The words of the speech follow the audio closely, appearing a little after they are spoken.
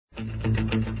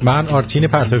من آرتین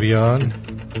پرتویان،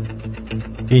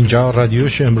 اینجا رادیو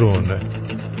شمرون.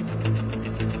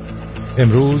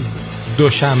 امروز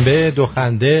دوشنبه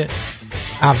دوخنده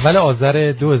اول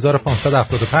آذر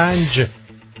 2575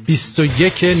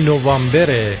 21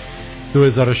 نوامبر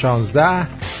 2016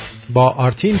 با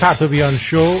آرتین پرتویان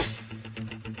شو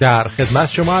در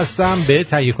خدمت شما هستم به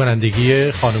تهیه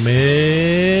کنندگی خانم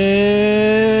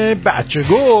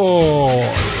بچه‌گل.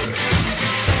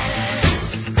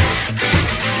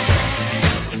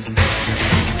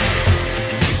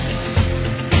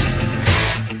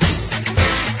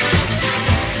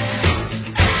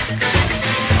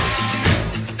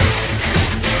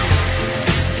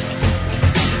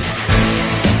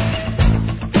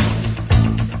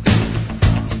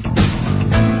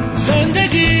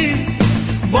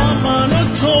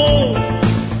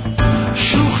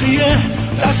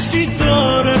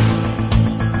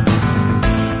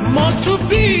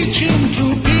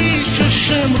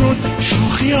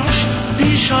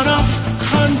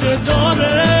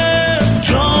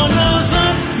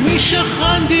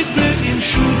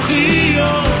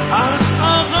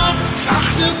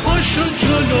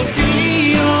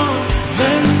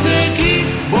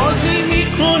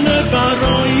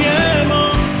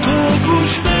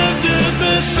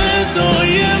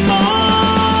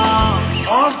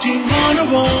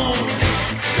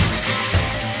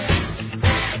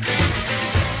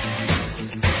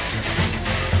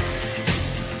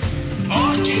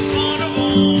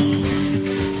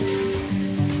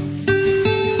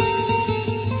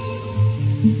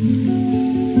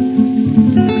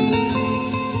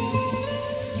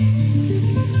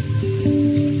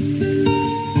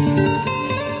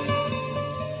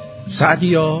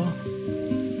 سعدیا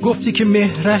گفتی که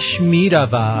مهرش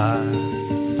میرود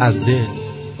از دل،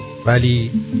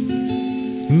 ولی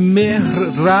مهر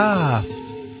رفت،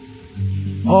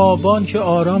 آبان که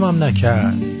آرامم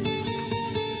نکرد.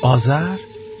 آذر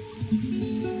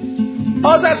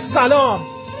سلام.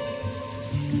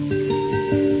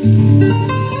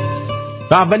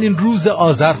 به اولین روز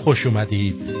آذر خوش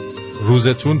اومدید.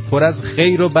 روزتون پر از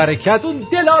خیر و برکت، اون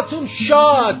دلاتون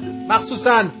شاد،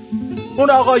 مخصوصاً اون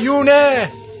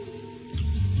آقایونه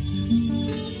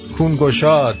کون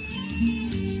گشاد،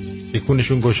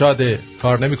 بیکونشون گشاده،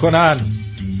 کار نمی کنن،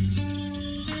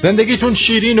 زندگیتون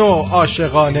شیرین و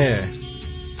عاشقانه،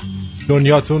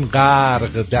 دنیاتون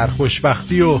غرق در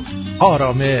خوشبختی و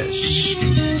آرامش.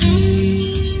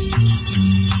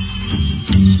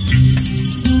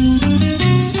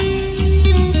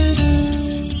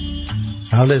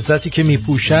 هر لذتی که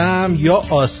میپوشم یا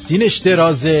آستینش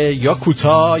درازه یا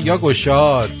کوتاه یا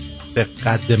گشاد به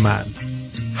قد من،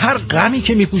 هر غمی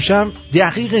که میپوشم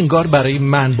دقیق انگار برای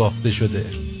من بافته شده،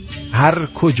 هر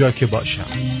کجا که باشم.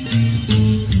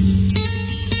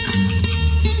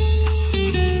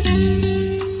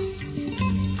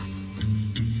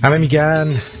 همه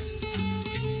میگن،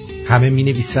 همه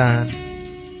مینویسن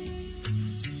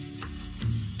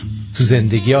تو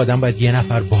زندگی آدم باید یه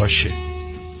نفر باشه،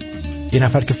 یه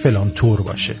نفر که فلان طور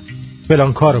باشه،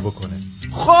 فلان کارو بکنه.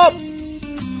 خب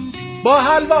با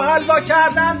حلوا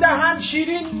کردن دهن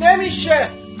شیرین نمیشه.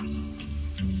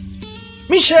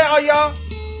 میشه آیا؟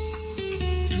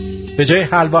 به جای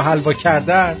حلوا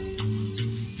کردن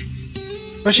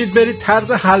باشید برید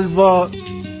طرز حلوا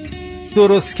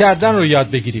درست کردن رو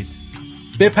یاد بگیرید،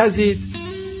 بپزید،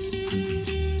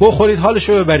 بخورید،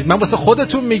 حالشو ببرید. من واسه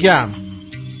خودتون میگم،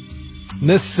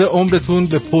 نصف عمرتون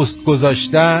به پست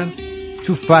گذاشتن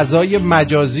تو فضای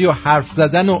مجازی و حرف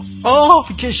زدن و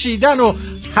آه کشیدن و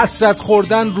حسرت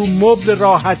خوردن رو مبل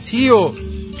راحتی و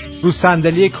رو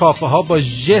صندلی کافه ها با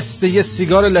ژست یه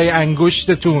سیگار لای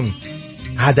انگشتتون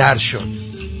هدر شد.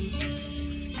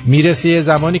 میرسه یه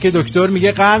زمانی که دکتر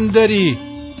میگه قند داری،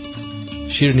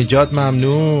 شیرینیجات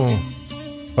ممنوع،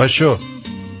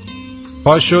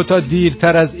 پاشو تا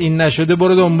دیرتر از این نشده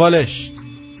برو دنبالش.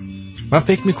 من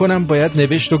فکر میکنم باید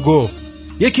نوشت و گفت.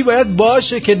 یکی باید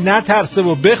باشه که نترسه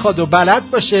و بخواد و بلد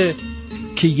باشه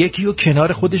که یکی رو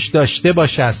کنار خودش داشته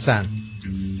باشه، اصلا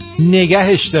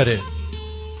نگهش داره.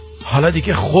 حالا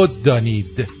دیگه خود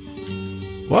دانید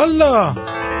والله.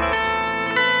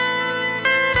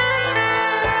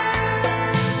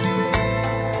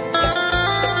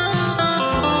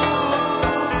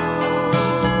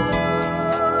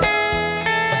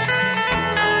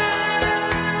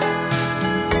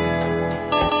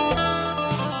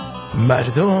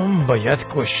 مردم باید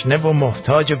گشنه و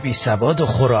محتاج و بیسواد و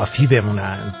خرافی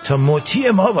بمونن تا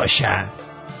مطیع ما باشن.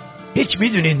 هیچ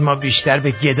میدونید ما بیشتر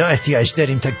به گدا احتیاج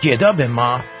داریم تا گدا به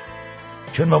ما،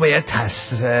 چون ما باید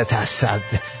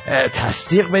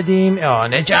تصدیق بدیم،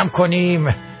 اعانه جمع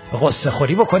کنیم، غصه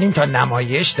خوری بکنیم تا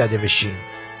نمایش داده بشیم.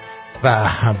 و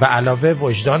به علاوه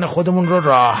وجدان خودمون رو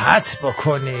راحت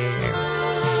بکنیم.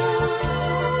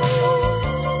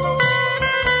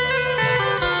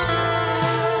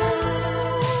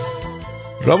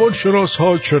 روانشناس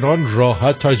ها چنان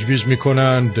راحت تجویز می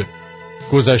کنند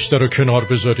گذشته رو کنار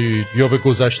بذارید یا به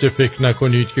گذشته فکر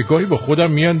نکنید که گاهی با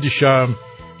خودم می اندیشم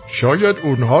شاید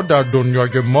اونها در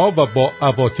دنیای ما و با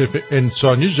عواطف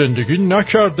انسانی زندگی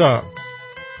نکردن.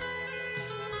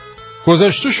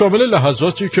 گذشته شامل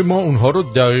لحظاتی که ما اونها رو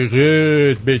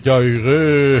دقیقه به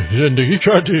دقیقه زندگی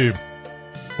کردیم،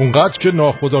 اونقدر که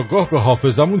ناخودآگاه به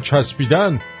حافظمون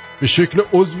چسبیدن، به شکل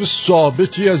عضو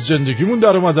ثابتی از زندگیمون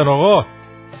در اومدن. آقا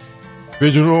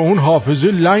بدون اون حافظه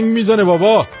لنگ میزنه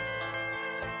بابا.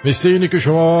 مثل اینه که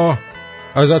شما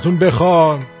ازتون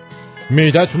بخوان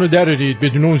معدتون رو درارید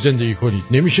بدون اون زندگی کنید.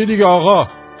 نمیشه دیگه آقا،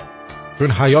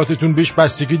 چون حیاتتون بهش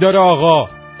بستگی داره. آقا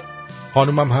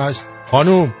خانومم هست.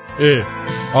 خانوم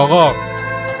آقا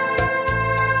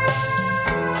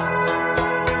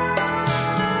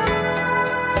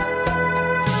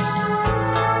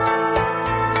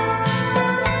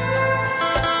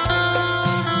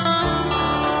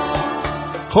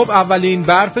خب اولین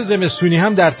برف زمستونی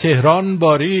هم در تهران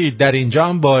بارید، در اینجا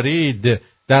هم بارید،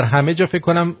 در همه جا فکر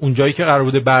کنم اونجایی که قرار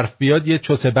بوده برف بیاد یه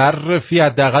چوسه برفی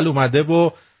حداقل اومده و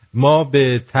ما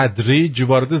به تدریج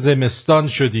وارد زمستان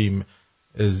شدیم.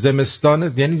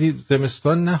 زمستان یعنی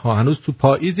زمستان نه هنوز تو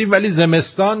پاییزیم، ولی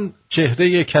زمستان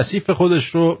چهره کثیف خودش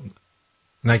رو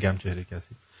نگم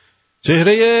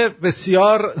چهره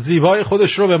بسیار زیبای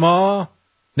خودش رو به ما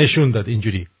نشون داد.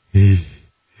 اینجوری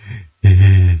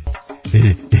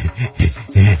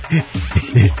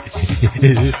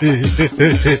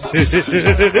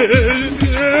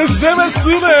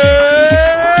زمستونه.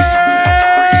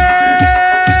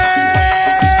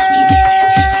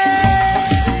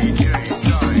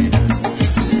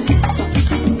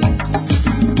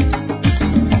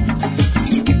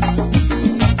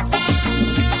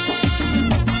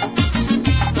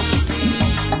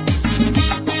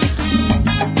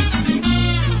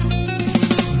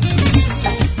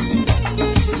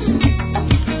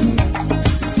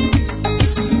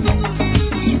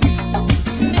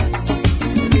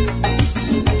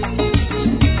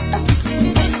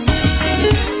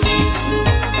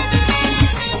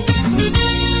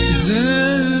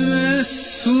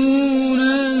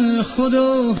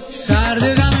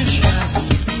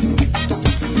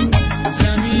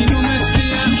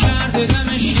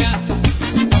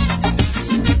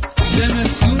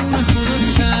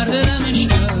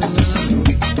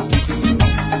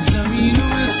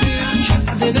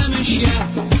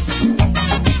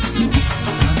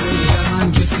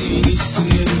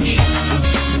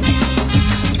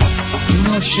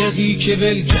 که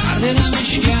ول کرده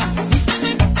دمش کرد،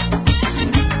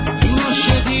 اون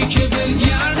عاشقی که ول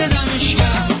کرده دمش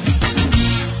کرد.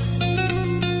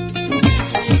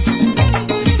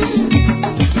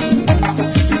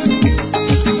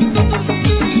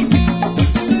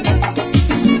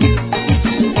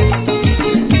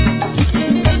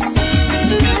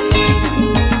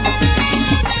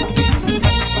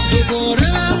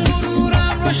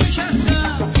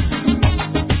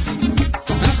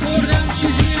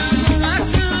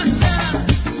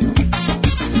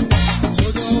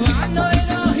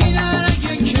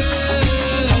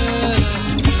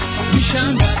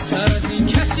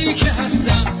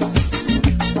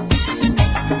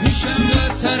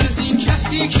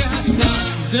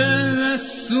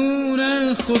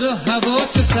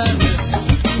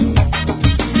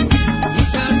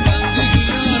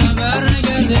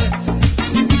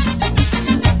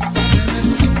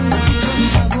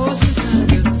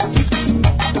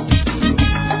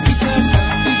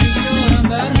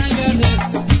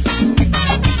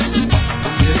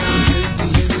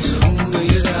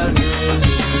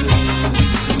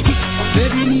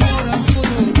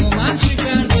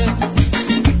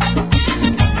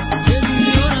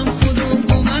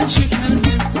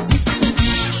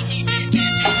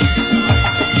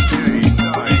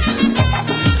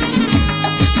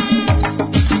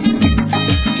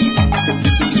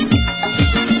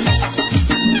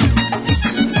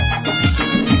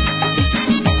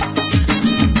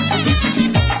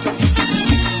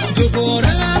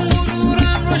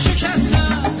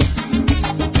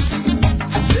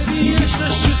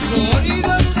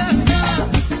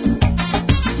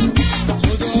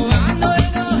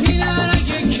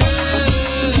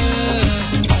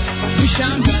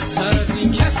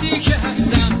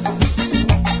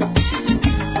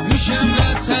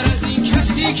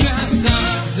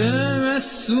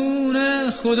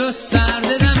 خدا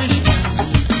سرد دمش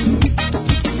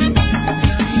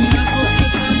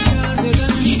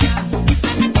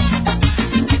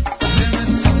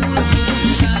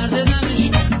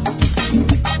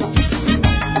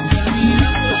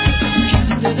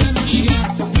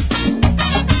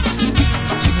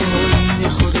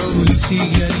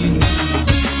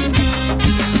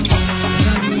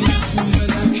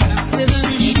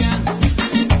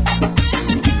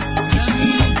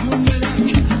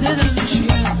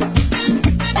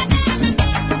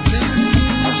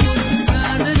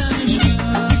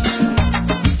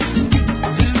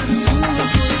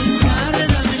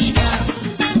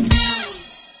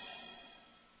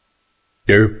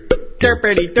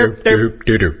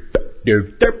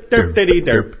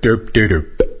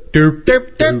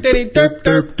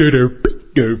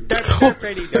خب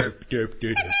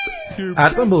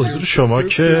عرضم به حضور شما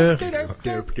که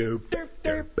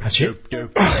عجیب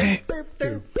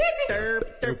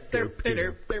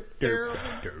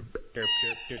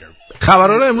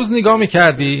خبرها رو امروز نگاه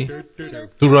میکردی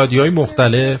تو رادیوهای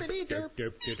مختلف.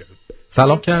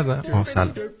 سلام کردم.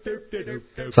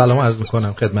 سلام عرض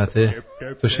میکنم خدمت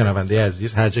تو شنونده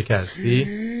عزیز هر جا که هستی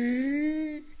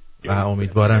و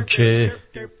امیدوارم که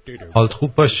حالت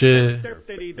خوب باشه،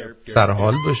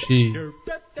 سرحال باشی،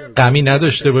 غمی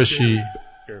نداشته باشی.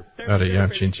 آره یه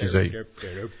همچین چیزایی.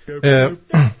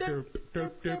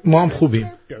 ما هم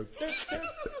خوبیم.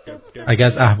 اگه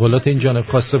از احوالات این جانب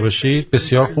خواسته باشید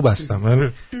بسیار خوب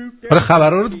هستم. آره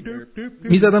خبرها رو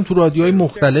میزدم تو رادیوهای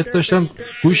مختلف، داشتم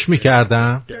گوش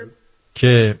میکردم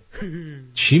که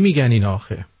چی میگن این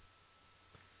آخه.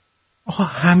 آخه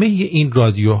همه این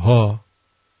رادیوها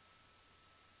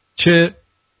چه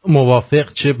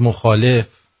موافق چه مخالف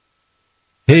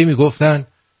هی میگفتن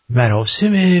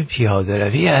مراسم پیاده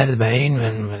روی اربعین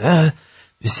من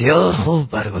بسیار خوب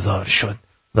برگزار شد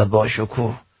و با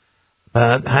شکوه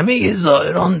و همه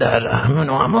زائران در امن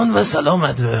و امان و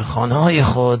سلامت به خانه‌های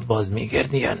خود باز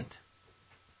می‌گردند.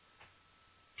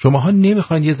 شماها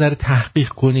نمیخواید یه ذره تحقیق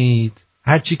کنید؟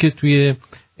 هرچی که توی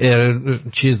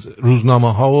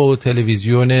روزنامه‌ها و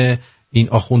تلویزیون این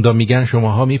آخوندا میگن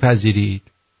شماها میپذیرید؟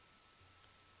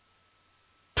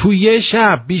 تو یه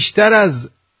شب بیشتر از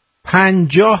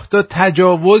 50 تا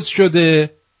تجاوز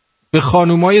شده به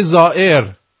خانومای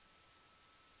زائر.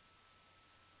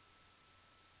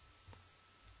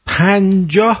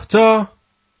 50 تا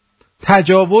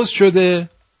تجاوز شده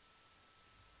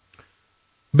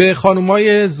به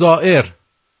خانومای زائر.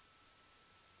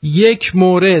 یک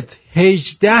مورد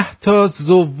 18 تا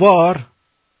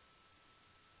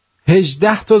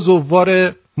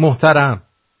زوار محترم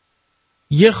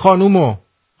یه خانومو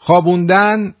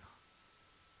خوابوندن،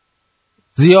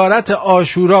 زیارت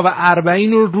عاشورا و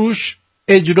اربعین رو روش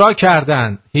اجرا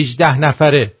کردن 18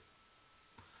 نفره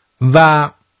و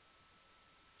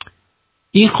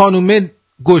این خانومه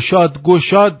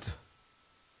گشاد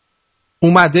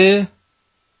اومده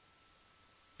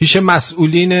پیش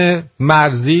مسئولین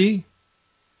مرزی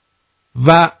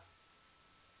و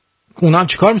اونا هم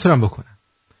چیکار میتونن بکنن؟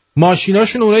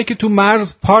 ماشیناشون اونایی که تو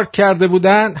مرز پارک کرده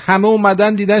بودن همه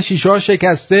اومدن دیدن شیشه ها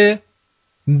شکسته،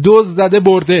 دزد زده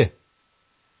برده.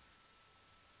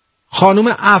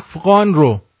 خانوم افغان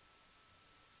رو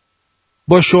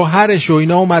با شوهرش و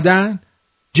اینا اومدن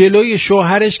جلوی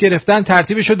شوهرش گرفتن،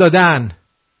 ترتیبشو دادن.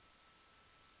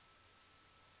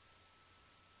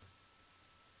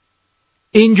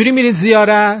 اینجوری میرید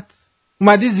زیارت؟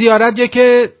 اومدی زیارت یا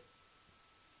که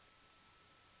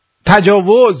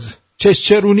تجاوز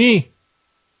چشچرونی؟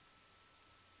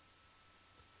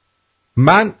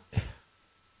 من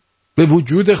به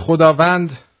وجود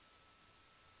خداوند،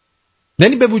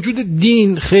 یعنی به وجود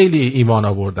دین خیلی ایمان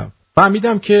آوردم.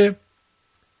 فهمیدم که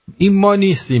این ما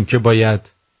نیستیم که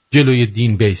باید جلوی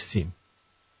دین بیستیم.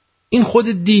 این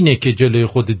خود دینه که جلوی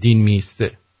خود دین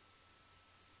میسته.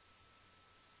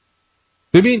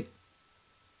 ببین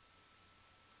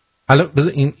الان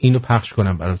بذار اینو پخش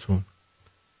کنم براتون.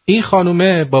 این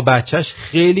خانومه با بچهش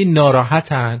خیلی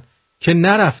ناراحتن که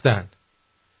نرفتن.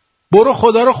 برو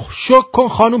خدا رو شکر کن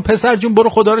خانوم، پسر جون برو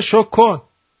خدا رو شکر کن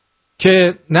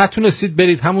که نتونستید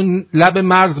برید، همون لب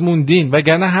مرز موندین،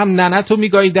 وگرنه هم ننتو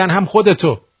میگاییدن هم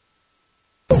خودتو.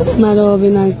 مرا به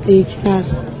نزدیکتر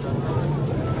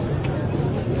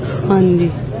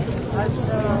خواندی.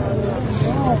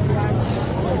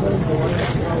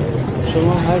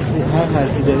 شما هر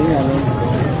حرفی دارین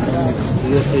الان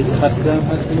یا خیلی خسته هم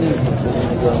هستین؟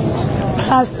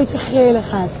 خسته که خیلی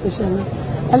خسته شدم،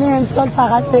 ولی امسال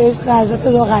فقط به عشق حضرت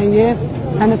رقیه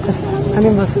من پسرم،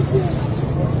 من واسه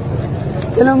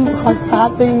دلم می‌خواست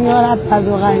فقط به این یارب بر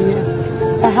رقیه،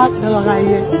 به حق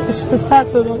رقیه، عشق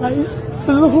صد رقیه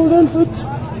به ظهور لطف.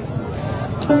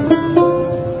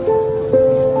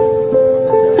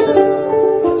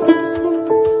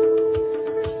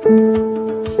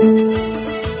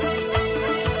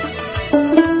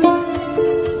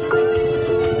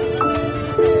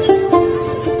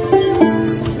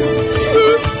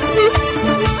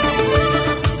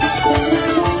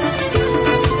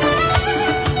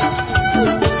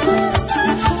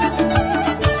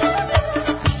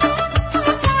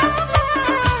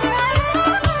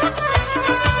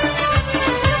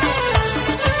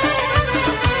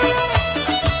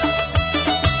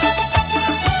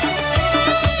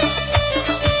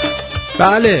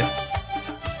 بله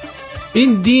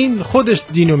این دین خودش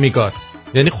دینو میگاد.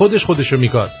 یعنی خودشو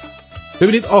میگاد.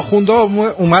 ببینید آخوندا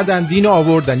اومدن دین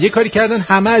آوردن، یه کاری کردن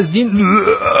همه از دین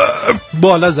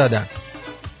بالا زدن.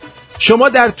 شما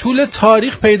در طول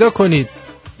تاریخ پیدا کنید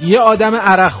یه آدم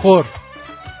عرقخور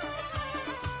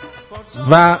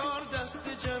و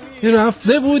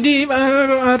رفته بودیم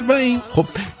 40. خب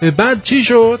بعد چی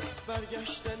شد؟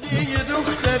 یه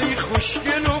دختری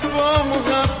خوشگل و با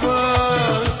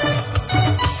مغفر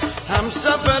هم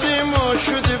سفر ما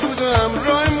شده بود و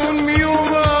همراهمون می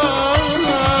اومد.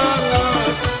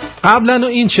 قبلا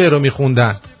این شعر رو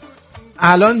میخوندن،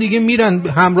 الان دیگه میرن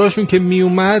همراهشون که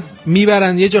میومد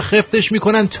میبرن یه جا خفتش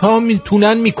میکنن تا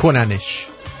میتونن میکننش.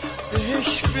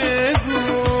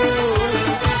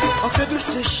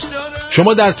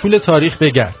 شما در طول تاریخ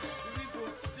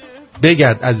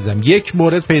بگرد عزیزم، یک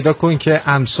مورد پیدا کن که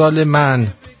امثال من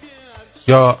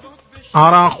یا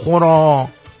عرقخورا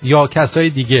یا کسای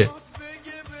دیگه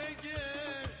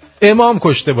امام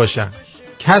کشته باشن.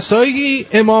 کسایی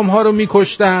امام ها رو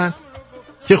میکشتن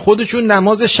که خودشون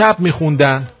نماز شب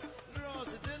میخوندن.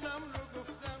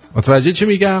 متوجه چی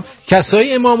میگم؟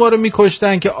 کسایی امام ها رو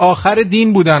میکشتن که آخر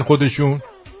دین بودن خودشون.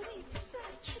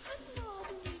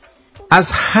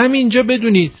 از همینجا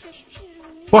بدونید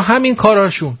با همین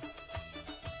کاراشون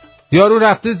یارو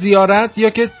رفته زیارت یا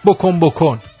که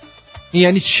بکن. این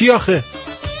یعنی چی آخه؟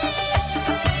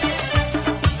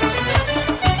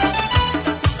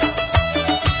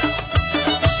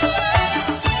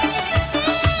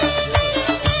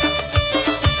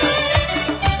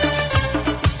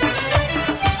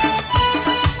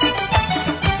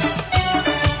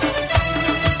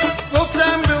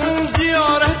 گفتم به اون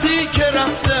زیارتی که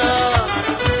رفتم،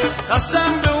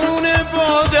 قسم به اون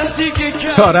عبادتی که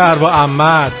کردم، آره اروا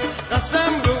عمت،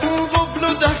 قسم به اون قفل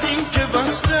و دهین که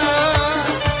بستم،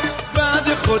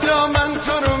 بعد خدا من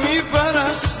تو رو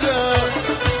میپرستم.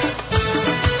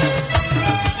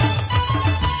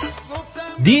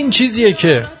 دین چیزیه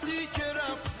که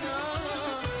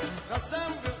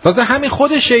تازه همین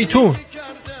خود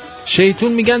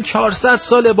شیطون میگن 400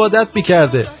 سال عبادت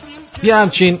میکرده، یه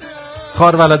همچین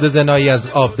خارولد زنایی از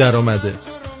آب در اومده.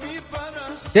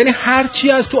 یعنی هر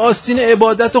چی از تو آستین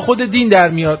عبادت خود دین در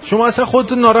میاد. شما اصلا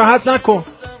خودتو ناراحت نکن،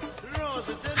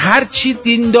 هر چی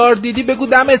دیندار دیدی بگو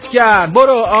دمت گرم،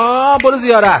 برو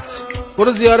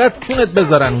زیارت کونت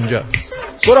بذارن اونجا،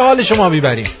 برو حال شما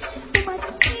میبریم.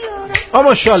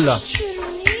 ماشاءالله.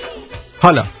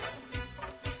 حالا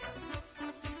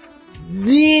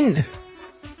دین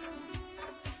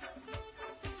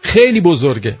خیلی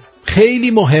بزرگه،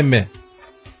 خیلی مهمه.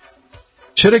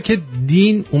 چرا که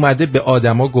دین اومده به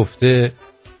آدما گفته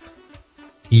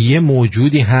یه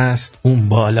موجودی هست اون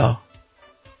بالا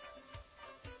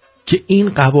که این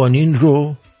قوانین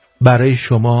رو برای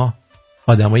شما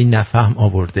آدمای نفهم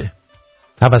آورده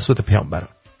توسط پیامبران.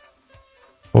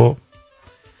 خب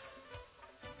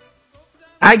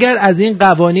اگر از این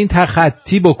قوانین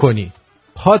تخطی بکنی،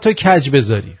 پاتو کج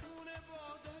بذاری،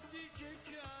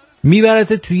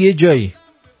 میبرته توی یه جایی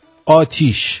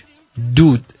آتیش،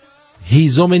 دود،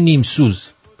 هیزم نیمسوز.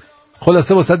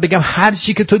 خلاصه واسط بگم هر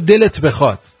چی که تو دلت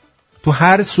بخواد تو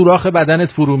هر سوراخ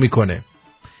بدنت فرو میکنه.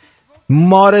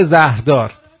 مار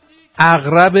زهردار،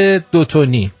 عقرب 2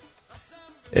 تنی،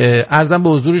 عرضم به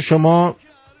حضور شما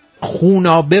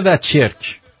خونابه و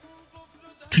چرک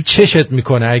تو چشت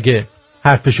میکنه اگه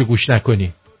حرفشو گوش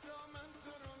نکنی،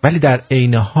 ولی در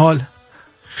عین حال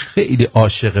خیلی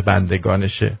عاشق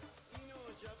بندگانشه.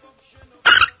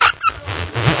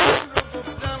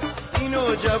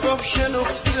 اینو جواب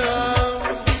شنفتم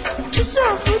تو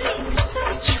زبوری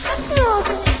سر چقدر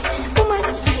نادونی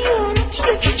اومدی زیارت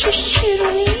یا که چش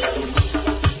چرونی.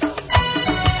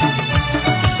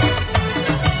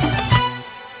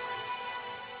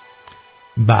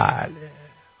 بله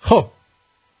خب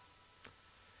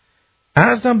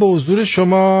عرضم به حضور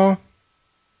شما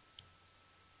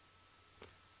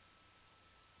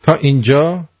تا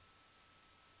اینجا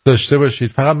داشته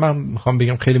باشید. فقط من میخوام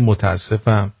بگم خیلی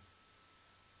متاسفم،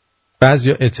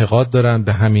 بعضیا اعتقاد دارن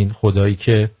به همین خدایی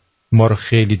که ما رو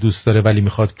خیلی دوست داره ولی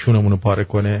میخواد کونمون رو پاره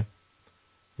کنه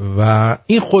و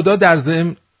این خدا در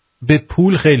ضمن به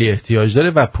پول خیلی احتیاج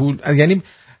داره و پول یعنی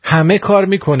همه کار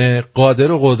میکنه،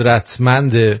 قادر و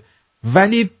قدرتمنده،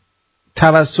 ولی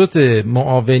توسط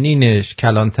معاونینش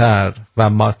کلانتر و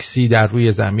ماکسی در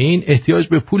روی زمین احتیاج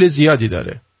به پول زیادی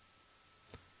داره.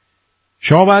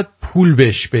 شما باید پول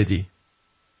بهش بدی.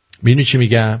 میدونی چی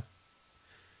میگم؟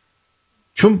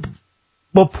 چون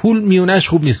با پول میونش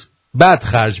خوب نیست، بد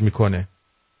خرج میکنه.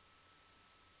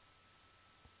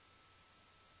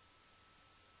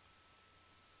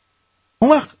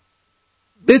 اون وقت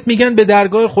بهت میگن به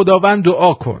درگاه خداوند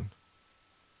دعا کن.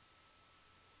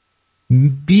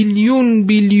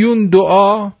 بیلیون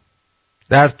دعا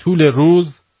در طول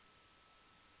روز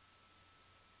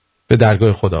به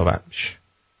درگاه خداوند میشه.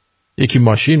 یکی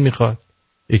ماشین میخواد،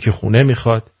 یکی خونه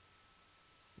میخواد،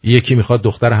 یکی میخواد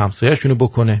دختر همسایه‌شونو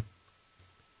بکنه،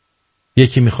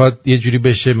 یکی میخواد یه جوری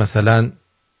بشه مثلا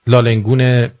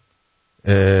لالنگون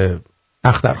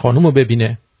اختر خانومو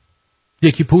ببینه،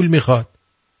 یکی پول میخواد،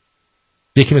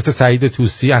 یکی مثل سعید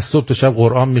طوسی از صبح تا شب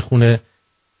قرآن میخونه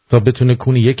تا بتونه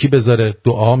کونی یکی بذاره،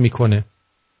 دعا میکنه.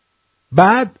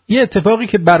 بعد یه اتفاقی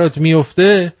که برات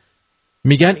میفته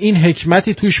میگن این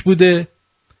حکمتی توش بوده،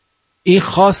 این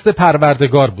خواست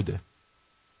پروردگار بوده.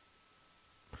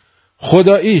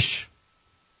 خداییش،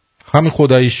 همین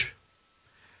خداییش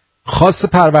خواست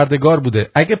پروردگار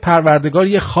بوده. اگه پروردگار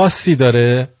یه خاصی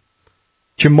داره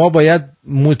که ما باید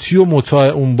مطیع و مطاع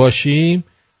اون باشیم،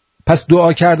 پس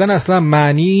دعا کردن اصلا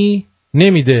معنی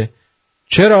نمیده.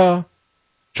 چرا؟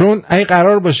 چون اگه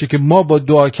قرار باشه که ما با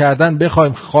دعا کردن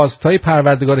بخوایم خواستهای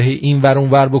پروردگار این ور اون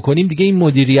ور بکنیم، دیگه این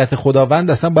مدیریت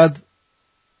خداوند اصلا باید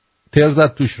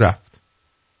ترزت توش رفت.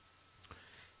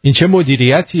 این چه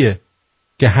مدیریتیه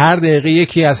که هر دقیقه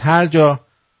یکی از هر جا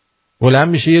بلند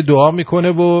میشه یه دعا میکنه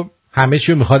و همه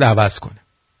چی رو میخواد عوض کنه.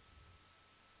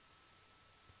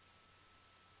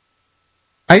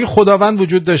 اگه خداوند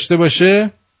وجود داشته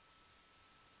باشه،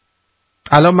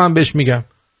 الان من بهش میگم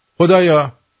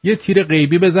خدایا یه تیر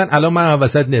غیبی بزن الان من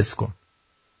وسط نصف کن.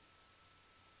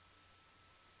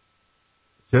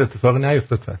 چرا اتفاقی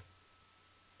نیفتاد پس؟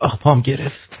 آخ پام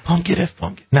گرفت.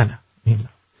 نه این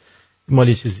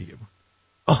مالی چیز دیگه بود.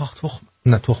 آخ تخم.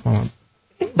 نه تخمم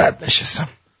من بد نشستم.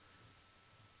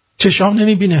 چشام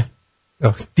نمیبینه.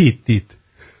 دید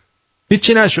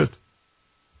هیچی نشد.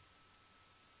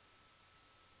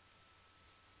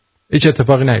 هیچ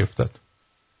اتفاقی نیفتاد.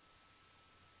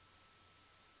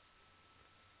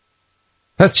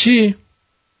 پس چی؟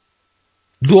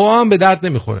 دعا هم به درد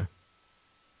نمیخوره.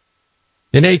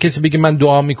 یعنی اگه کسی بگه من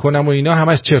دعا میکنم و اینا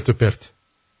همش چرت و پرت.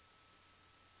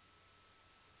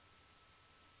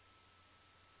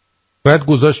 باید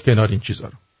گذاشت کنار این چیزا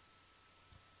رو.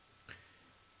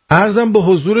 عرضم به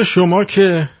حضور شما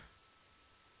که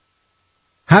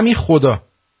همین خدا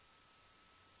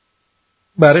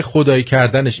برای خدایی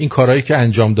کردنش این کارهایی که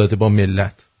انجام داده با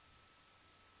ملت،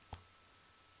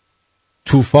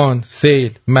 طوفان،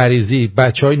 سیل، مریضی،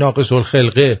 بچهای ناقص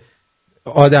الخلقه،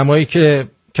 آدمایی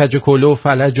که کج و کوله و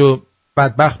فلج و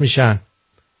بدبخت میشن،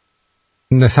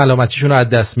 سلامتیشون رو از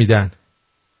دست میدن،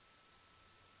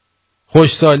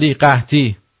 خوشسالی،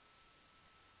 قحطی،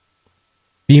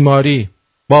 بیماری.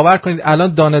 باور کنید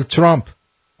الان دونالد ترامپ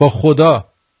با خدا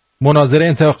مناظره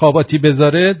انتخاباتی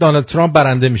بذاره، دونالد ترامپ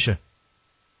برنده میشه.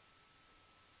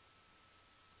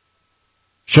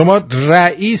 شما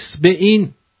رئیس به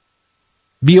این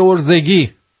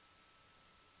بی‌عرضگی،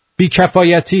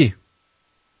 بی‌کفایتی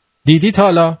دیدید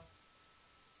حالا؟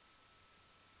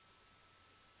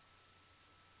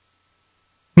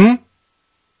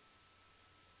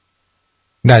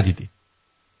 ندیدی.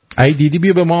 اگه دیدی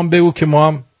بیا به ما هم بگو که ما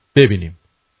هم ببینیم.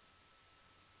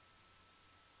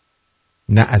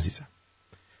 نه عزیزم،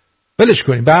 ولش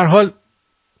کنیم. به هر حال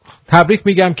تبریک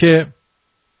میگم که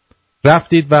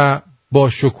رفتید و با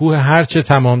شکوه هرچه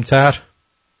تمامتر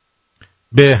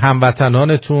به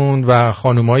هموطنانتون و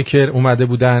خانمایی که اومده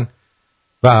بودن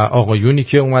و آقایونی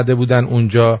که اومده بودن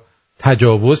اونجا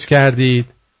تجاوز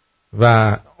کردید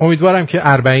و امیدوارم که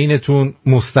 40تون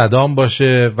مستدام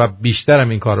باشه و بیشترم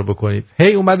این کارو بکنید.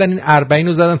 هی اومدن این 40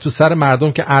 رو زدن تو سر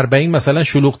مردم که 40 مثلا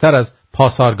شلوغ‌تر از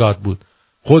پاسارگاد بود.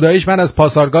 خداییش من از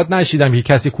پاسارگاد نشیدم که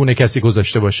کسی کونه کسی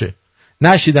گذاشته باشه،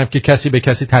 نشیدم که کسی به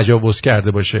کسی تجاوز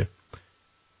کرده باشه.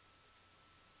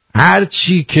 هر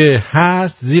چی که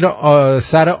هست زیر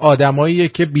سر آدماییه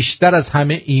که بیشتر از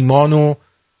همه ایمان و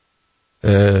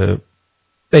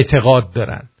اعتقاد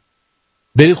دارن.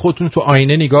 برید خودتون تو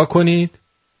آینه نگاه کنید،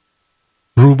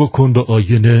 رو بکن به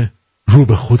آینه، رو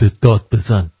به خودت داد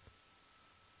بزن.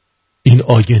 این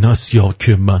آینه است یا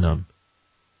که منم.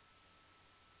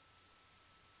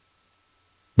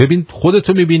 ببین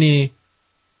خودتو میبینی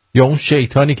یا اون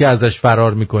شیطانی که ازش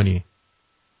فرار میکنی.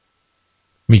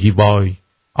 میگی وای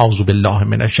اعوذ بالله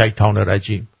من الشیطان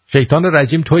الرجیم. شیطان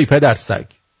رجیم توی پدر سگ،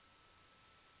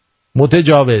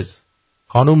 متجاوز،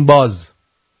 خانوم باز،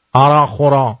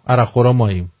 عرخورا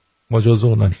ماییم. ما جز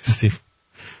اونا نیستیم.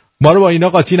 ما رو با اینا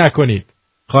قاطی نکنید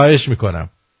خواهش میکنم.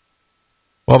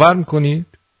 باور میکنید؟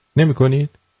 نمیکنید؟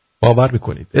 باور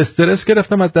میکنید. استرس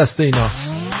گرفتم از دست اینا.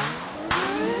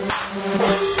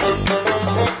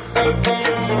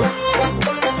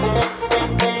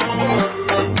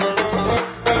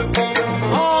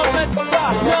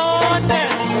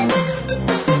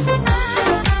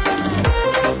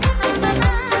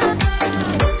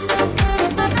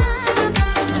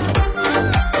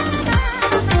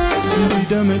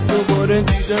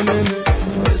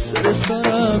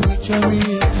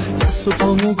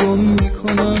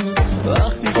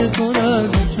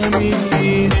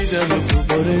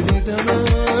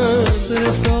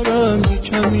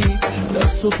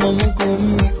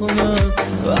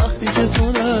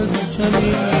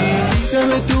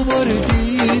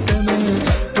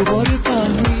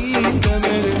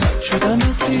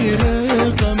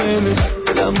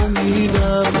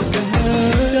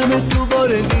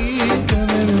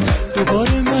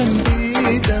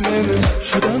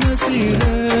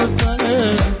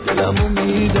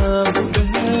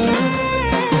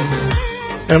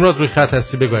 امروز روی خط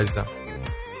هستی، بگو عزیزم.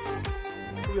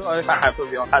 آقای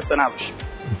فرهادیان خسته نباشید.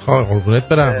 خب قربونت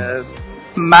برم.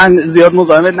 من زیاد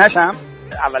مزاحمت نشم،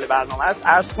 اول برنامه است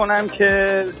عرض کنم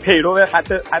که پیرو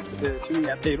خط چی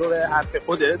میگن، پیرو حرف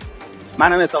خودت.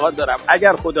 منم اعتقاد دارم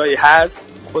اگر خدایی هست،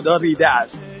 خدا ریده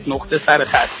است، نقطه سر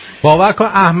خط. باور کن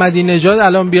احمدی نژاد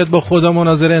الان بیاد با خدا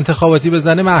مناظره انتخاباتی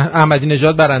بزنه، احمدی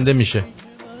نژاد برنده میشه.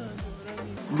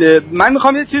 من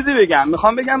میخوام یه چیزی بگم،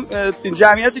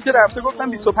 جمعیتی که رفته گفتم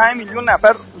 25 میلیون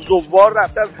نفر زوار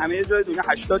رفته از همه جای دنیا،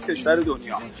 80 کشور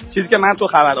دنیا، چیزی که من تو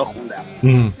خبرها خوندم.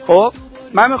 خب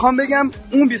من میخوام بگم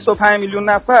اون 25 میلیون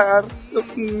نفر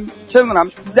چه میدونم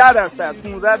 10%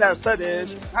 15%ش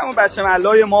همون بچه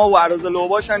محلای ما و اراذل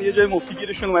باشن، یه جای مفتی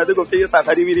گیرشون اومده گفته یه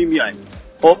سفری میریم میایم.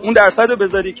 خب اون درصد رو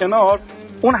بذاری کنار،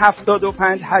 اون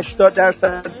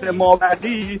 75-80%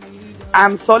 مابقی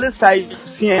امثال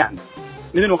سیدسی ان.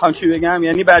 میدونی میخوام چی بگم؟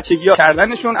 یعنی بچگی‌ها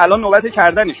کردنشون الان نوبت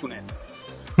کردنشونه.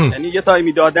 یعنی یه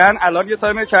تایمی دادن، الان یه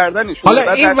تایم کردنشون.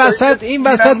 حالا این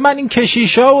وسط من این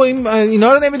کشیشا و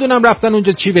اینا رو نمیدونم رفتن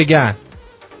اونجا چی بگن.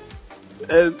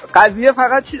 قضیه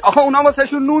فقط آخه اونا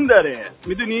واسهشون نون داره،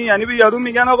 میدونی؟ یعنی به یارو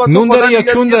میگن آقا نون داره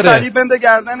یا چون داره؟ صلیب بنده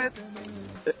گردنت،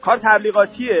 کار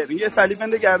تبلیغاتیه، میگه صلیب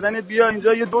بنده گردنت، بیا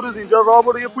اینجا یه 2 روز اینجا راه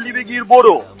برو، یه پولی بگیر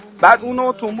برو. بعد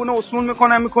اونو تنبون اصول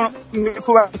میکنن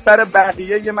میکوبن سر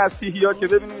بقیه یه مسیحی‌ها که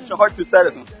ببینید چه خاک تو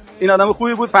سرتون. این آدم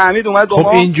خوبی بود، فهمید اومد با ما.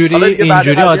 خب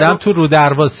اینجوری آدم تو رو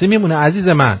درواسی میمونه عزیز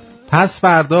من. پس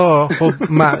فردا خب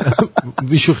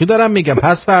بیشوخی دارم میگم،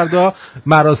 پس فردا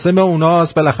مراسم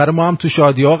اوناست، بالاخره ما هم تو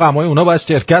شادی‌ها و غم‌های اونا باید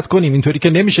شرکت کنیم. اینطوری که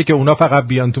نمیشه که اونا فقط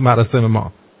بیان تو مراسم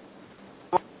ما.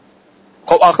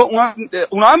 خب آخه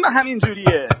اونا هم همین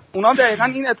جوریه. اونا هم دقیقاً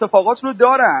این اتفاقات رو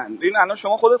دارن. این الان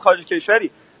شما خودت خارج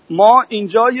کشوری، ما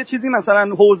اینجا یه چیزی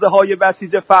مثلا حوزه‌های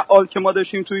بسیج فعال که ما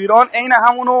داشتیم تو ایران، عین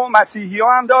همونو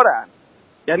مسیحی‌ها هم دارن.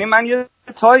 یعنی من یه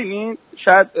تایمی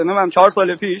شاید نمیدونم 4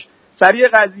 سال پیش سری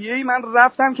قضیه‌ای من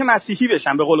رفتم که مسیحی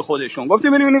بشم به قول خودشون.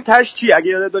 گفتم ببینیم تاش چی. اگه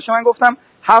یادت باشه من گفتم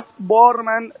 7 بار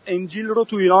من انجیل رو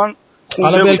تو ایران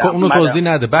خونده بودم. حالا اونو توضیح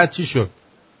نده. بعد چی شد؟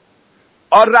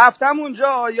 رفتم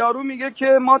اونجا، یارو میگه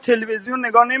که ما تلویزیون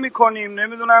نگاه نمی‌کنیم،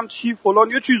 نمیدونم چی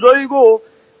فلان، یه چیزایی گفت.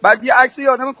 بعد یه عکس یه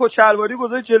آدم کچلواری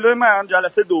گذاشت جلوی من،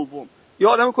 جلسه دوم یه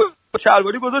آدم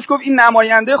کچلواری گذاشت گفت این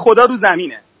نماینده خدا رو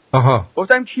زمینه.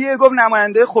 گفتم کیه؟ گفت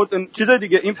نماینده چیز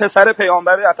دیگه، این پسر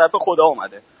پیامبر از طرف خدا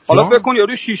اومده. حالا فکر کن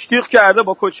یارو شیش تیغ کرده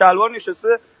با کچلوار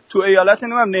نشسته تو ایالت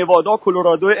نوادا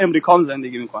کلرادو امریکا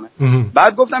زندگی میکنه.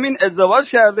 بعد گفتم این ازدواج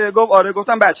کرده؟ گفت آره.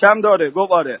 گفتم بچه‌م داره؟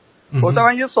 گفت آره. گفتم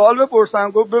من یه سوال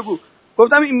بپرسم؟ گفت بگو.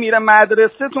 گفتم این میره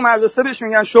مدرسه، تو مدرسه بهش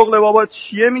میگن شغل بابا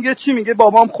چیه؟ میگه چی؟ میگه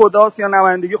بابام خداست یا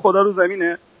نمایندگی خدا رو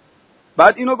زمینه.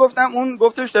 بعد اینو گفتم، اون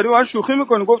گفتش داری با من شوخی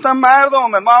میکنی. گفتم مرد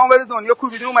اومد، ما اونور دنیا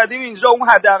کوبیدیم اومدیم اینجا، اون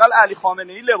حداقل علی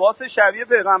خامنه‌ای لباس شبیه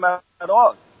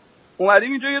پیغمبراست،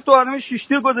 اومدیم اینجا یه تو آدم شیش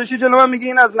تیر گذاشتی جلو من میگه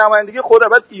این از نمایندگی خدا.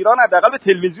 بعد ایران حداقل به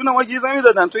تلویزیون ما گیر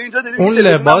نمیدادن، تو اینجا داری اون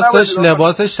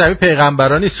لباسش شبیه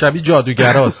پیغمبرا نیست، شبیه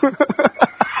جادوگراست.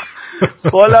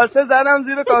 خلاصه زدم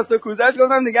زیر کاسه کوزش،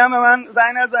 گفتم دیگه هم به من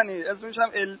زنگ نزنی، اسمش هم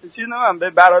چیز نمیدونم، به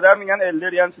برادر میگن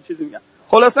الدر یا تو چیزی میگن.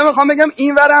 خلاصه میخوام بگم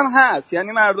این ورم هست،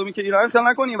 یعنی مردمی که ایران خیال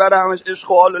نکن این ور همش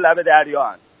عشق و حال و لب دریا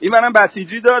هست، این ورم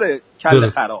بسیجی داره کله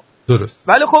خراب. درست.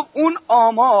 ولی خب اون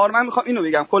آمار، من میخوام اینو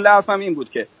بگم، کل حرفم این بود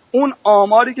که اون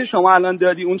آماری که شما الان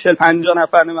دادی، اون 40-50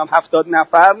 نفر نمیدونم 70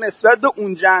 نفر، نسبت به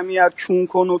اون جمعیت کون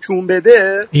کن و کون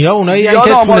بده، یا اونایی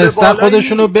که تونستن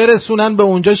خودشونو برسونن به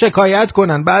اونجا شکایت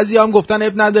کنن. بعضیا هم گفتن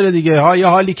اب نداره دیگه، ها یه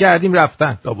حالی کردیم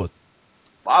رفتن. لابد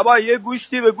بابا یه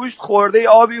گوشتی به گوشت خورده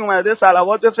آبی اومده،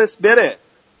 صلوات بفرست بره.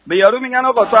 به یارو میگن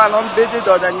آقا تو الان بده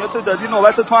دادنیاتو دادی،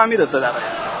 نوبت تو هم میرسه در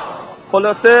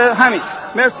خلاصه همین.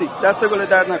 مرسی، دست گل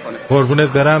درد نکنه. قربونت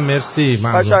برم، مرسی،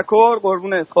 ممنون. تشکر،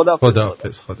 قربونت،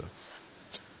 خداحافظ.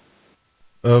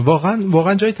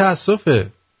 واقعا جای تاسفه.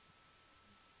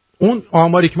 اون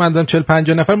آماری که من دادم 40-50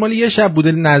 نفر مال یه شب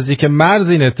بوده، نزدیک مرز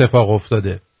این اتفاق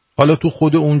افتاده. حالا تو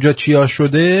خود اونجا چیا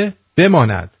شده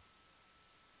بماند.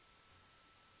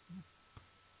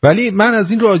 ولی من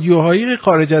از این رادیوهایی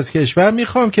خارج از کشور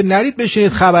میخوام که نرید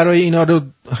بشینید خبرهای اینا رو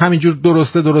همینجور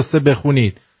درسته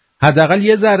بخونید. حداقل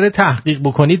یه ذره تحقیق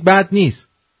بکنید، بد نیست.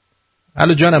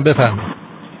 الو جانم بفرمایید.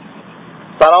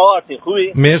 سلام آرتین،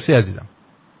 خوبی؟ مرسی عزیزم.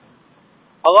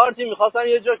 آقا آرتین میخواستم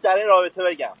یه جوک در این رابطه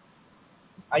بگم.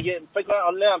 اگه فکر کنم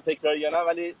حالا نمیدونم تکراری یا نه،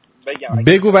 ولی بگم.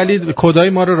 بگو، ولی کدای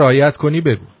ما رو رعایت کنی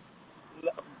بگو.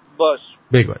 باش.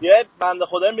 بگو. یه بنده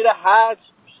خدا میره حج،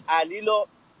 علیلو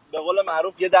به قول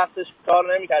معروف یه دستش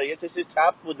کار نمیکرده، یه چشش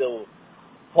چپ بوده و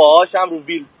پاهاش هم رو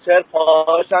ویلچر،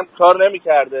 پاهاش هم کار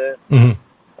نمیکرده.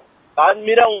 بعد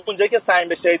میره اونجا که سنگ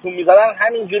به شیطون میزنن،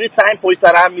 همینجوری سنگ پشت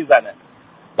سر هم میزنه.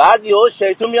 بعد یهو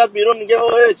شیطون میاد بیرون میگه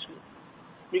اوه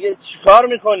میگه چیکار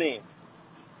میکنی؟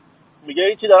 میگه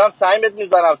هیچی دارم سنگت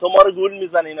میزنم تو ما رو گول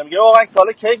میزنی. اینا میگه واقعا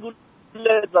سال کی گول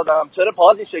زدم چرا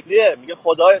پاهات این شکلیه؟ میگه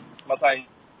خدا مثلا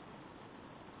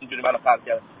اینجوری منو خلق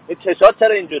کرده. این چشات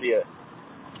چرا اینجوریه؟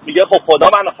 میگه خب خدا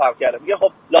منو خلق کرده. میگه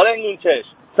خب لاله این چش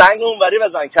سنگ اونوری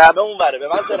بزن کعبه اونوره به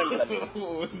من چرا میزنی؟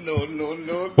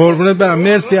 قربونت برم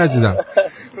مرسی عزیزم.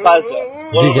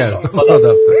 دیگر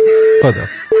خدا.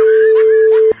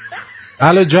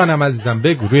 الو جانم عزیزم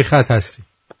بگو روی خط هستی.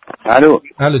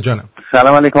 الو جانم.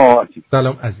 سلام علیکم آقا.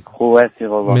 سلام عزیز. خوب هستی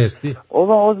بابا؟ مرسی.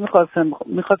 بابا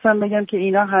میخواستم بگم که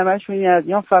اینا همشون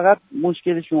یزدیان، فقط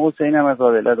مشکلشون حسین هم از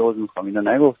عادلت میخوام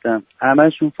اینا نگفتم،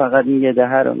 همشون فقط این یه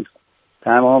دهه رو میخوام.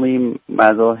 تمام این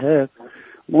مذاهب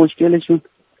مشکلشون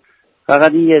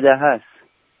فقط این یه دهه است.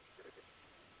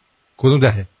 کدوم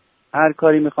دهه؟ هر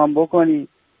کاری میخوام بکنی.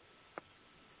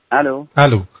 الو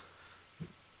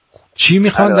چی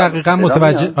میخوان دقیقا؟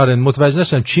 متوجه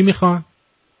نشدم چی میخوان.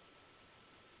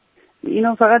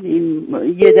 اینا فقط این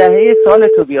یه دهه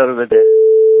سالتو بیارو بده.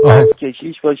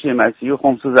 کشیش باشه، مسیح و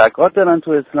خمس و زکات دارن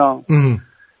تو اسلام.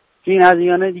 که این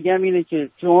ادیان دیگه هم اینه که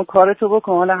شما کارتو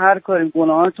بکن، حالا هر کاری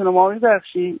گناهاتون رو ما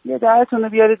میبخشی، یه دهتون رو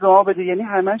بیارید به ما بده. یعنی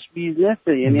همش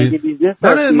بیزنسه. یعنی اگه بیزنس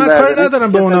من کاری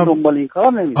ندارم به اونا. دنبال این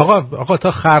کار نمیره. آقا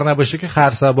تا خر نباشه که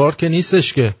خرسبار که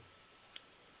نیستش که.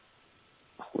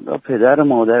 خدا پدر و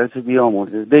مادرتو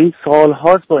بیامرزه. به این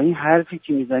سالهاست با این حرفی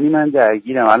که میزنی من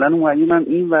درگیرم. الان اومدی من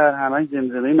این ور همش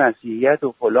زمزمه مسیحیت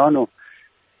و فلان و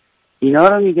اینا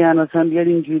رو میگن، اصلا بیاد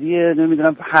اینجوریه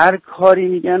نمیدونم هر کاری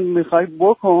میگن میخوای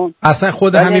بکن. اصلا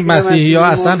خود همین مسیحی‌ها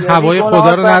اصلا هوای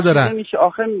خدا رو ندارن.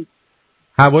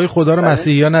 هوای خدا رو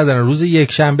مسیحی‌ها ندارن. روز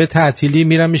یک شنبه تعطیلی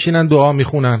میرن میشینن دعا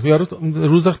میخونن. یارو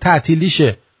روز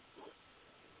تعطیلیشه.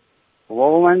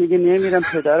 بابا من دیگه نمیرم،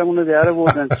 پدرمون رو در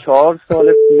آوردن 4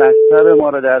 سال مکتب ما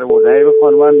رو در آوردن. به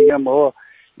خانمم میگم بابا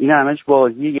این همش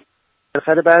بازیه.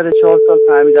 بالاخره بعد 4 سال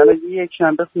فهمیدن یک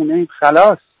شنبه خونه ایم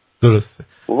خلاص. درسته.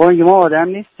 بابا ما آدم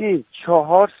نیستیم.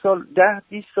 4 سال 10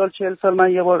 20 سال 40 سال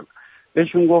من یه بار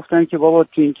بهشون گفتم که بابا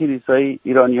تو این کلیسای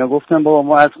ایرانی‌ها گفتم بابا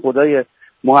ما از خدای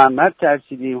محمد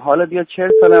ترسیدیم، حالا بیا 40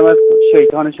 سال هم از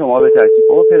شیطان شما بترسید.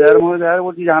 بابا پدر ما رو در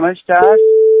آوردید همش ترس.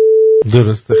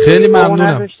 درسته. خیلی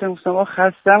ممنونم. ما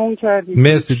خستمون کردیم.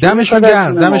 مرسی. دمشون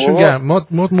گرم.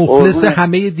 ما مخلص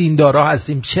همه دیندارا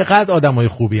هستیم. چقدر آدمای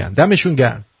خوبی ان. دمشون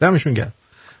گرم.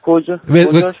 کجاش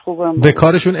خوبم. به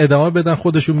کارشون ادامه بدن،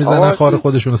 خودشون میزنن خار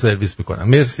خودشون رو سرویس میکنن.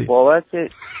 مرسی. بابت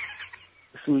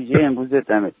سوژه امروز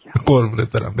دمت گرم.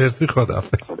 قربونت برم. مرسی.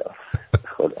 خداحافظ.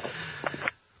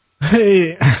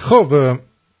 خب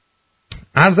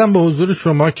عرضم به حضور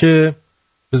شما که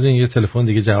بذارین یه تلفن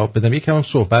دیگه جواب بدم. یکم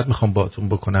صحبت میخوام باهاتون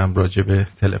بکنم راجع به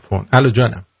تلفن. الو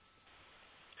جانم.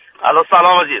 الو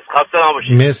سلام عزیز. خسته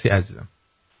نباشید. مرسی عزیزم.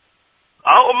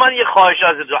 آقا من یه خواهش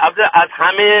از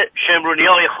همه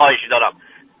شمرونی‌ها یه خواهشی دارم.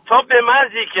 تا به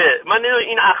مرزی که من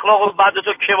این اخلاق و بعد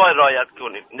تو که باید رعایت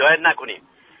نکنیم.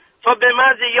 تا به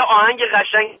مرزی یه آهنگ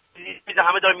قشنگ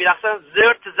همه دارن میرقصن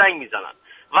زرت زنگ میزنن.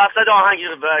 وسط آهنگ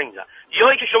زنگ میزنن. یا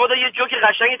اینکه شما دارید یه جوک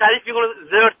قشنگی تعریف میکنه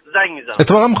زرت زنگ میزنن.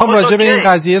 اتفاقا میخوام راجع به این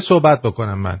قضیه صحبت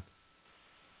بکنم من.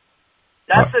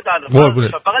 دست در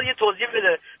فقط یه توضیح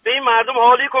بده به این مردم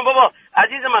حالی کن بابا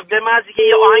عزیز من به مرزی که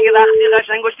یه آهنگ رقصی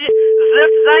قشنگ گوشتی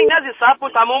زرت زنگ نزن صبر کن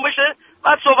تموم بشه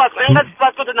بعد صحبت کن. اینقدر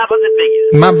صحبت کن نفست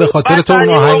بگیر. من به خاطر تو اون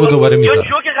آهنگو دوباره میذارم. یه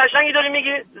جوک قشنگی داری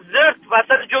میگی زرت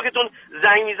وسط جوکتون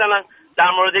زنگ میزنن در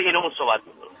مورد اینو اون صحبت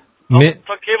میکنن.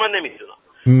 تا کی من نمیدونم.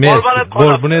 مرسی.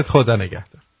 قربونت خدا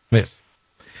نگهدار. مرسی.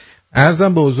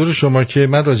 عرضم به حضور شما که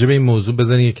من راجع به این موضوع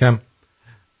بزنم یکم.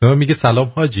 من میگه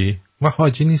سلام حاجی. من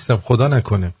حاجی نیستم، خدا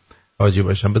نکنه حاجی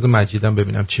باشم. بذار مجیدم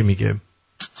ببینم چی میگه.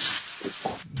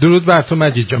 درود بر تو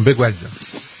مجید جان، بگو عزیزم.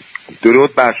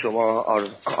 درود بر شما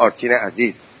آرتین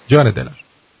عزیز. جان دلم.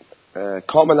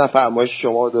 کاملا فرمایش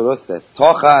شما درسته.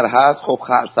 تا خر هست خب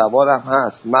خرسوارم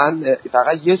هست. من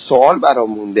فقط یه سوال برام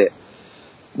مونده.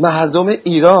 مردم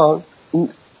ایران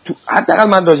حداقل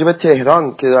من راجع به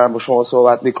تهران که دارم با شما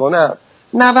صحبت میکنم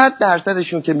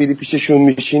 90% که میری پیششون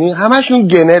میشینی همشون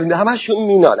گنر، همشون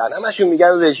مینالن، همشون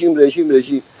میگن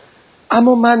رژیم.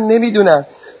 اما من نمیدونم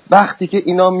وقتی که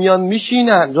اینا میان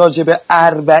میشینن راجع به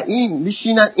 40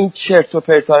 میشینن این چرت و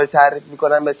پرتا رو تعریف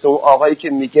میکنن، مثل اون آقایی که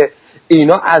میگه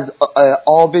اینا از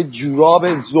آب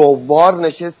جوراب زوار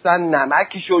نشستن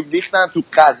نمکشو ریختن تو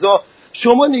غذا.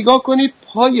 شما نگاه کنید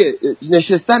پای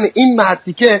نشستن این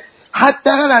مردی که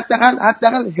حداقل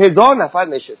 1000 نفر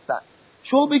نشستن.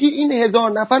 شما بگی این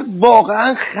 1000 نفر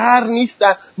واقعا خر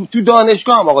نیستن؟ تو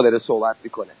دانشگاه هم آقا داره صحبت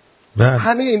میکنه.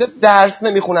 همه اینا درس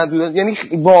نمیخونن. یعنی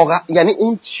واقعا یعنی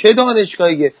اون چه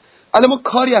دانشگاهیه؟ الان ما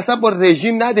کاری اصلا با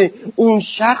رژیم نداریم. اون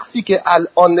شخصی که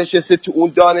الان نشسته تو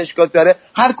اون دانشگاه داره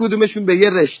هر کدومشون به یه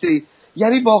رشته‌ای،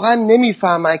 یعنی واقعا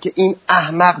نمیفهمن که این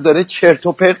احمق داره چرت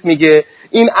و پرت میگه،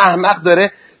 این احمق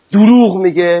داره دروغ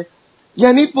میگه.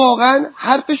 یعنی واقعا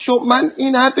حرف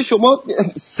شما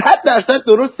 100%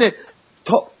 درسته.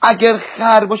 تا اگر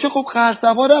خر باشه خب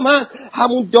خرسوارم هست.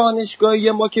 همون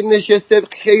دانشگاهی ما که نشسته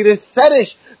خیر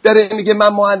سرش داره میگه من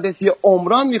مهندسی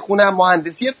عمران میخونم،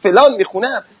 مهندسی فلان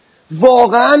میخونم.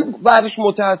 واقعا برش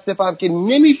متاسفم که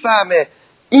نمیفهمه.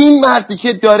 این مردی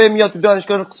که داره میاد تو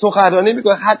دانشگاه سخنرانی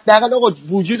میکنه، حداقل آقا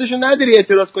وجودشو نداری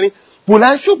اعتراض کنی،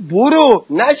 بلند شو برو،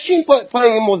 نشین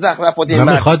پای این مزخرفات. این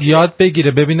مرد میخواد یاد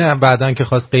بگیره، ببینه بعدن که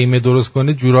خواست قیمه درست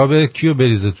کنه جوراب کیو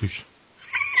بریزه توش.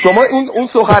 شما اون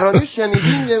سخنرانی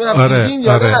شنیدین دیدین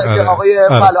یا نه که آقای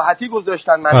فلاحتی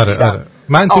گذاشتن؟ من دیدم.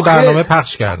 من تو برنامه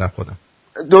پخش کردم خودم.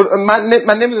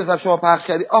 من نمیدونستم شما پخش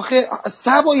کردی. آخه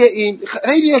سبای این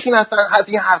خیلی هاشون هستن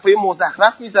حتی این حرفای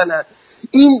مزخرف میزنن.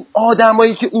 این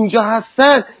آدمایی که اونجا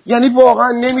هستن یعنی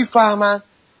واقعا نمیفهمن،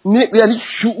 یعنی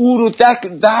شعور و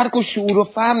درک و شعور و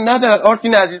فهم ندارن.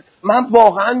 آرتین عزیز من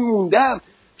واقعا موندم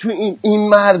تو این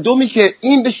مردمی که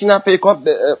این بشینن پیکار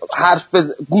حرف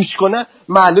گوش کنن.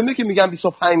 معلومه که میگن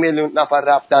 25 میلیون نفر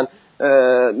رفتن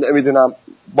نمیدونم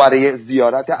برای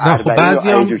زیارت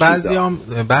اربعین.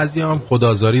 بعضیام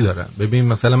خدازاری دارن. ببین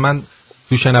مثلا من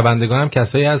تو شنوندگانم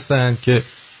کسایی هستن که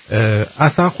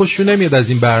اصلا خوششون نمیاد از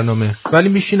این برنامه ولی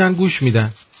میشینن گوش میدن.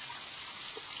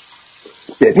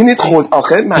 ببینید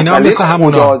آخه مسئله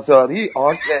خدازاری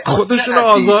خودشون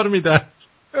آزار میدن.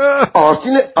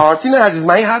 آرتین عزیز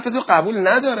من این حرفتو قبول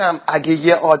ندارم. اگه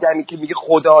یه آدمی که میگه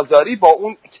خدازاری با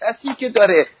اون کسی که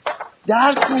داره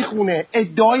درس میخونه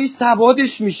ادعای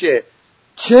سوادش میشه،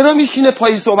 چرا میشینه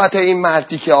پای صحبت این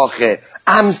مردی که آخه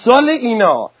امثال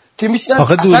اینا که میشینن؟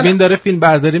 آخه دوربین داره فیلم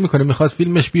برداری میکنه، میخواد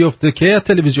فیلمش بیفته که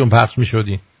تلویزیون پخش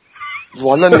میشدی.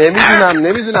 والا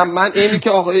نمیدونم. من اینی که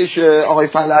آقای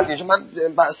فلاحتی من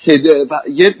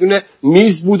یه دونه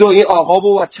میز بود و این آقا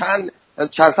بود و چند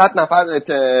صد نفر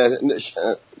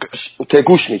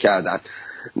تگوش میکردن.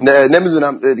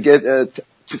 نمیدونم دیگه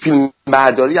فیلم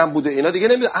برداری هم بود و اینا دیگه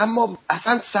نمیدونم. اما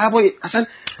اصلا اصلا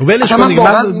ولش کن دیگه.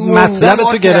 من مطلب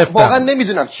تو گرفتم. واقعا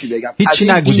نمیدونم چی بگم. هیچی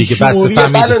نگو دیگه بس فهمیدی.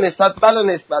 بلا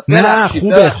نسبت نه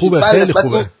خوبه خیلی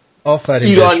خوبه. آفرین.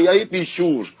 ایرانیای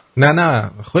بیشور.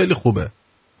 نه خیلی خوبه.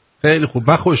 خیلی خوب.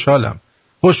 من خوشحالم.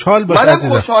 خوشحال باش عزیزم.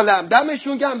 منم خوشحالم.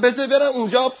 دمشون گرم. بذار برن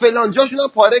اونجا فلان جاشون هم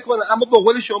پاره کنن. اما به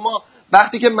قول شما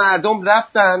وقتی که مردم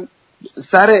رفتن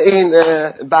سر این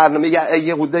برنامه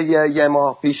یه حدود یه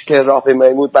ماه پیش که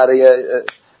راهپیمایی بود برای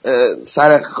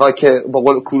سر خاک با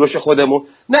قول کوروش خودمون،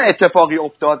 نه اتفاقی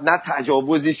افتاد، نه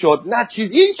تجاوزی شد، نه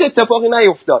چیز، هیچ اتفاقی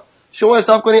نیفتاد. شما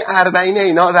حساب کنین 40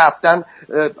 اینا رفتن.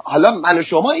 حالا من و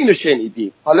شما اینو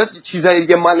شنیدیم، حالا چیزای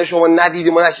دیگه من و شما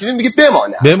ندیدیم و نشنیدیم، میگه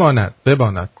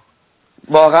بماند.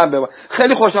 واقعا بماند.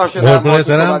 خیلی خوشحال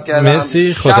شدم.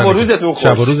 مرسی. شب و روزتون خوش.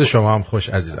 شب و روز شما هم خوش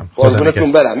عزیزم.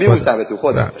 قربونتون برم. میبوسمتون.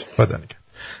 خدا نگهدار.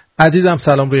 عزیزم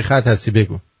سلام، روی خط هستی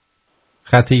بگو.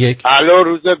 خط 1. الو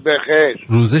روز بخیر.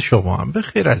 روز شما هم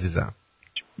بخیر عزیزم.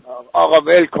 آقا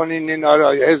ول کنین اینا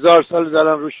رو. 1000 سال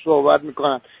دارن روش صحبت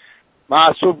میکنن.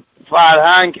 معصوب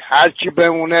فرهنگ هرچی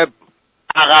بمونه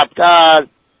عقب‌تر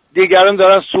دیگران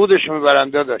دارن سودشو میبرن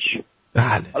داداش.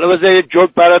 بله. حالا بذار یه جوک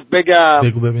برات بگم.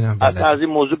 بگو ببینم. بله. از این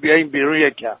موضوع بیایم بیرون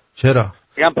یکم. چرا؟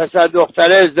 میگم پسر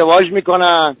دختره ازدواج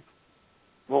میکنن،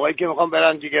 موقعی که میخوام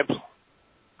برن دیگه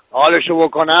حالشو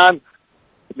بکنن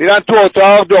میرن تو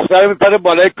اتاق، دختره میپره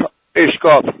بالای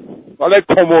اشکاف، بالای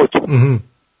کمد.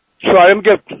 شوهر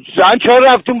میگه زن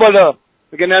چرا رفتون بالا؟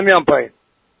 میگه نمیام پایین.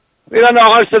 میرن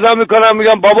آقا صدا میکنن،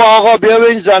 میگم بابا آقا بیا به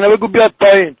این زنه بگو بیاد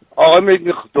پایین. آقا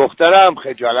میگه دخترم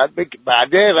خجالت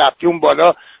بعده رفتی اون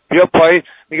بالا بیا پایین.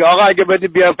 میگه آقا اگه بدی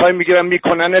بیا پایین میگیرم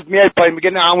میکننت میای پایین. میگه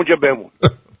نه همونجا بمون.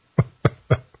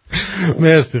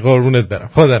 مرسی قربونت برم.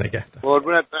 خدا نگهدار.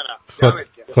 قربونت برم.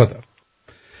 خدا.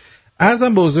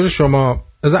 عرضم به حضور شما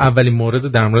از اولین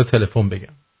مورد در مورد تلفن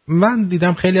بگم. من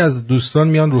دیدم خیلی از دوستان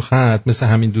میان رو خط، مثل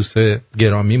همین دوست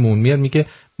گرامیمون میاد میگه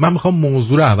من میخوام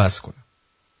موضوع رو عوض کنم.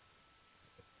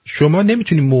 شما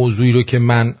نمیتونی موضوعی رو که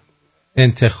من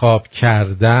انتخاب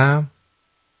کردم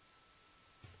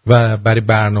و برای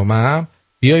برنامه‌ام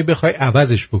بیای بخوای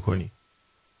عوضش بکنی.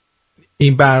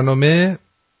 این برنامه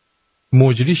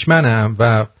مجریش منم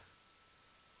و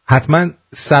حتما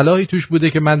صلاحی توش بوده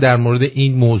که من در مورد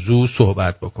این موضوع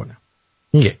صحبت بکنم.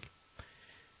 یک.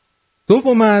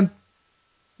 دوما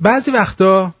بعضی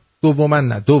وقتا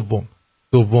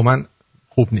دوما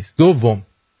خوب نیست. دوم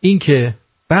این که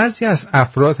بعضی از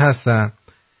افراد هستن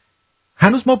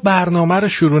هنوز ما برنامه رو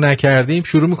شروع نکردیم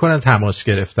شروع میکنن تماس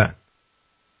گرفتن.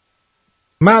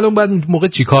 من الان باید اون موقع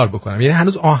چی کار بکنم؟ یعنی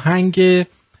هنوز آهنگ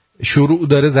شروع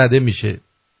داره زده میشه،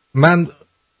 من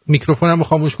میکروفونم رو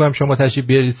خاموش کنم، شما تشریف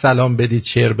بیارید سلام بدید،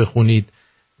 شعر بخونید،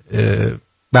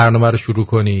 برنامه رو شروع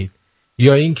کنید،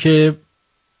 یا اینکه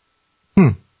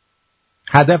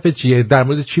هدف چیه؟ در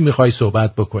مورد چی میخوای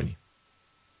صحبت بکنی؟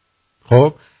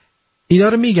 خب اینا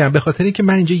رو میگم به خاطر اینکه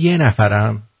من اینجا یه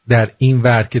نفرم در این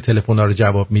ور که تلفن‌ها رو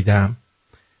جواب میدم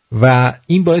و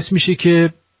این باعث میشه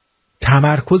که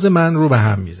تمرکز من رو به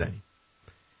هم میزنی.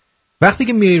 وقتی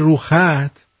که میای رو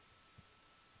خط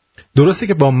درسته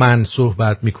که با من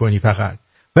صحبت میکنی فقط،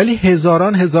 ولی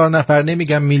هزار نفر،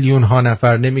 نمیگم میلیون ها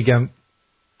نفر، نمیگم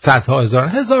صدها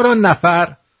هزاران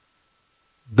نفر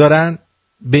دارن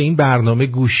به این برنامه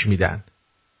گوش میدن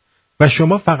و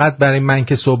شما فقط برای من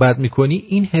که صحبت میکنی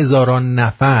این هزاران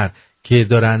نفر که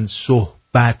دارن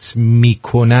صحبت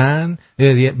میکنن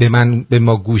به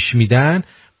ما گوش میدن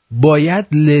باید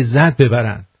لذت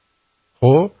ببرن.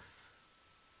 خب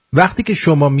وقتی که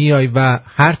شما میای و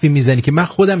حرفی میزنی که من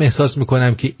خودم احساس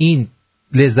میکنم که این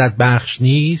لذت بخش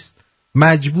نیست،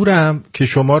 مجبورم که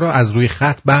شما رو از روی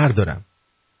خط بردارم.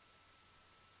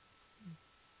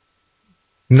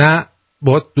 نه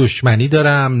با دشمنی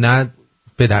دارم، نه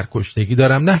پدرکشتگی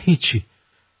دارم، نه هیچی.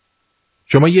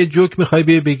 شما یه جوک میخوای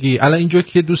بگی، الان این جوک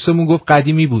که دوستمون گفت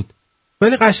قدیمی بود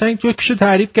ولی قشنگ جوکشو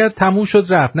تعریف کرد، تموم شد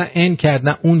رفت، نه این کرد،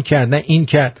 نه اون کرد، نه این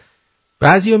کرد.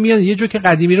 بعضیا میان یه جوک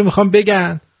قدیمی رو میخوام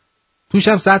بگن، توش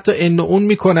هم 100 تا ان و اون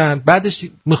میکنن، بعدش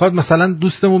میخواد مثلا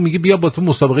دوستمون میگه بیا با تو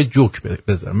مسابقه جوک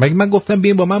بذارم. مگه من گفتم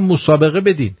بیاین با من مسابقه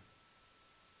بدین؟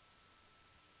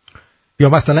 یا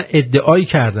مثلا ادعایی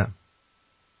کردم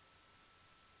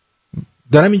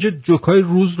دارم اینجا جوکای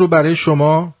روز رو برای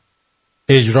شما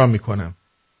اجرا میکنم.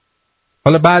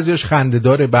 حالا بعضیش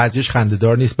خنده‌داره، بعضیش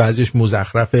خنده‌دار نیست، بعضیش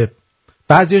مزخرفه،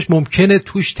 بعضیش ممکنه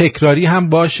توش تکراری هم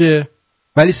باشه،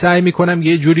 ولی سعی میکنم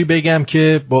یه جوری بگم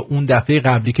که با اون دفعه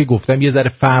قبلی که گفتم یه ذره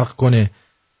فرق کنه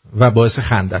و باعث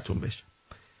خندتون بشه.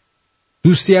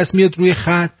 دوستی هست میاد روی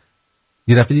خط،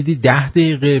 یه دفعه دیدی 10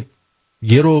 دقیقه،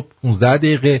 یه رو 15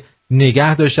 دقیقه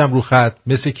نگه داشتم رو خط،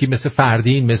 مثل کی؟ مثل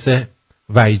فردین، مثل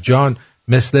وحیدجان،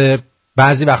 مثل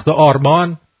بعضی وقتا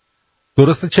آرمان.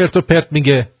 درسته چرت و پرت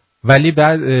میگه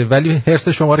ولی حرص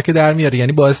شما رو که در میاره،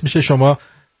 یعنی باعث میشه شما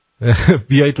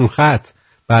بیایید رو خط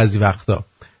بعضی وقتا.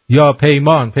 یا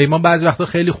پیمان بعضی وقتا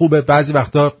خیلی خوبه، بعضی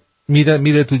وقتا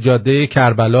میره تو جاده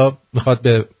کربلا میخواد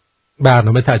به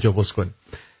برنامه تجاوز کنه.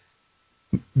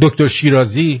 دکتر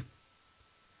شیرازی،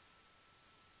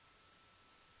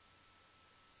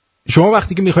 شما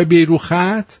وقتی که میخوای بیای رو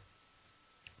خط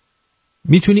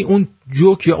میتونی اون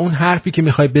جوک یا اون حرفی که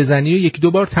میخوای بزنی رو یکی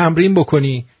دو بار تمرین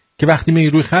بکنی که وقتی میای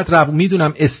روی خط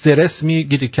میدونم استرس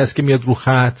میگیری. کسی که میاد رو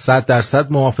خط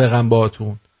 100% موافقم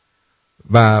باهاتون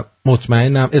و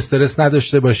مطمئنم استرس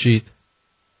نداشته باشید.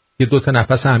 یه 2 تا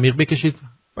نفس عمیق بکشید،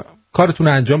 کارتون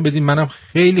رو انجام بدین، منم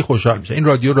خیلی خوشحال میشم. این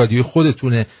رادیو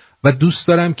خودتونه و دوست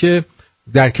دارم که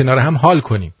در کنار هم حال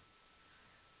کنیم.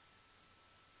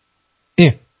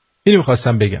 اینو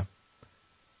میخواستم بگم.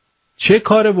 چه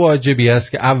کار واجبی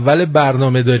است که اول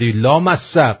برنامه داری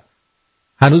لامصب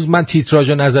هنوز من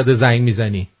تیتراژو نزده زنگ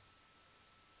میزنی؟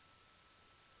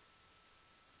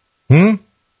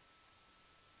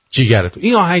 جیگرتو.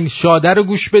 این آهنگ شاده رو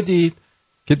گوش بدید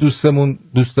که دوستمون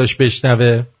دوست داشت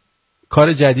بشنوه.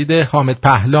 کار جدید حامد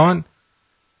پهلان.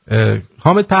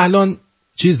 حامد پهلان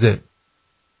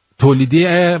تولیدی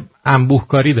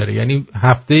انبوهکاری داره، یعنی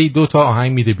هفته 2 تا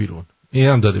آهنگ میده بیرون. این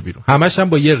هم داده بیرون، همش هم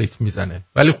با یه ریتم میزنه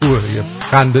ولی خوبه، یه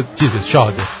خنده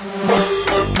شاده.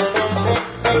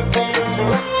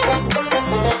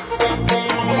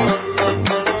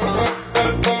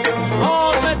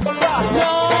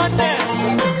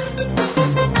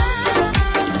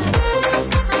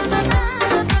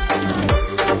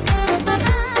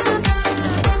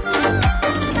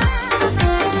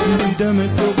 دیدم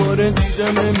دوباره،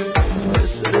 دیدم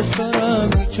استرس دارم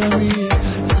کمی،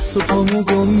 دست و پامو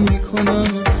گم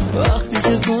میکنم وقتی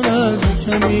که تو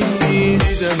نزدیکمی.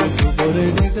 دیدم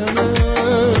دوباره، دیدم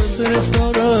استرس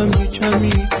دارم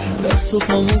کمی، دست و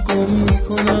پامو گم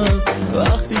میکنم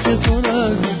وقتی که تو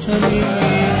نزدیکمی.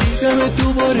 دیدم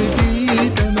دوباره،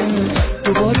 دیدم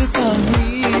دوباره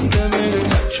فهمیدم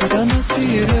شدم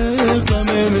اسیر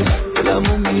غمه،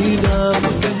 دلمو میدم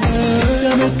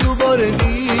دیدم دوباره،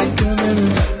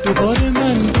 دیدم دوباره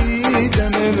من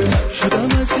دیدم شدم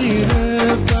اسیر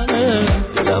غمه،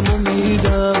 دلمو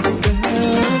میدم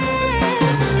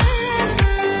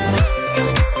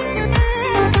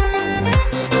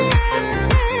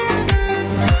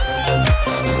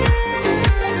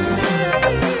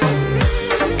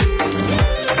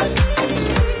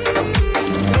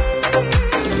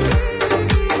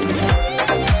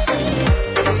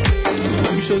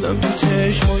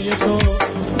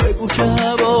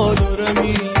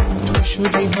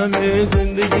همه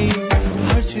زندگی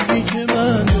هر چیزی که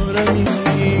من دارمی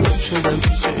شدم که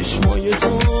چشمای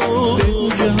تو به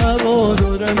اوج هوا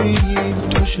دارمی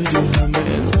تو شدی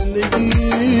همه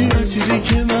زندگی هر چیزی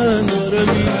که من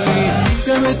دارمی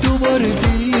دیدم دوباره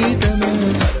دیدم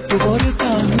دوباره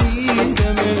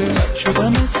فهمیدم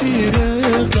شدم اسیر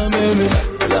غمم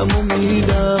دلمو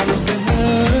میدم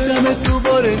دیدم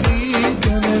دوباره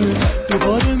دیدم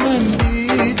دوباره من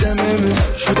دیدم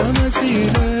شدم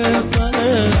اسیر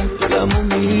غمم دلمو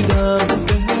میدم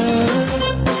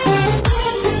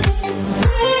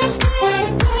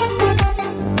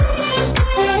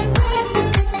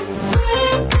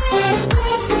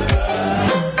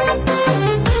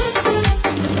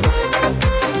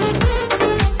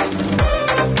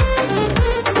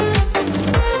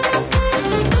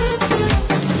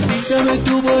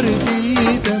دوباره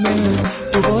دیدم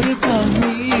دوباره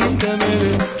فهمیدم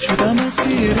شدم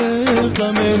اسیر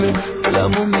غمم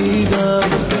دلمو میدم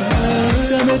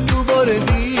دوباره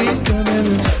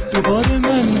دیدم دوباره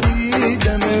من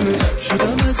دیدم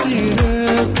شدم اسیر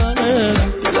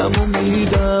غمم دلمو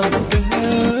میدم.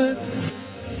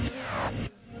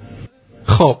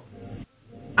 خب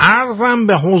عرضم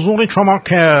به حضور شما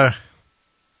که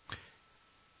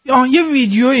یه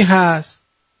ویدیویی هست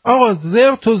آقا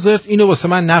زرت و زرت اینو واسه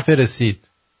من نفرستید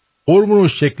قربون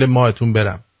شکل ماهتون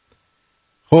برم.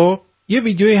 خب یه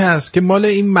ویدیویی هست که مال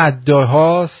این مدعا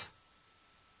هاست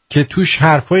که توش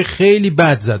حرفای خیلی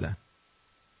بد زدن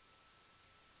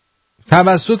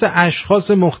توسط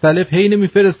اشخاص مختلف هی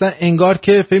نمیفرستن انگار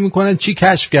که فکر میکنن چی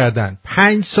کشف کردن.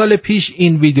 5 سال پیش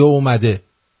این ویدیو اومده.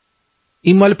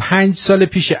 این مال 5 سال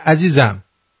پیش عزیزم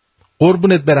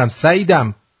قربونت برم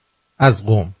سعیدم از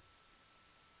قم.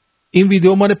 این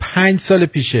ویدیو مال 5 سال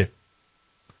پیشه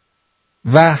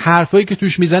و حرفایی که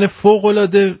توش میزنه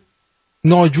فوق‌العاده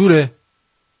ناجوره.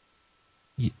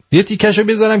 یه تیکشو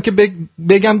بذارم که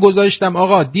بگم گذاشتم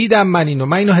آقا دیدم من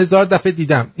اینو 1000 دفعه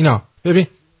دیدم. اینا ببین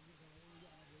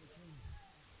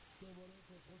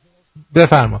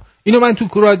بفرما اینو من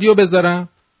تو رادیو بذارم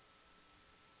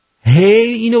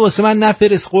هی اینو واسه من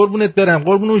نفرست قربونت برم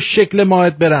قربون اون شکل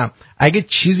ماهت برم. اگه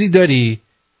چیزی داری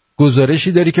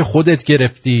گزارشی داری که خودت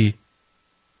گرفتی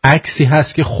عکسی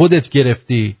هست که خودت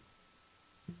گرفتی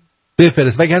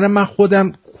بفرست وگرنه من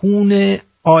خودم کون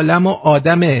عالم و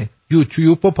آدم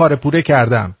یوتیوب رو پاره پوره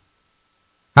کردم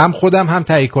هم خودم هم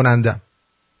تهیه کنندم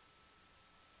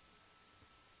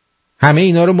همه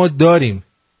اینا رو ما داریم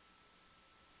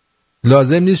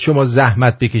لازم نیست شما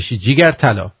زحمت بکشی جیگر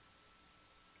طلا.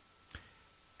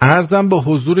 عرضم به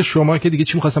حضور شما که دیگه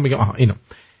چی می‌خواستم بگم اینو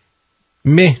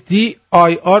مهدی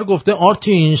آی آر گفته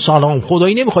آرتین سلام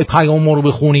خدایی نمیخوای پیامو رو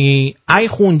بخونی ای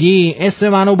خوندی اسم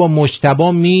منو با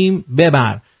مجتبی میم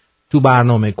ببر تو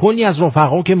برنامه کلی از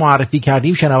رفقا که معرفی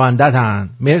کردیم شنوندتن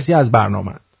مرسی از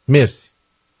برنامه مرسی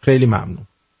خیلی ممنون.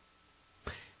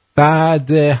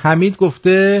 بعد حمید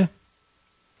گفته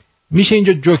میشه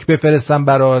اینجا جوک بفرستم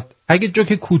برات اگه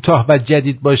جوک کوتاه و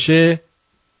جدید باشه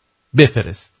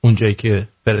بفرست اونجایی که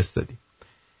فرستادی.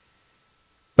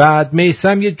 بعد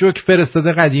میسم یه جوک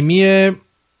فرستاده قدیمیه.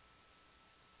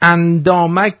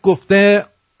 اندامک گفته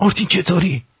آرتین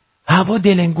چطوری؟ هوا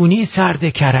دلنگونی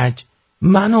سرد کرج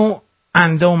من و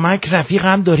اندامک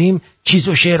رفیقم داریم چیز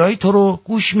و شعرهای تو رو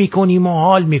گوش میکنیم و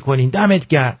حال میکنیم دمت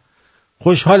گرم.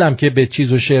 خوشحالم که به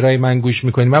چیز و شعرهای من گوش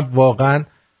میکنیم. من واقعا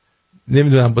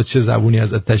نمیدونم با چه زبونی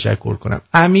ازت تشکر کنم.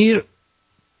 امیر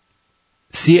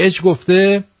سی اچ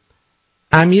گفته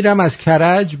امیرم از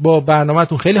کرج با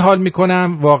برنامه‌تون خیلی حال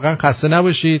میکنم واقعا خسته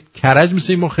نباشید. کرج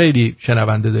مثل ما خیلی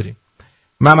شنونده داریم.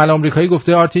 ممل آمریکایی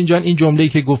گفته آرتین جان این جمله‌ای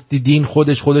که گفتی دین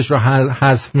خودش رو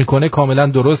حذف میکنه کاملا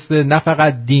درسته نه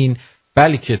فقط دین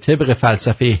بلکه طبق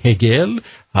فلسفه هگل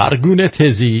هر گونه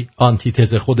تزی آنتی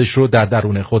تز خودش رو در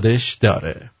درون خودش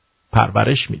داره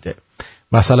پرورش میده.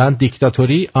 مثلا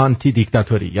دیکتاتوری آنتی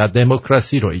دیکتاتوری یا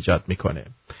دموکراسی رو ایجاد میکنه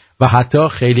و حتی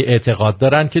خیلی اعتقاد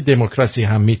دارن که دموکراسی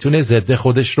هم میتونه ضد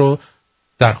خودش رو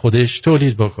در خودش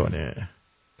تولید بکنه.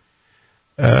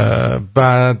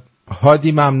 بعد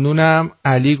هادی ممنونم.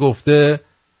 علی گفته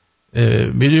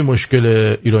میدونی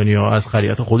مشکل ایرانی ها از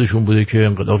خریت خودشون بوده که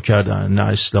انقلاب کردن نه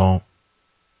اسلام.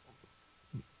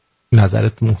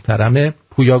 نظرت محترمه.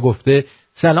 پویا گفته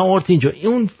سلام آرتین جان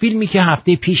اون فیلمی که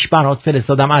هفته پیش برات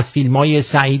فرستادم از فیلمای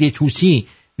سعید طوسی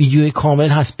ویدیوی کامل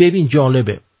هست ببین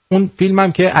جالبه. اون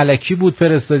فیلمم که الکی بود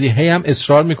فرستادی هی هم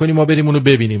اصرار میکنیم ما بریم اونو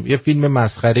ببینیم. یه فیلم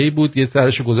مسخره‌ای بود یه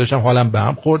سرشو گذاشتم حالم به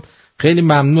هم خورد. خیلی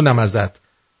ممنونم ازت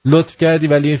لطف کردی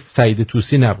ولی سعید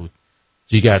طوسی نبود.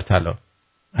 جیگر طلا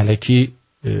الکی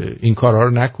این کارها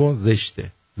رو نکن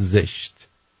زشته زشت.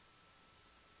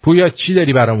 پویا چی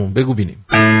داری برامون بگو بینیم.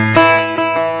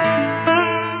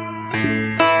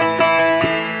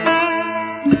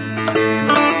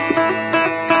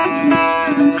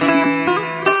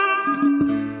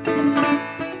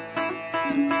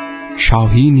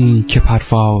 شاهینی که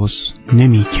پرواز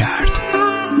نمی کرد.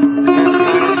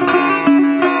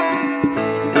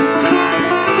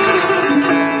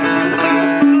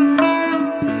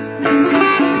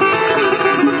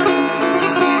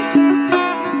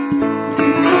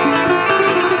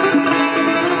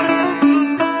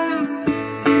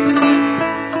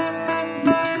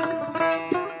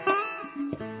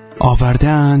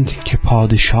 آوردند که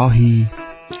پادشاهی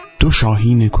 2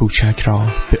 شاهین کوچک را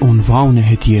به عنوان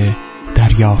هدیه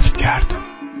دریافت کرد.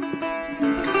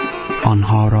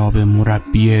 آنها را به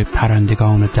مربی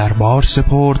پرندگان دربار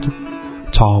سپرد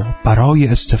تا برای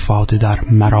استفاده در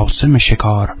مراسم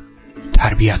شکار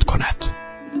تربیت کند.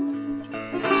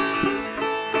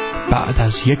 بعد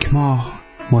از 1 ماه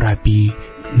مربی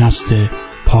نزد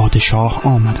پادشاه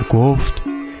آمد و گفت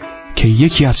که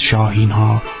یکی از شاهین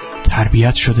ها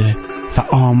تربیت شده و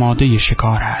آماده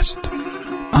شکار است،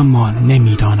 اما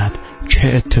نمی‌داند چه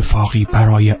اتفاقی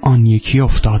برای آن یکی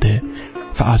افتاده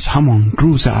و از همان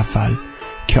روز اول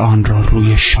که آن را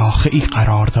روی شاخه‌ای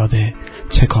قرار داده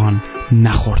تکان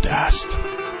نخورده است.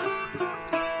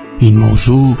 این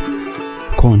موضوع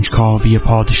کنجکاوی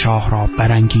پادشاه را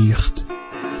برانگیخت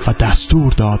و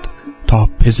دستور داد تا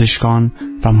پزشکان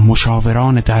و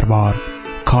مشاوران دربار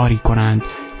کاری کنند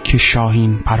که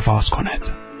شاهین پرواز کند،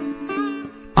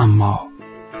 اما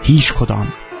هیچ کدام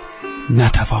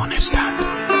نتوانستند.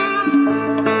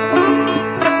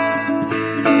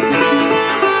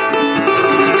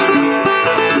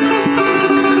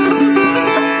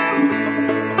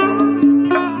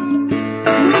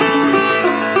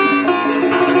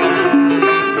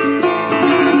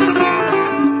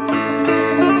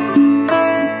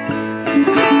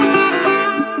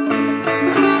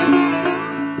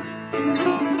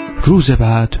 روز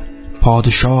بعد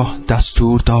پادشاه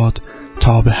دستور داد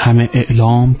تا به همه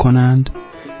اعلام کنند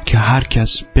که هر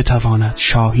کس بتواند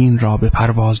شاهین را به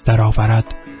پرواز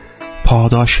درآورد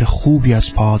پاداش خوبی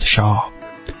از پادشاه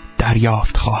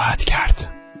دریافت خواهد کرد.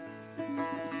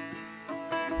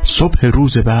 صبح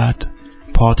روز بعد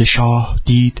پادشاه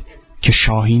دید که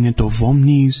شاهین دوم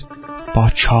نیز با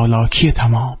چالاکی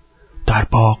تمام در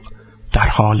باغ در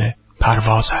حال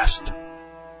پرواز است.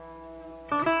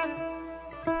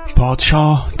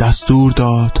 پادشاه دستور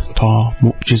داد تا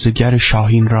معجزه‌گر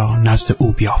شاهین را نزد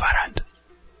او بیاورند.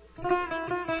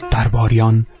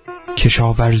 درباریان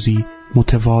کشاورزی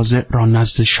متواضع را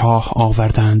نزد شاه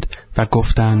آوردند و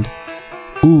گفتند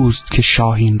اوست که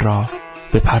شاهین را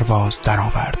به پرواز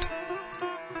درآورد.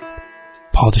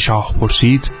 پادشاه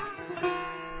پرسید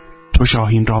تو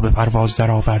شاهین را به پرواز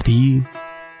درآوردی؟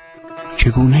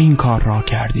 چگونه این کار را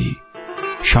کردی؟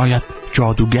 شاید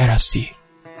جادوگر هستی.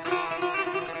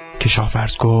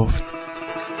 کشاورز گفت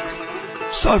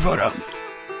سرورم،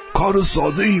 کار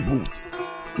ساده ای بود.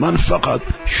 من فقط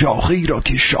شاخه‌ای را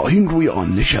که شاهین روی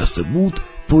آن نشسته بود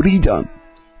بریدم.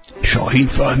 شاهین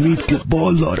فهمید که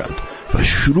بال دارد و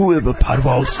شروع به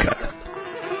پرواز کرد.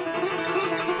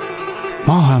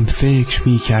 ما هم فکر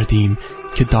می کردیم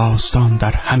که داستان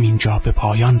در همین جا به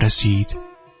پایان رسید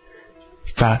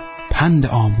و پند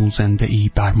آموزنده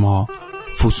ای بر ما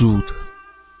فزود.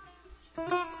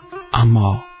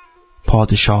 اما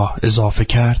پادشاه اضافه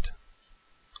کرد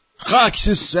خاک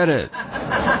تو سرت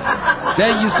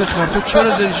دیوس خر، تو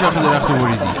چرا زدی شاخه درخت رو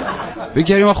بریدی؟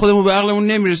 بگیریم ما خودمون به عقلمون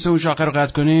نمیرسه اون شاخه رو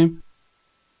قطع کنیم.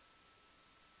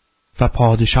 و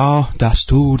پادشاه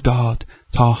دستور داد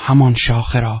تا همان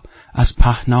شاخه را از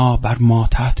پهنا بر ما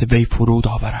تحت وی فرود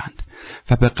آورند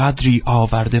و به قدری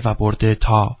آورده و برده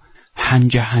تا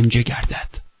هنجه هنجه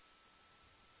گردد.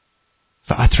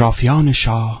 و اطرافیان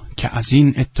شاه که از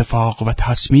این اتفاق و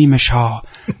تصمیم شاه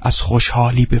از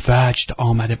خوشحالی به وجد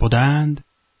آمده بودند،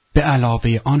 به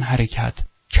علاوه آن حرکت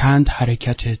چند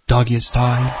حرکت داگ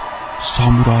استایل،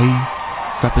 سامورایی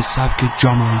و به سبک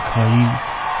جامائیکایی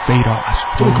وی را از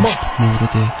پشت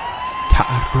مورد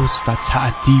تعرض و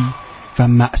تعدی و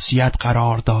معصیت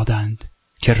قرار دادند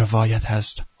که روایت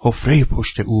است حفره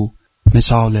پشت او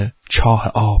مثال چاه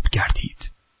آب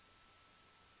گردید.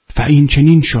 و این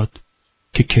چنین شد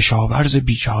که کشاورز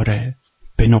بیچاره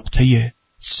به نقطه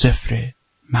 0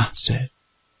 محض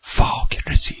فاک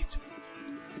رسید.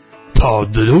 تا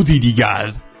درودی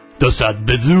دیگر 200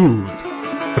 بدرود.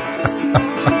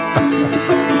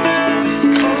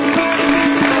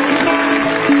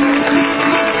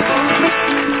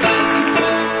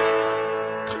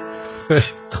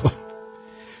 خب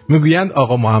میگویند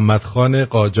آقا محمد خان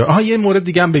قاجار. یه مورد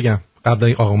دیگه هم بگم قبل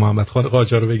این آقا محمد خان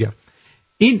قاجار رو بگم.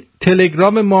 این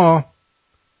تلگرام ما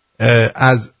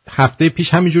از هفته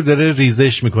پیش همینجور داره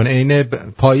ریزش میکنه، عین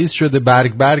پاییز شده،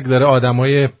 برگ داره،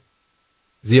 آدمای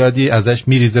زیادی ازش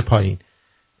میریزه پایین.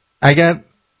 اگر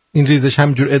این ریزش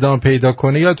همجور ادامه پیدا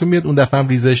کنه. یادتون میاد اون دفعه هم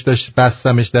ریزش داشت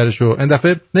بستمش درشو، این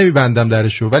دفعه نمیبندم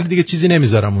درشو، ولی دیگه چیزی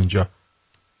نمیذارم اونجا،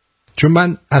 چون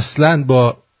من اصلاً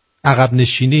با عقب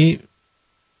نشینی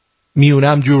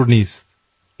میونم جور نیست.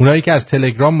 اونایی که از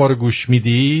تلگرام ما رو گوش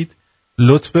میدید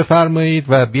لطف بفرمایید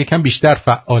و یکم بیشتر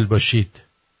فعال باشید.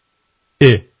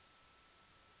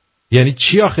 یعنی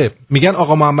چی آخه؟ میگن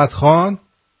آقا محمد خان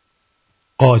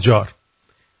قاجار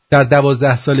در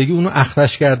 12 سالگی اونو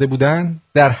اخرش کرده بودن.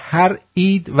 در هر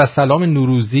عید و سلام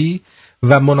نوروزی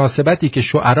و مناسبتی که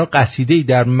شعرا قصیده‌ای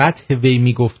در مدح وی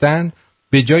میگفتن،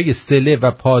 به جای صله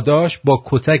و پاداش با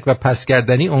کتک و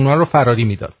پسگردنی اونا رو فراری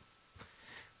میداد.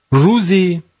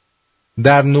 روزی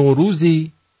در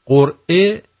نوروزی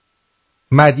قرعه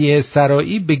مدیح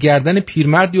سرایی به گردن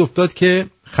پیرمردی افتاد که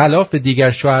خلاف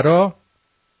دیگر شعرا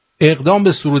اقدام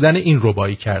به سرودن این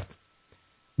ربایی کرد: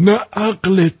 نه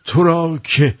عقل تو را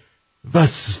که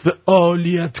وصف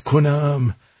عالیت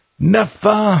کنم، نه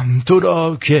فهم تو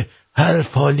را که هر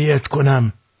فالیت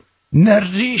کنم، نه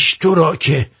ریش تو را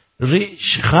که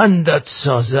ریش خندت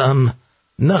سازم،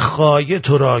 نه خایه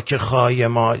تو را که خایه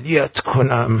مالیت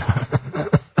کنم.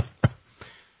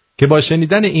 که با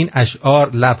شنیدن این اشعار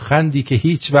لبخندی که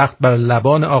هیچ وقت بر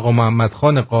لبان آقا محمد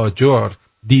خان قاجار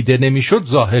دیده نمیشد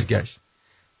ظاهر گشت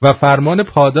و فرمان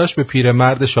پاداش به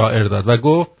پیرمرد شاعر داد و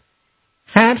گفت: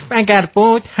 حرف اگر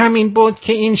بود همین بود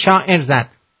که این شاعر زد،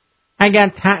 اگر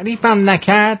تعریفم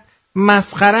نکرد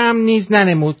مسخره‌ام نیز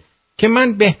ننمود، که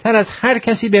من بهتر از هر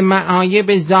کسی به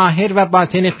معایب ظاهر و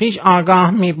باطن خویش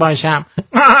آگاه می باشم.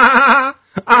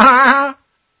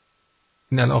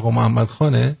 این آقا محمد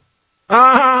خانه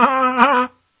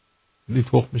دی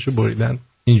تخمشو بریدن.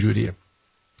 اینجوریه.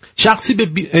 شخصی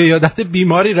به عیادت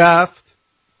بیماری رفت،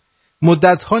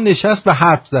 مدتها نشست و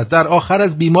حرف زد. در آخر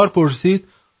از بیمار پرسید: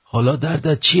 حالا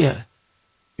دردت چیه؟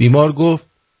 بیمار گفت: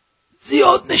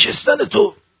 زیاد نشستن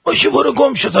تو، پاشو برو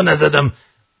گم شو تا نزدم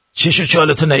چشو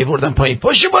چالتو نیوردم پایین،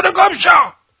 پاشو برو گم شو.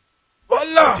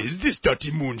 والله What is this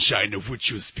dirty moonshine of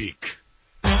which you speak?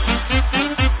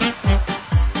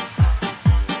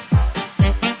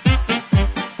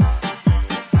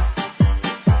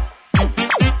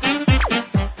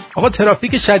 آقا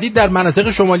ترافیک شدید در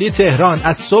مناطق شمالی تهران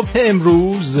از صبح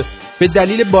امروز به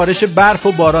دلیل بارش برف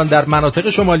و باران در مناطق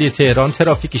شمالی تهران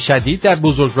ترافیک شدید در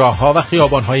بزرگراه‌ها و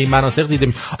خیابان‌های این مناطق دیده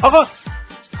میشه. آقا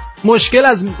مشکل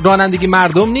از رانندگی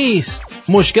مردم نیست،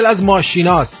 مشکل از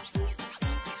ماشیناست.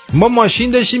 ما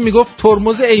ماشین داشتیم میگفت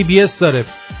ترمز ABS داره،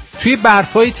 توی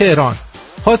برفای تهران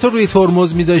پاتو روی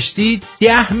ترمز میذاشتی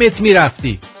 10 متر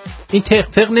میرفتی، این تق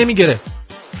تق نمیگره.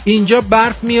 اینجا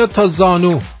برف میاد تا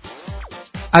زانو،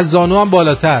 از زانو هم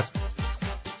بالاتر،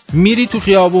 میری تو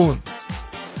خیابون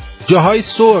جاهای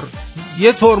سر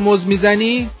یه ترمز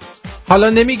میزنی، حالا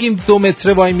نمیگیم 2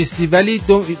 متر وای میستی، ولی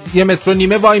 1.5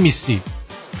 متر وای میستی.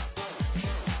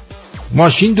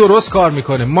 ماشین درست کار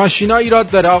میکنه، ماشینا ایراد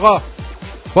داره. آقا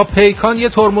با پیکان یه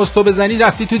ترمز تو بزنی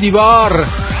رفتی تو دیوار.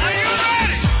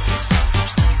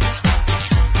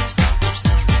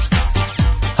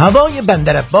 هوای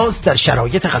بندر عباس در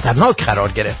شرایط خطرناک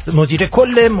قرار گرفت. مدیر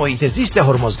کل محیط زیست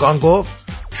هرمزگان گفت: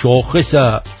 شاخص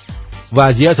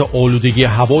وضعیت آلودگی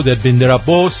هوا در بندر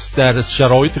عباس در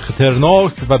شرایط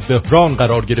خطرناک و بحران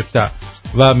قرار گرفته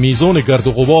و میزان گرد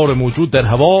و غبار موجود در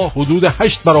هوا حدود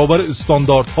 8 برابر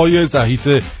استانداردهای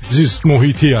محیط زیست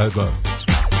محیطی است.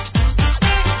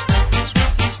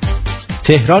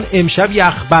 تهران امشب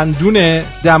یخبندونه.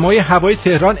 دمای هوای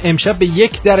تهران امشب به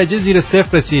 1 درجه زیر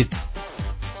صفر رسید.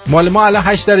 مال ما الان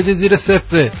 8 درجه زیر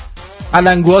صفره.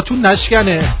 علنگوهاتون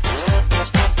نشکنه.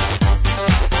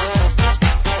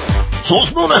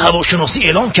 سازمان هواشناسی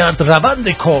اعلام کرد روند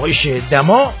کاهش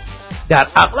دما در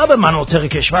اغلب مناطق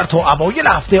کشور تا اوایل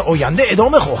هفته آینده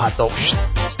ادامه خواهد داشت.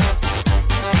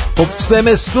 خب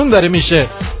زمستون داره میشه،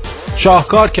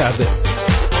 شاهکار کرده.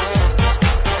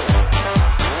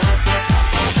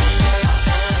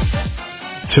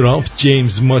 ترامپ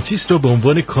جیمز ماتیس را به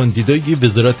عنوان کاندیدای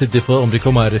وزارت دفاع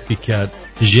آمریکا معرفی کرد،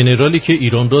 ژنرالی که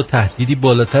ایران را تهدیدی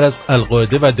بالاتر از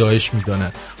القاعده و داعش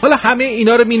می‌داند. حالا همه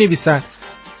اینا رو می‌نویسن.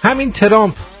 همین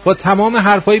ترامپ با تمام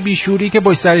حرفای بیشوری که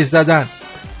باش سر زدن،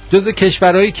 جز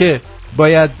کشورهایی که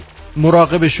باید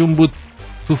مراقبشون بود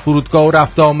تو فرودگاه و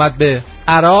رفت آمد به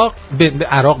عراق، به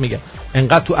عراق میگم،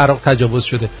 انقدر تو عراق تجاوز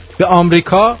شده، به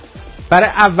آمریکا برای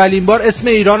اولین بار اسم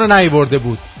ایران رو نیاورده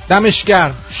بود. دمش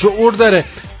گرم، شعور داره.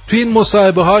 توی این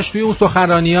مصاحبه هاش، توی اون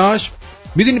سخنرانیاش،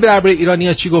 میدونی درباره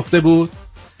ایرانی‌ها چی گفته بود؟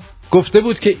 گفته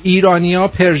بود که ایرانی‌ها،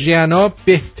 پرژینا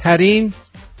بهترین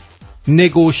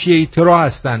نگوشیتورها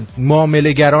هستن،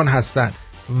 معامله‌گران هستن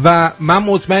و من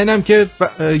مطمئنم که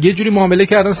یه جوری معامله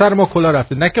کردن سر ما کلا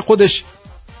رفته. نه که خودش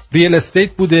ریل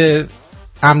استیت بوده،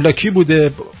 املاکی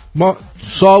بوده، ما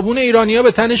صابون ایرانی‌ها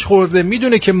به تنش خورده،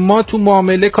 میدونه که ما تو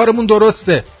معامله کارمون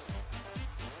درسته.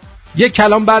 یک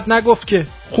کلام بد نگفت که،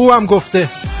 خوبم گفته.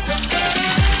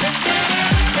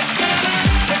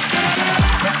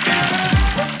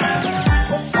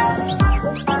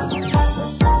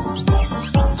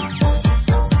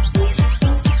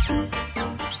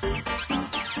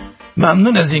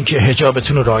 ممنون از اینکه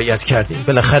حجابتون رو رعایت کردین.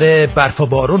 بالاخره برف و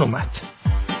بارون اومد.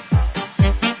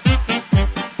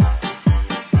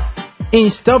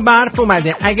 اینستا برف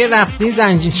اومده، اگه رفتین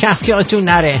زنجین شهر یادتون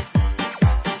نره.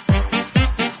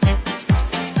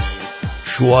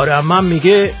 شوهر عمم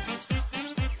میگه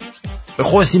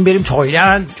بخواستیم بریم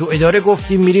تایلند، تو اداره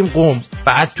گفتیم میریم قم.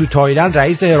 بعد تو تایلند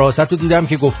رئیس حراست رو دیدم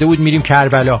که گفته بود میریم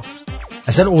کربلا.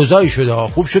 اصلا اوضاعی شده،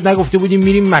 خوب شد نگفته بودیم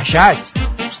میریم مشهد.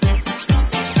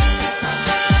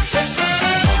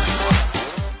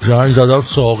 زنگ زدم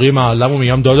ساقی محلمو،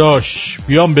 میگم داداش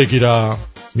بیام بگیرم.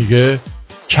 میگه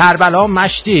کربلا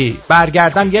مشتی،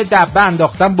 برگردم یه دبه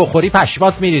انداختم بخوری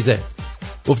پشمات میریزه.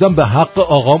 گفتم به حق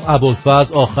آقام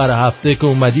ابوالفضل آخر هفته که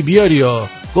اومدی بیاری یا.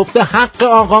 گفته حق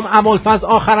آقام ابوالفضل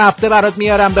آخر هفته برات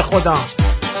میارم به خدا.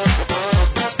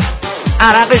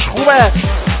 عرقش خوبه،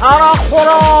 عرق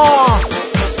خورا.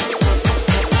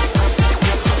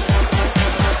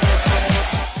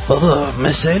 بابا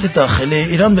مسائل داخل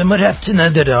ایران به ما ربطی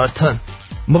نداره آرتان.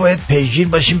 ما باید پیگیر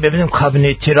باشیم ببینیم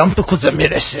کابینه ترامپ به کجا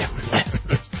میرسه.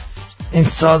 این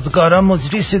سازگارا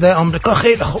مجری صدای آمریکا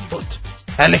خیلی خوب بود.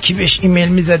 الکی بهش ایمیل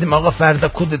میزدیم آقا فردا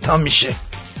کودتا میشه.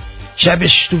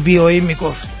 شبش تو بی اوی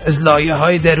میگفت از لایه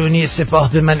های درونی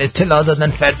سپاه به من اطلاع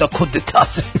دادن فردا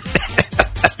کودتاست.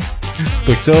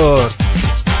 دکتر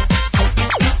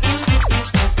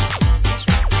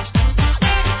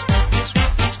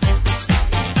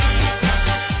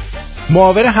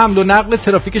معاون حمل و نقل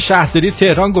ترافیک شهرداری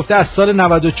تهران گفته از سال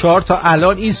 94 تا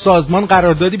الان این سازمان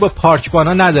قراردادی با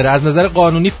پارکبانا نداره. از نظر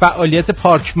قانونی فعالیت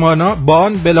پارکبانا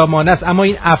بان بلا مانع است، اما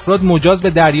این افراد مجاز به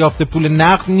دریافت پول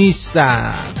نقد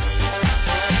نیستند.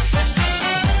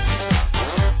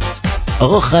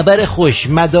 آقا خبر خوش،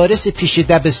 مدارس پیش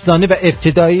دبستانی و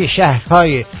ابتدایی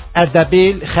شهرهای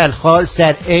اردبیل، خلخال،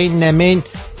 سرعین، نمین،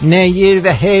 نیر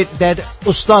و هیر در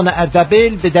استان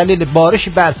اردبیل به دلیل بارش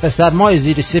برف و سرمای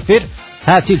زیر صفر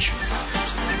تعطیل شد.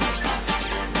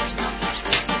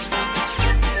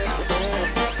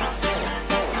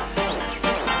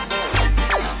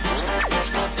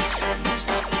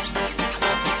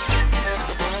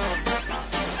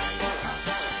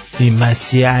 این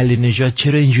مسیح علی نژاد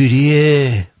چرا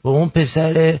اینجوریه؟ با اون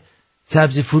پسر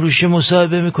سبزی فروش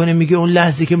مصاحبه میکنه، میگه اون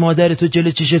لحظه که مادرتو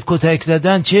جلو چشت کتک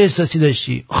زدن چه احساسی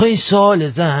داشتی؟ آخه این سوال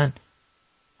زن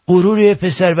غرور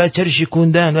پسر بچه رو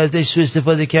شکوندن و ازش سوء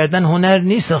استفاده کردن هنر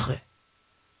نیست آخه.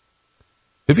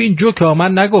 ببین جوک ها،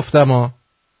 من نگفتم ها.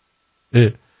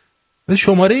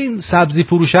 شماره این سبزی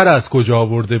فروشه رو از کجا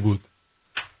آورده بود؟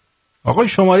 آقا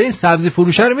شماره این سبزی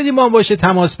فروشه رو میدیم ما باشه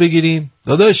تماس بگیریم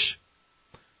داداش.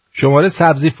 شماره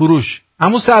سبزی فروش،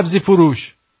 عمو سبزی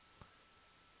فروش،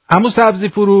 عمو سبزی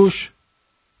فروش.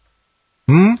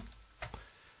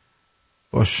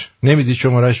 باش نمیدید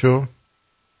شماره شو؟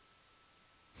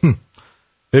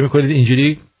 فکر می‌کنید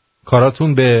اینجوری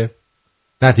کاراتون به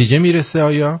نتیجه میرسه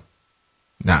آیا؟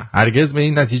 نه هرگز به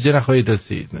این نتیجه نخواهید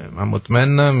رسید. من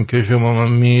مطمئنم که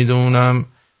من میدونم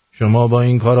شما با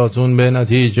این کاراتون به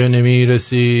نتیجه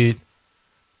نمیرسید.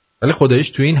 ولی خدایش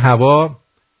تو این هوا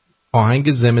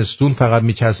آهنگ زمستون فقط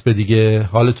میچسبه دیگه،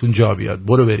 حالتون جا بیاد.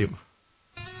 برو بریم.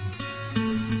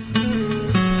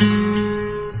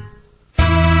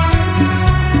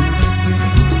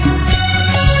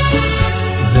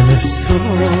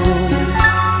 زمستون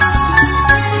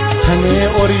تن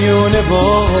اوریون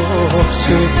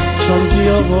باشه چون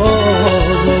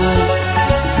بیابان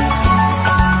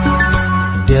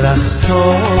درختا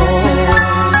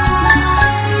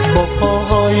با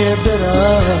پاهای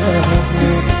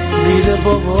برهنه زیر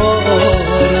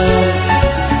باباره.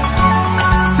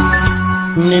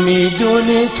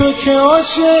 نمیدونی تو که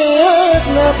عاشق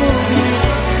نبودی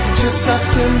چه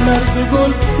سخت مرگ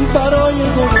گل برای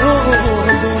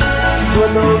گلدون.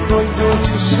 گل و گلدون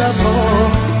تو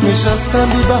شبا نشستن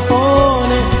بی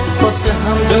بهانه واسه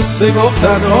هم قصه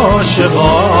گفتن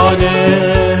عاشقانه.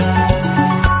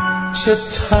 چه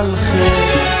تلخه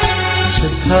چه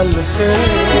تلخه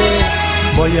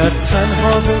باید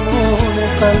تنها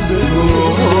بمونه قلب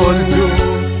گلدون.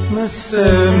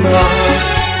 مثل من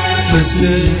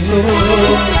مثل تو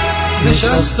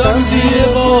نشستم زیر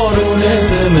بارون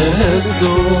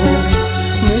زمستون،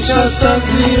 نشستم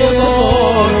زیر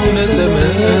بارون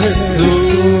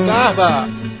زمستون.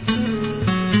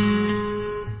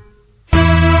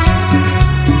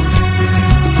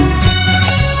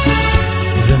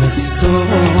 به به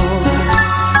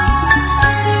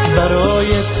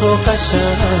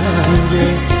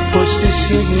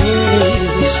چی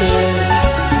میشه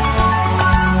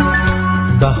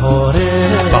بهاره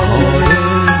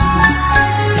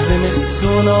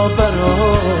زمستونا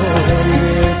برای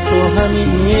تو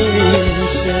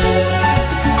همیشه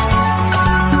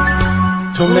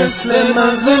تو مثل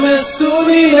من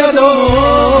زمستونی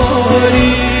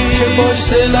نداری که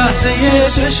باشه لحظه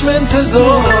چشم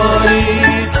انتظاری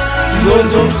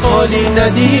گلدون خالی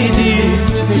ندیدی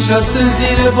نشسته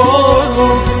زیر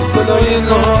بارون خدای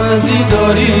ناراضی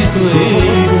داری تو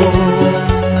ایرون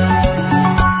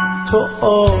تو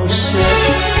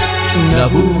عاشق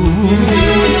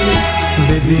نبودی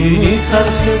ببینی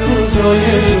تلخ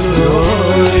روزای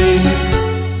جدایی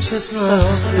چه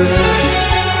سخته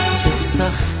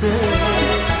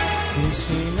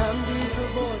میشینم بی تو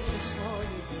با چشمای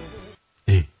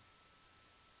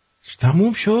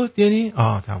تموم شد یعنی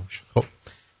تموم شد. خب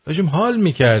داشتیم حال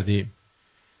میکردیم.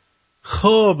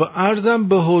 خب عرضم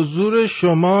به حضور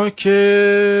شما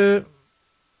که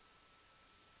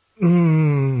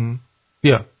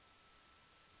بیا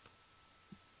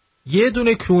یه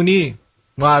دونه کونی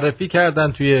معرفی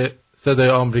کردن توی صدای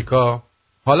آمریکا.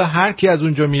 حالا هر کی از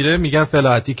اونجا میره میگن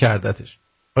فلاحتی کردتش.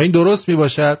 این درست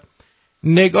میباشد؟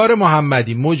 نگار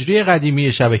محمدی مجری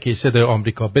قدیمی شبکه صدای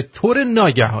آمریکا به طور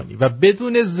ناگهانی و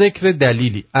بدون ذکر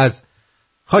دلیلی از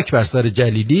خاک بر سر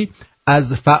جلیلی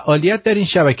از فعالیت در این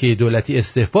شبکه دولتی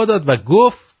استعفا داد و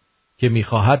گفت که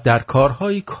میخواهد در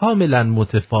کارهای کاملا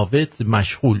متفاوت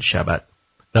مشغول شود.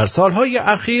 در سالهای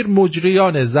اخیر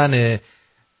مجریان زن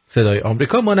صدای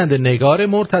آمریکا مانند نگار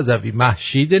مرتضوی،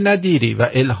 مهشید ندیری و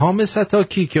الهام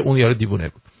ستاکی که اون یارو دیوونه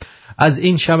بود از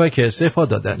این شبکه استعفا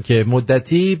دادن که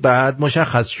مدتی بعد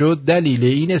مشخص شد دلیل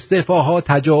این استعفاها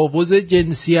تجاوز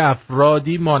جنسی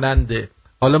افرادی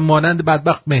مانند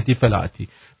بدبخت مهدی فلاحتی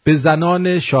به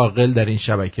زنان شاغل در این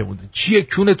شبکه بوده. چیه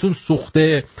کونتون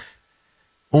سوخته؟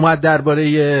 اومد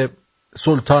درباره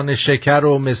سلطان شکر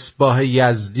و مصباح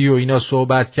یزدی و اینا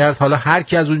صحبت کرد. حالا هر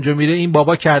کی از اونجا میره این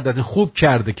بابا کرده خوب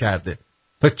کرده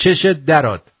تا چشت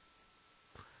دراد.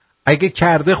 اگه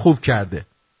کرده خوب کرده.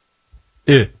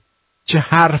 چه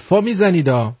حرفا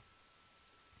میزنید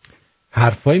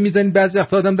حرفایی میزنید. بعضی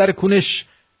وقتا آدم در کونش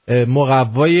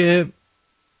مقوای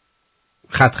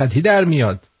خطی در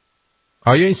میاد.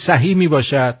 آیا این صحیح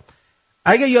میباشد؟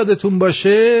 اگه یادتون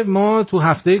باشه ما تو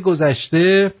هفته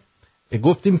گذشته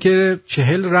گفتیم که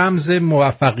 40 رمز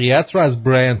موفقیت رو از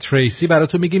برایان تریسی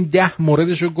براتون میگیم. 10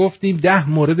 موردش رو گفتیم. 10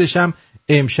 موردش هم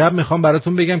امشب میخوام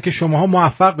براتون بگم که شماها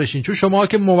موفق بشین. چون شماها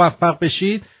که موفق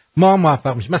بشید ما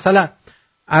موفق میشیم. مثلا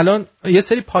الان یه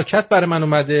سری پاکت برای من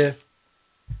اومده.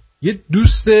 یه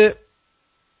دوست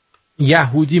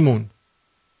یهودیمون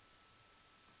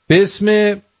به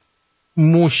اسم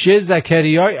موشه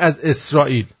زکریای از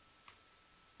اسرائیل.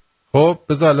 خب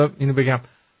بذار الان اینو بگم.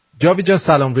 جاوی جان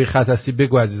سلام، روی خط هستی،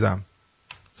 بگو عزیزم.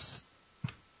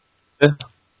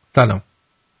 سلام.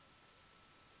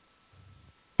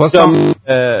 با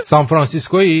سان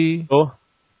فرانسیسکویی؟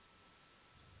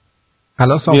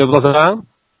 الان میاد.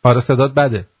 آره صدات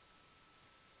بده.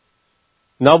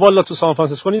 نه والا تو سان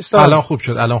فرانسیسکو نیستم. الان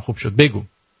خوب شد بگو.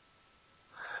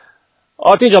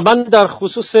 آرتین جان من در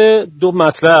خصوص 2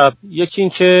 مطلب، یکی این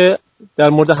که در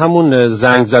مورد همون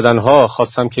زنگ زدن ها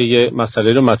خواستم که یه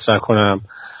مسئله رو مطرح کنم.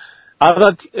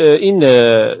 البته این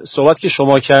صحبت که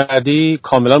شما کردی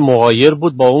کاملا مغایر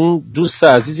بود با اون دوست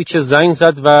عزیزی که زنگ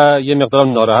زد و یه مقدار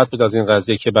ناراحت بود از این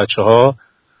قضیه که بچه‌ها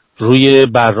روی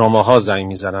برنامه‌ها زنگ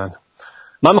میزنن.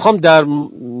 من میخوام در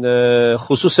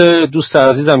خصوص دوست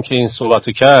عزیزم که این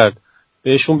صحبتو کرد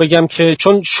بهشون بگم که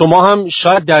چون شما هم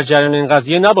شاید در جریان این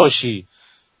قضیه نباشی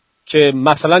که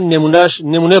مثلا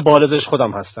نمونه بارزش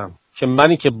خودم هستم که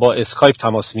منی که با اسکایپ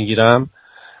تماس میگیرم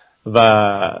و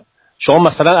شما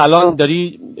مثلا الان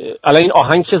این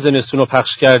آهنگ که زمستونو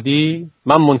پخش کردی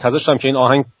من منتظر شدم که این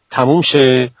آهنگ تموم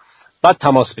شه بعد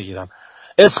تماس بگیرم.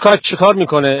 اسکایپ چیکار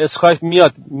میکنه؟ اسکایپ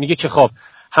میاد میگه که خب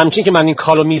همچین که من این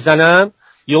کالو میزنم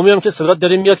یهو میام که صدات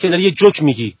داره میاد که داری یه جوک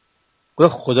میگی.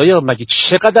 گفتم خدایا مگه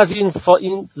چقدر از این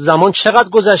زمان چقدر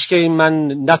گذشت که من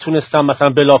نتونستم مثلا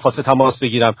بلافاصله تماس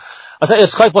بگیرم. اصلا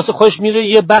اسکایپ واسه خودش میره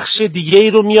یه بخش دیگه ای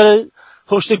رو میاره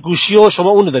پشت گوشی و شما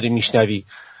اون رو داری میشنوی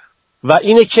و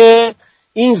اینه که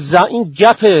این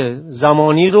گپ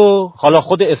زمانی رو حالا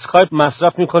خود اسکایپ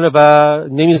مصرف میکنه و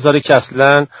نمیذاره که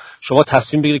اصلا شما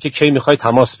تصمیم بگیرید که کی میخوای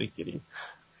تماس بگیرید.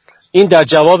 این در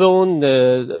جواب اون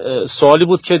سوالی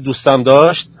بود که دوستم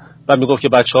داشت و میگفت که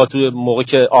بچه‌ها تو موقعی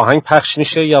که آهنگ پخش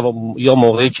میشه یا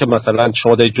موقعی که مثلا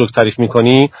شما داری جوک تعریف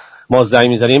میکنی ما زنگ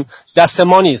میزنیم. دست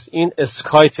ما نیست، این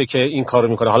اسکایپه که این کارو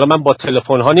میکنه. حالا من با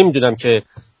تلفن ها نمیدونم که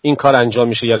این کار انجام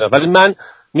میشه یا نه، ولی من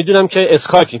میدونم که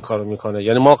اسکایپ این کارو میکنه.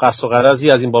 یعنی ما قصد و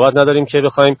غرضی از این بابت نداریم که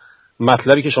بخوایم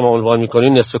مطلبی که شما عنوان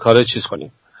میکنین نصف کاره چیز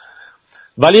کنیم.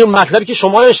 ولی اون مطلبی که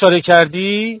شما اشاره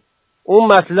کردی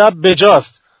اون مطلب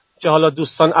بجاست که حالا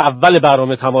دوستان اول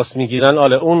برنامه تماس میگیرن.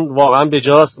 آله اون واقعا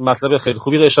بجاست، مطلب خیلی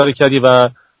خوبی رو اشاره کردی و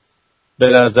به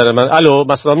نظر من الو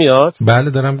مثلا میاد؟ بله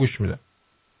دارم گوش میدم.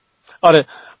 آره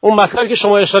اون مطلبی که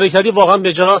شما اشاره کردی واقعا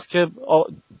بجاست که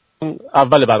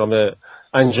اول برنامه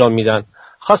انجام میدن.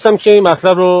 خواستم که این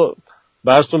مطلب رو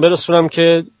براتون برسونم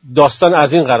که داستان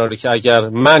از این قراره که اگر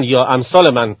من یا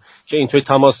امثال من که اینطوری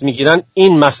تماس میگیرن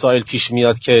این مسائل پیش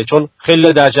میاد که چون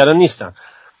خیلی در جریان نیستن،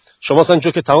 شما اصلا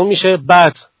جو که تمام میشه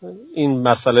بعد این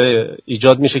مسئله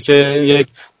ایجاد میشه که یک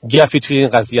گپی توی این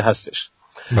قضیه هستش.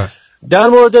 در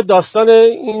مورد داستان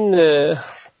این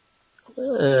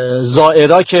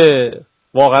زائرا که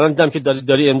واقعا دیدم که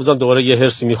داری امروز هم دوباره یه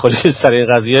هرسی میخوری سر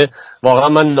این قضیه، واقعا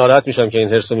من ناراحت میشم که این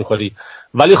هرسو میخوری،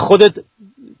 ولی خودت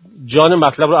جان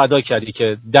مطلب رو ادا کردی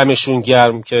که دمشون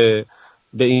گرم که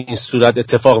به این صورت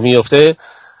اتفاق میفته.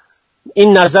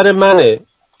 این نظر منه.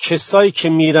 کسایی که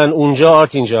میرن اونجا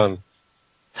آرتین جان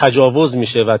تجاوز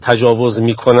میشه و تجاوز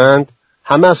میکنند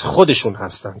همه از خودشون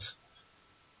هستند.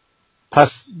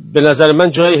 پس به نظر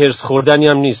من جای هرس خوردنی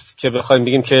هم نیست که بخوایم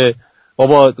بگیم که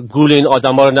بابا گول این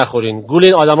آدما رو نخورین. گول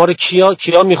این آدما رو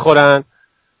کیا میخورن؟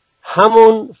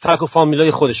 همون فک و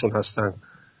فامیلای خودشون هستند.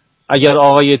 اگر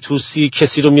آقای توسی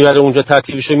کسی رو میبره اونجا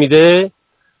ترتیبشو میده،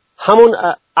 همون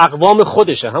اقوام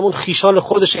خودشه، همون خیشان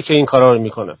خودشه که این کارا رو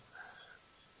میکنه.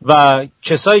 و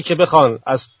کسایی که بخوان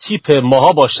از تیپ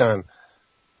ماها باشن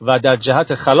و در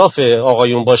جهت خلاف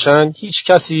آقایون باشن، هیچ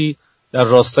کسی در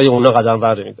راستای اونا قدم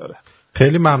ور نمیداره.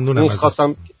 خیلی ممنونم ازت.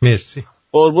 مرسی.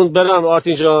 قربون برم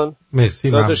آرتین جان. مرسی.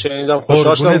 صداتو شنیدم،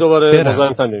 خوشحال شدم دوباره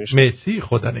مزاحمتون نمیشم. مرسی،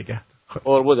 خدا نگهدار.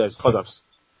 قربون عزیز، خداحافظ.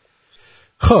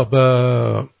 خب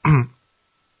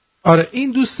آره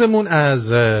این دوستمون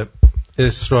از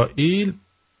اسرائیل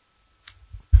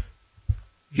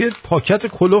یه پاکت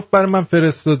کلوف بر من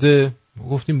فرستاده.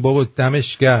 گفتیم بابا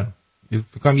دمش گرم،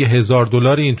 فکر کنم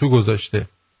 $1000 این تو گذاشته،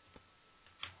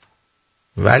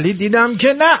 ولی دیدم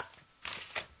که نه.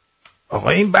 آقا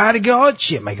این برگه ها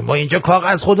چیه؟ مگه ما اینجا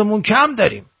کاغذ خودمون کم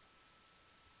داریم؟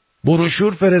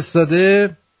 بروشور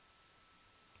فرستاده،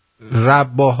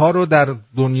 رباها رو در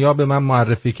دنیا به من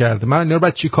معرفی کرده. من اینا رو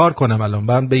باید چی کار کنم الان؟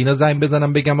 باید به اینا زنگ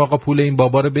بزنم بگم آقا پول این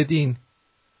بابا رو بدین؟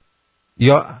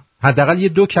 یا حداقل یه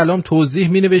 2 کلام توضیح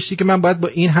می نوشتی که من باید با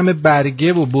این همه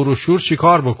برگه و بروشور چی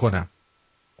کار بکنم؟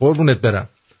 قربونت برم.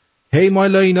 هی ما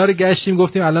اینا رو گشتیم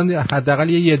گفتیم الان حداقل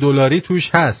یه $1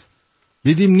 توش هست،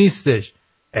 دیدیم نیستش.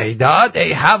 ای داد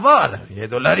ای حوال،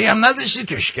 $1 هم نذاشتی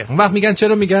توش که. اون وقت میگن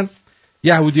چرا؟ میگن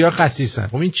یهودی‌ها خسیسن.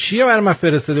 خب این چیه برای من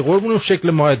فرستادی؟ قربون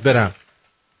شکل ماهت برم.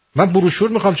 من بروشور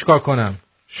میخوام چیکار کنم؟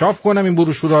 شاپ کنم این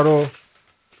بروشورا رو؟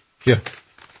 بیا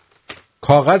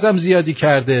کاغذم زیادی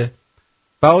کرده.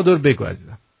 بهادر بگو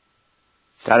عزیزم.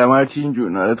 سلام آرتین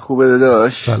جون، حالت خوبه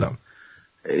داداش؟ سلام.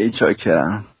 ای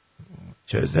چاکرم.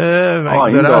 چیزه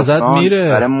مگه داره ازت میره؟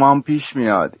 برای ما هم پیش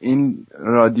میاد. این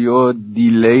رادیو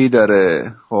دیلی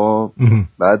داره. خب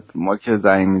بعد ما که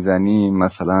زنگ میزنیم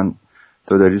مثلا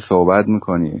تو داری صحبت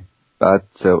میکنی، بعد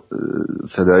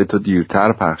صدای تو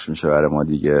دیرتر پخش میشه برای ما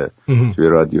دیگه. توی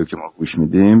رادیو که ما گوش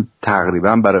میدیم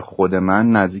تقریبا برای خود من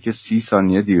نزدیک 30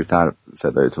 ثانیه دیرتر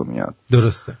صدای تو میاد.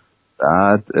 درسته.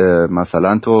 بعد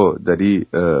مثلا تو داری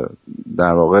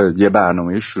در واقع یه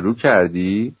برنامه شروع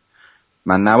کردی،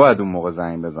 من نباید اون موقع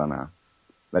زنگ بزنم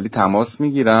ولی تماس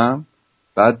میگیرم.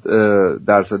 بعد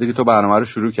در صورتی که تو برنامه رو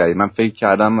شروع کردی من فکر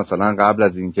کردم مثلا قبل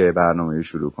از این که برنامه رو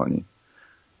شروع کنی،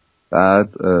 بعد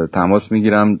تماس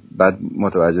میگیرم، بعد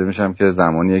متوجه میشم که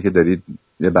زمانیه که داری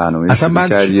یه برنامه شروع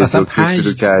کردی،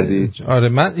 شروع کردی. آره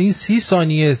من این 30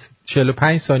 ثانیه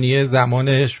 45 ثانیه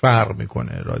زمانش فرق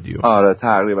میکنه رادیو. آره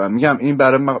تقریبا میگم این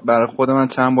برای خود من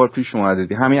چند بار پیش اومده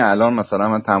دی. همین الان مثلا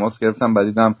من تماس گرفتم، بعد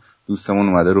دیدم دوستمون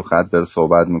اومده رو خط داره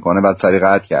صحبت میکنه، بعد سریع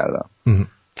قطع کردم.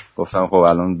 گفتم خب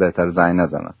الان بهتر زنگ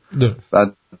نزنم.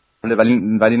 بعد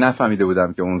ولی نفهمیده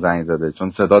بودم که اون زنگ زده چون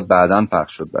صدات بعداً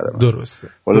پخش شد برام. درسته.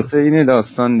 خلاصه اینه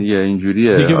داستان دیگه،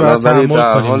 اینجوریه. دیگه ولی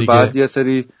در حال بعد یه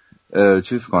سری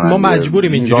چیز کنن. ما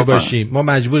مجبوریم اینجوری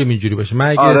باشیم. من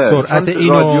اگه سرعت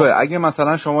اینو رادیو اگه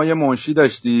مثلا شما یه منشی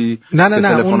داشتی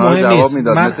نه اون مهم نیست.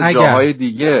 من اگه جاهای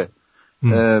دیگه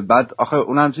بعد آخه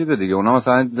اونم چیز دیگه، اونا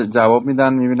مثلا جواب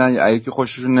میدن میبینن اگه که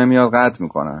خوششون نمیاد قطع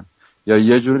میکنن یا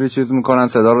یه جوری چیز میکنن،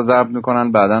 صدا رو ضبط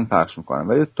میکنن بعدن پخش میکنن.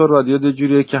 ولی تو رادیو یه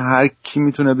جوریه که هر کی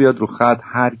میتونه بیاد رو خط،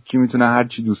 هر کی میتونه هر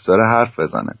چی دوست داره حرف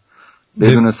بزنه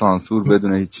بدون سانسور،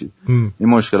 بدون هیچی. این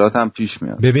مشکلات هم پیش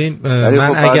میاد. ببین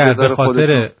من اگر به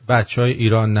خاطر بچهای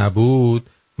ایران نبود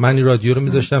من این رادیو رو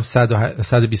میذاشتم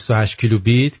 128 کیلو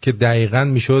بیت که دقیقاً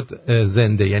میشد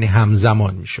زنده، یعنی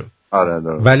همزمان میشد. آره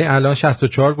درست. ولی الان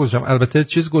 64 گذاشتم. البته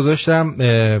چیز گذاشتم،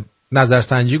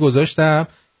 نظرسنجی گذاشتم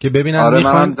که ببینم آره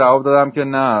من جواب دادم که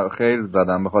نه خیر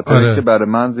زدم، به خاطر اینکه برای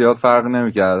من زیاد فرق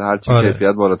نمی‌کرد، هر چی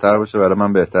کیفیت بالاتر باشه برای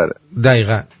من بهتره.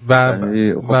 دقیقاً. و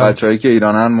خب بچه‌ای که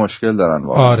ایرانن مشکل دارن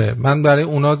واقعا. آره من برای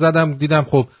اونا زدم، دیدم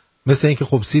خب مثل اینکه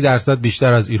خب 30%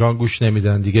 بیشتر از ایران گوش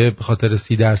نمیدن دیگه، به خاطر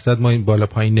 30% ما این بالا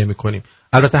پایین نمی‌کنیم.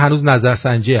 البته هنوز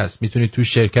نظرسنجی هست، میتونید تو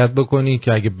شرکت بکنید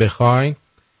که اگه بخواین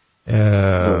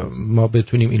ما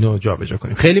بتونیم اینو جابجا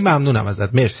کنیم. خیلی ممنونم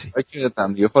ازت، مرسی.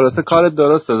 اکیدتم دیگه، خلاصه کارت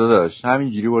درسته داداش،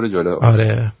 همینجوری برو جلو.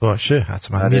 آره باشه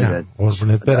حتما میرم،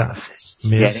 قربونت برم.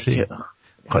 مرسی،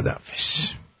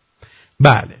 خداحافظ.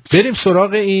 بله بریم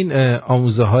سراغ این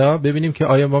آموزه ها، ببینیم که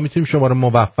آیا ما میتونیم شما رو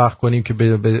موفق کنیم که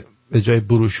به جای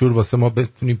بروشور واسه ما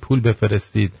بتونیم پول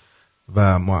بفرستید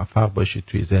و موفق باشید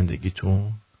توی زندگیتون.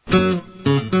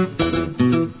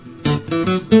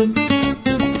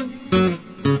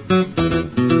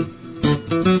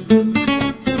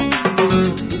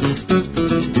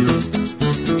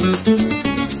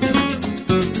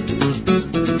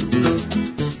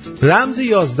 رمز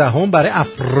 11 برای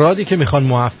افرادی که میخوان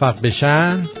موفق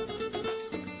بشن.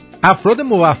 افراد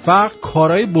موفق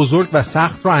کارهای بزرگ و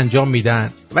سخت رو انجام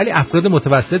میدن، ولی افراد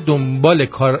متوسط دنبال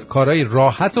کارهای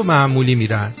راحت و معمولی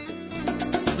میرن.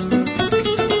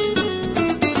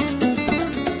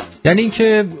 یعنی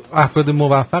اینکه افراد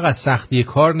موفق از سختی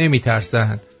کار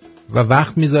نمیترسن و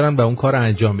وقت میذارن و اون کار رو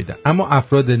انجام میدن، اما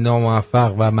افراد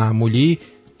ناموفق و معمولی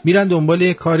میرن دنبال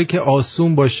یه کاری که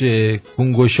آسون باشه،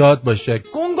 گونگشاد باشه.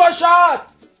 گونگشاد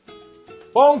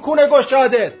با اون کونه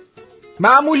گشاده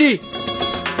معمولی.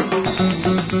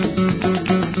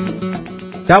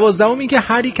 12 این که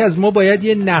هر یک از ما باید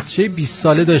یه نقشه 20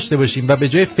 ساله داشته باشیم و به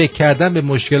جای فکر کردن به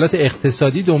مشکلات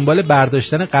اقتصادی دنبال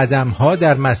برداشتن قدم‌ها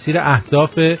در مسیر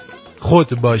اهداف خود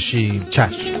باشیم. چشم.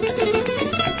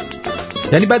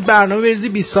 یعنی بعد برنامه بریزی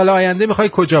 20 سال آینده میخوای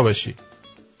کجا باشی؟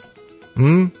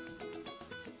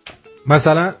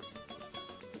 مثلا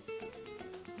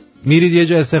میرید یه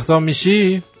جا استخدام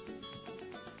میشی،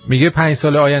 میگه 5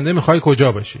 سال آینده میخوای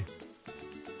کجا باشی.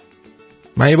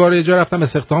 من یه بار یه جا رفتم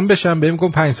استخدام بشم، بهم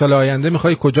گفت 5 سال آینده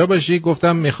میخوای کجا باشی؟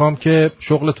 گفتم میخوام که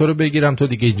شغل تو رو بگیرم تو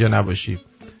دیگه اینجا نباشی.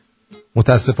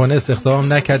 متاسفانه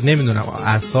استخدام نکرد، نمیدونم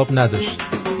اعصاب نداشت.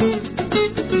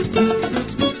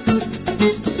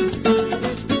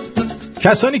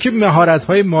 کسانی که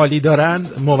مهارت‌های مالی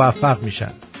دارند موفق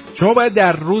میشن. شما باید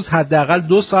در روز حداقل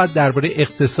 2 ساعت درباره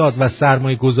اقتصاد و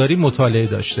سرمایه‌گذاری مطالعه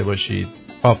داشته باشید.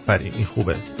 آفرین، این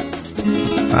خوبه.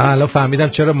 من الان فهمیدم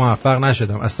چرا موفق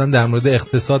نشدم، اصلا در مورد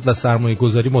اقتصاد و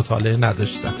سرمایه‌گذاری مطالعه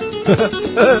نداشتم.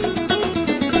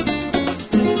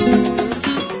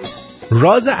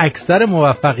 راز اکثر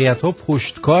موفقیت‌ها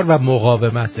پشتکار و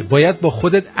مقاومته. باید با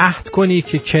خودت عهد کنی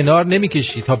که کنار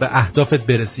نمی‌کشی تا به اهدافت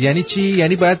برسی. یعنی چی؟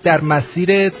 یعنی باید در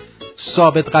مسیرت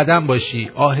ثابت قدم باشی،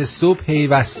 آهسته و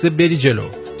پیوسته بری جلو.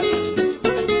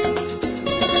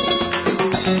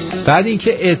 بعد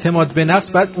اینکه اعتماد به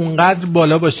نفس باید اونقدر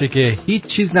بالا باشه که هیچ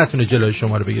چیز نتونه جلوی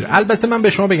شما رو بگیره. البته من به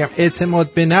شما بگم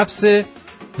اعتماد به نفس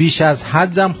بیش از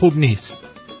حدم خوب نیست.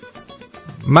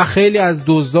 من خیلی از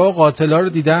دزدا و قاتلا رو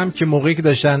دیدم که موقعی که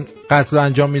داشتن قتل رو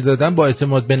انجام میدادن با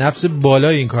اعتماد به نفس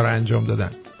بالای این کار رو انجام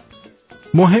دادن.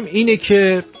 مهم اینه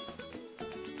که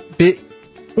به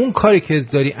اون کاری که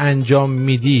داری انجام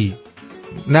میدی،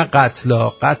 نه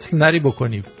قتل نری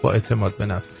بکنی با اعتماد به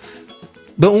نفس،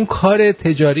 به اون کار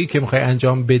تجاری که میخوای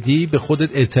انجام بدی به خودت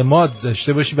اعتماد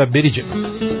داشته باشی و بری جلو.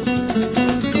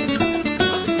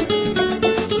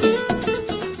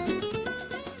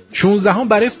 شونزدهم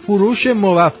برای فروش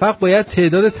موفق باید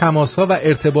تعداد تماس‌ها و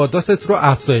ارتباطاتت رو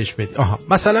افزایش بدی.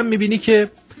 مثلا میبینی که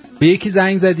به یکی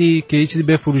زنگ زدی که یه چیزی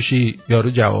بفروشی، یارو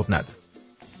جواب نداد،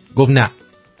 گفت نه.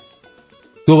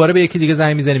 دوباره به یکی دیگه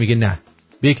زنگ میزنی میگه نه.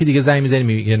 به یکی دیگه زنگ میزنی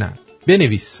میگه نه.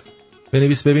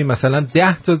 بنویس ببین مثلا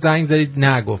 10 تا زنگ زدید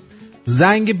نه گفت.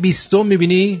 زنگ 20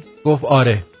 میبینی گفت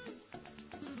آره.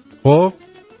 خب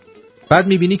بعد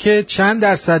میبینی که چند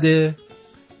درصده،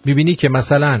 میبینی که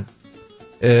مثلا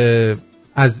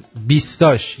از 20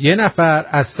 تاش یه نفر،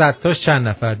 از 100 تاش چند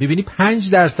نفر، ببینی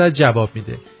 5% جواب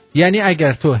میده. یعنی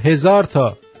اگر تو 1000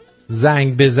 تا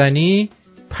زنگ بزنی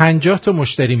 50 تا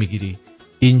مشتری میگیری.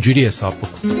 اینجوری حساب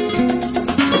بکن.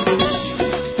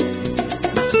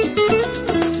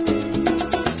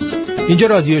 اینجا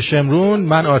رادیو شمرون،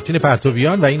 من آرتین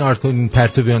پرتویان و این آرتین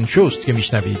پرتویان شوست که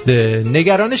میشنوید.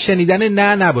 نگران شنیدن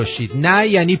نه نباشید. نه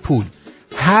یعنی پول.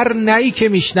 هر نهی که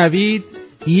میشنوید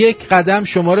یک قدم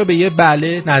شما رو به یه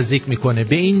بله نزدیک میکنه.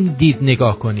 به این دید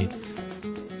نگاه کنید.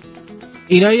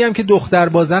 اینایی هم که دختر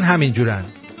بازن همین جورن.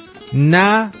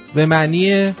 نه به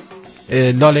معنی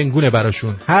لالنگونه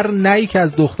براشون. هر نهی که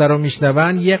از دخترها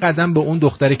میشنون یه قدم به اون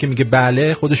دختری که میگه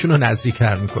بله خودشون رو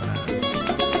نزدیک‌تر میکنن.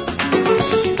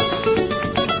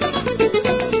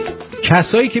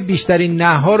 کسایی که بیشترین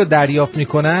نه ها رو دریافت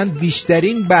میکنن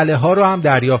بیشترین بله ها رو هم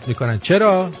دریافت میکنن.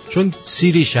 چرا؟ چون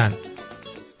سیریشن،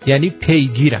 یعنی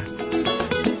پیگیرن.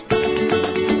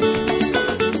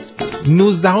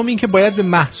 19 این که باید به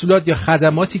محصولات یا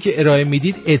خدماتی که ارائه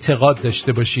میدید اعتقاد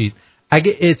داشته باشید.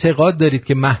 اگه اعتقاد دارید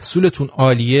که محصولتون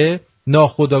عالیه،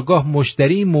 ناخودآگاه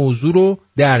مشتری این موضوع رو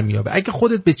در میابه. اگه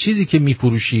خودت به چیزی که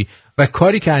میفروشی و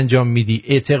کاری که انجام میدی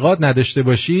اعتقاد نداشته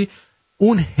باشی،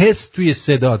 اون حس توی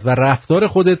صدات و رفتار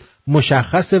خودت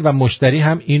مشخصه و مشتری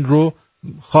هم این رو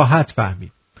خواهد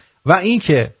فهمید. و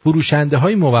اینکه فروشنده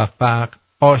های موفق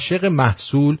عاشق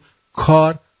محصول،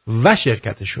 کار و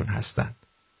شرکتشون هستن.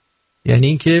 یعنی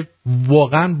اینکه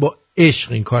واقعا با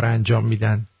عشق این کار انجام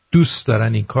میدن، دوست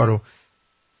دارن این کارو،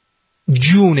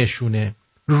 جونشونه،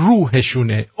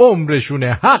 روحشونه،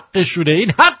 عمرشونه، حقشونه.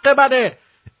 این حق منه،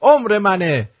 عمر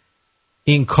منه،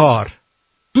 این کار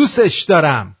دوستش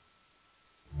دارم.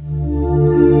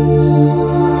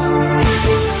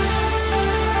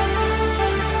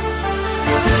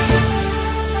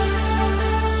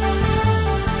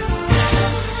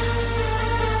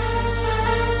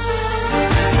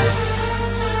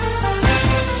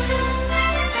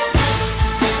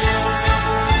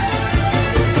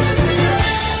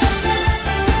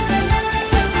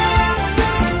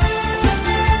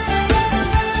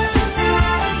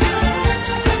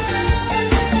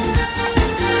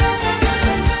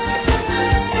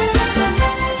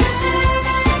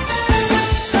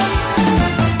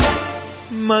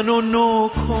 منو نو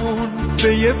کن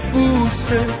به یه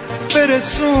بوسه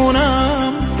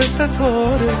برسونم به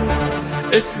ستاره،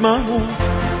 اسممو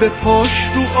به پاش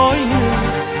رو آینه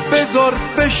بذار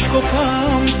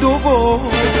بشکفم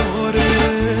دوباره.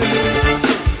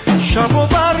 شبو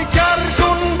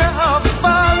برگردون به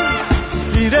اول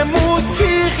زیر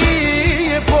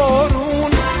موسیقی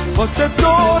بارون، واسه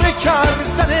دور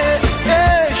کردن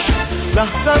عشق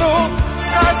لحظه رو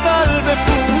غزل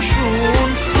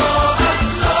بپوشون.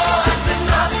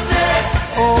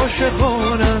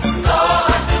 عاشقان است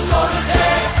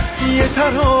یه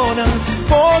تران است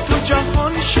با تو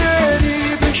جهان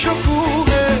شعری به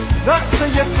شکوه رقص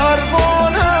یه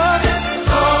پروانه است.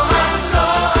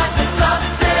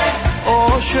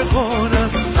 عاشقان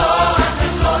است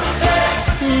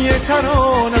یه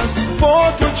تران است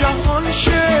با تو جهان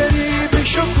شعری به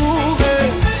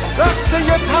شکوه رقص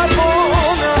یه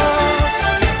پروانه است.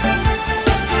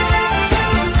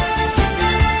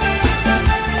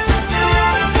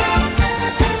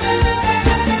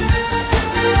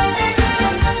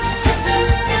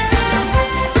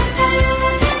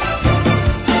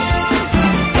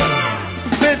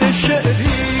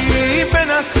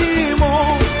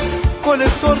 گل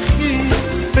سرخی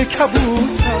به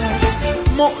کبوتر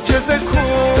معجزه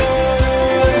کن،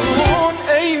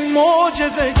 ای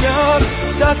معجزه گر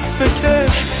دست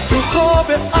بکش تو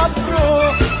خواب ابرو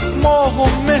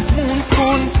ماهو مهمون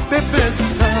کن به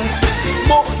بستر.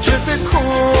 معجزه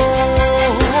کن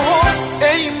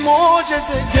ای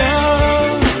معجزه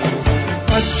گر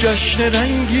از جشن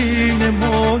رنگین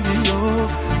ماهیا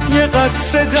یه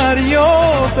قطره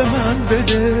دریا به من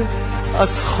بده،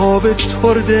 از خواب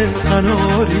ترد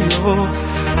قناریا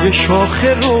یه شاخ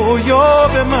رویا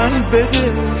به من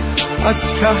بده، از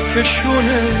کهکشون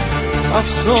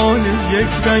افسانه یک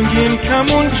رنگین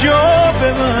کمون جا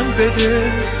به من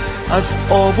بده، از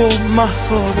آب و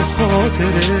مهتاب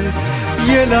خاطره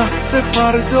یه لحظه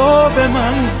فردا به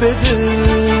من بده.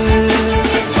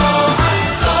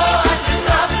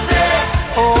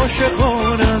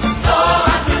 عاشقان است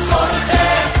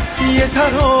یه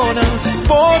تران است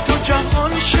با تو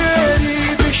جهان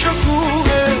شعری به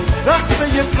شکوه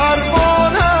رقص یه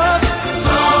پروانه است.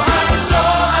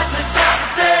 ساعت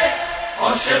سبزه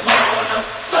عاشقان است،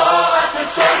 ساعت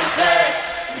سرخه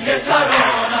یه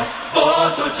تران است با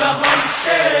تو جهان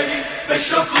شعری به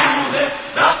شکوه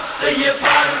رقص یه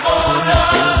پروانه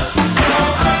است.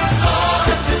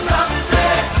 ساعت سبزه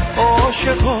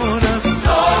عاشقان است،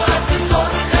 ساعت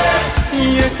سرخه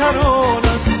یه تران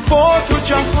است با تو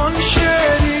جهان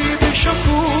شعری به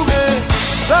شکوه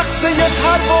رقص یه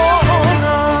پروانه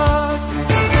است.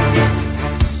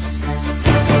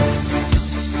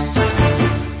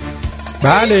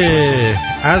 بله،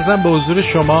 عرضم به حضور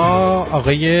شما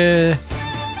آقای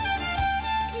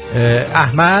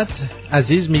احمد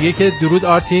عزیز میگه که درود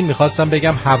آرتین، میخواستم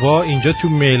بگم هوا اینجا تو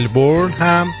ملبورن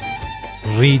هم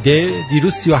ریده،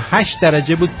 دیروز 38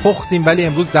 درجه بود پختیم ولی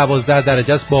امروز 12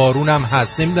 درجه است، بارون هم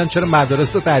هست. نمیدونم چرا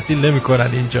مدارس رو تعطیل نمی‌کنن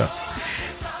اینجا.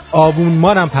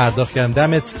 آبونمانم پرداخت کردم.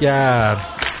 دمت گرم.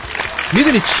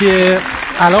 میدونی چیه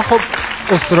الان؟ خب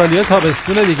استرالیا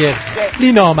تابستونه دیگه.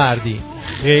 خیلی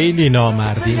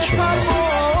نامردین شما.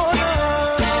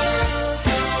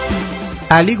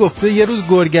 علی گفته یه روز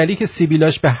گرگلی که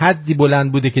سیبیلاش به حدی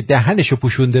بلند بوده که دهنشو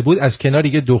پوشونده بود از کنار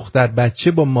یه دختر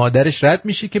بچه با مادرش رد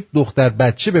میشه که دختر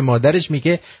بچه به مادرش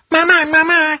میگه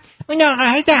مامان اون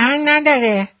آقای دهن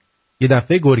نداره. یه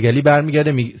دفعه گرگلی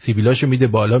برمیگرده سیبیلاشو میده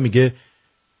بالا میگه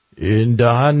این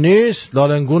دهن نیست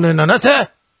لالنگون ننته.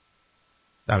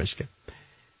 دمش کرد.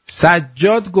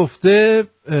 سجاد گفته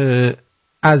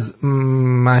از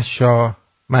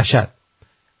مشهد.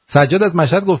 سجاد از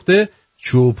مشهد گفته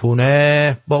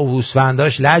چوپونه با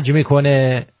هوسفنداش لج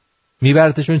میکنه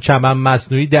میبرتشون چمن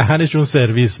مصنوعی دهنشون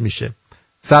سرویس میشه.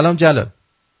 سلام جلال.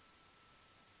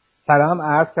 سلام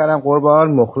عرض کردم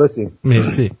قربان مخلصیم.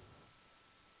 مرسی.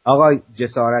 آقا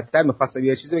جسارت‌تر میخواستم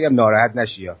یه چیزی بگم ناراحت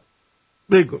نشی.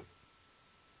 بگو.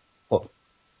 خب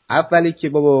اولی که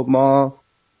بابا ما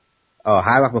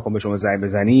هر وقت میخوام به شما زنگ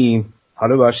بزنیم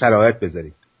حالا باید شرایط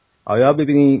بذاریم. آیا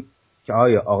ببینیم که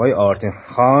آیا آقای آرتین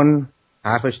خان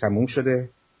حرفش تموم شده،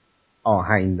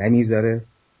 آهنگ نمیذاره،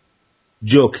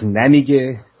 جوک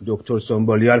نمیگه، دکتر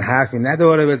سنبولیان حرفی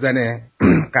نداره بزنه،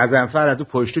 قزنفر از او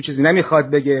پشتو چیزی نمیخواد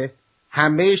بگه،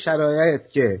 همه شرایط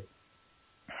که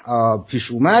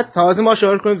پیش اومد تازه ما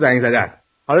شروع کنیم زنگ زدن.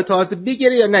 حالا تازه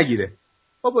بگیره یا نگیره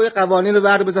بابا یه قوانین رو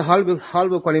برد بذار حال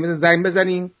بکنیم، مثلا زنگ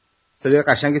بزنیم صدای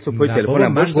قشنگ تو پای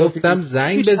تلفنم من گفتم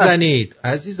زنگ بزنید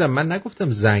عزیزم، من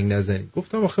نگفتم زنگ نزنید.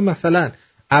 گفتم آخه مثلا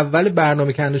اول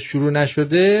برنامه که هنوز شروع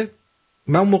نشده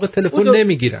من اون موقع تلفن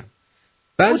نمیگیرم.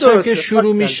 بعد که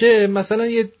شروع میشه مثلا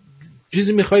یه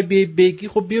چیزی میخوای بگی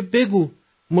خب بیا بگو،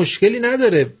 مشکلی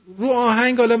نداره. رو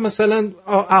آهنگ حالا مثلا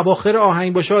اواخر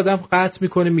آهنگ باشه آدم قطع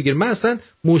میکنه میگیره، من اصلا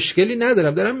مشکلی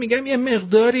ندارم. دارم میگم یه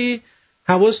مقداری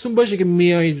حواستون باشه که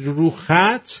میایید رو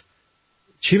خط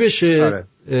چی بشه. آره.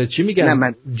 چی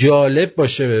میگن جالب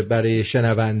باشه برای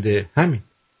شنونده. همین.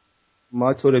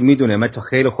 ما تو رو میدونه، من تو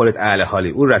خیلی خودت اهل حالی.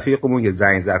 اون رفیقمون که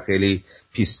زنگ زد خیلی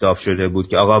پیستاف شده بود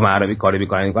که آقا معرفی کاری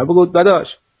میکنن. بگو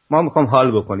داداش ما میخوام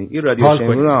حال بکنیم. این رادیو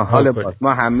شنیدن حال بود.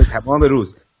 ما همه تمام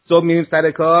روز صبح میریم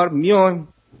سر کار، میون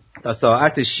تا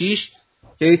ساعت 6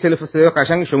 که این تلفن صدای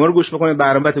قشنگ شما رو گوش بکنیم،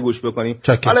 برنامه‌ت گوش بکنیم.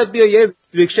 حالا بیا یه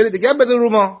ریستریکشن دیگه بزن رو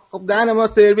ما. خب دهن ما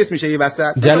سرویس میشه این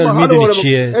وسط. جلال میدونی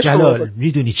چیه؟ جلال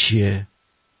میدونی چیه؟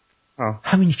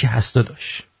 همینی که هست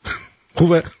داداش.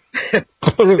 خوبه.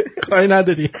 کاری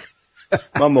نداری.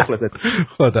 ما مخلصت.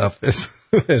 خداحافظ.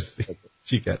 مرسی.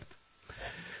 چی کرد؟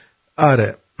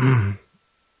 آره.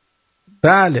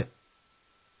 بله.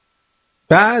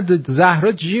 بعد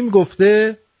زهرا جیم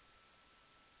گفته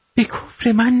به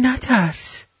کفر من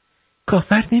نترس،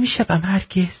 کافر نمیشم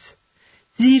هرگز،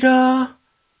 زیرا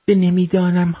به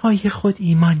نمیدانم های خود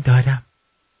ایمان دارم.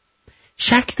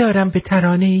 شک دارم به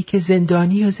ترانه‌ای که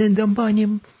زندانی و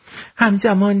زندانبانی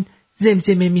همزمان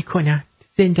زمزمه میکنند.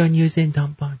 زندانی و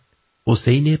زندانبان.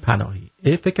 حسین پناهی.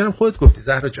 فکر کنم خودت گفتی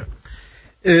زهرا جان.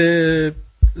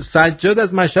 سجاد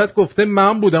از مشهد گفته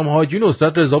من بودم، حاجین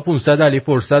استاد رضا 500 علی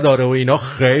فرصت داره و اینا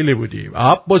خیلی بودیم.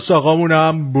 عباس آقامون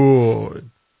هم بود.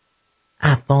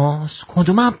 عباس؟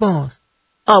 کدوم عباس؟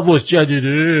 عباس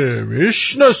جدیده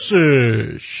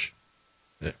میشناسش.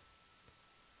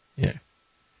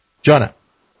 جانم.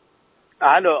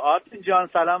 الو آرتین جان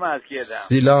سلام عرض کردم.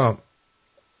 سلام.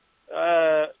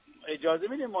 اجازه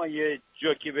میدیم ما یه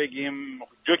جوکی بگیم،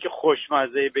 جوک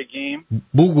خوشمزه بگیم؟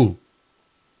 بگو.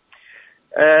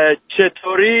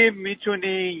 چطوری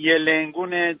میتونی یه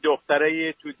لنگون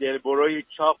دختره تو دلبروی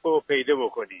چاق رو پیدا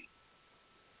بکنی؟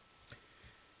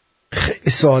 خیلی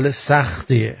سوال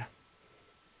سختیه.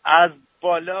 از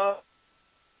بالا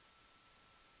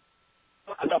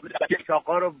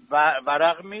چاقا رو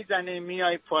ورق میزنی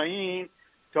میای پایین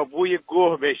تا بوی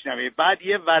گوه بشنوی، بعد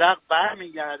یه ورق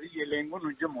برمیگردی یه لنگون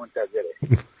اونجا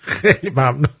منتظره. خیلی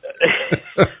ممنون.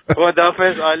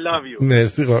 خداحافظ. I love you.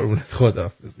 مرسی قربونت.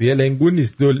 خداحافظ. یه لنگون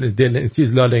نیست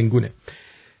چیز لالنگونه.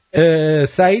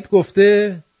 سعید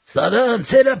گفته سلام،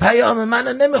 چرا پیام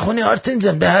منو نمیخونی آرتین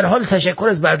جان؟ به هر حال تشکر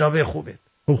از برنامه خوبت.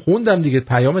 خوندم دیگه،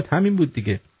 پیامت همین بود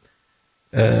دیگه.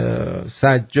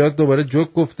 سجاد دوباره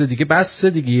جوک گفته دیگه، بس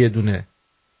دیگه یه دونه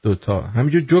دوتا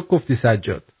همینجور جوک گفتی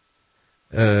سجاد.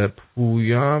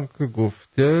 پویام که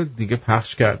گفته دیگه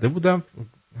پخش کرده بودم،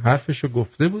 حرفشو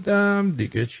گفته بودم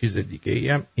دیگه. چیز دیگه ای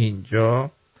هم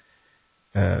اینجا.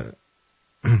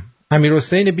 امیر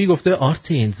حسین بی گفته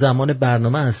آرتین زمان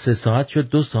برنامه از 3 ساعت شد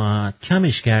 2 ساعت،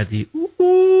 کمش کردی.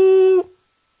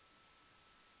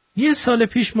 یه سال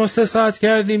پیش ما 3 ساعت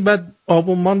کردیم، بعد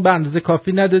آبونمان به اندازه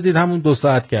کافی ندادید، همون 2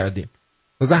 ساعت کردیم.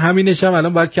 مثلا همینش هم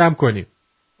الان باید کم کنیم.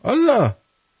 الله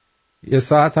یه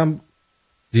ساعت هم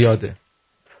زیاده.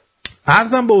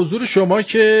 عرضم به حضور شما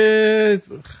که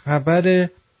خبر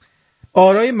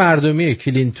آرای مردمی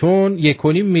کلینتون 1.5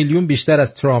 میلیون بیشتر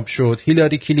از ترامپ شد.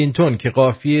 هیلاری کلینتون که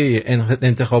قافیه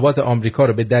انتخابات آمریکا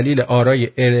رو به دلیل آرای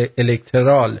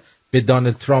الکترال به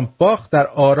دانالد ترامپ باخت، در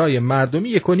آرای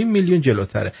مردمی 1.5 میلیون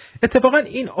جلوتره. اتفاقا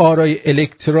این آرای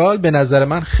الکترال به نظر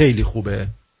من خیلی خوبه.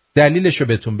 دلیلشو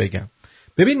بهتون بگم.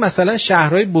 ببین مثلا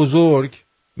شهرهای بزرگ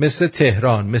مثل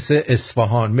تهران، مثل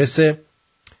اصفهان، مثل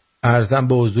ارزم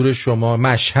به حضور شما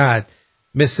مشهد،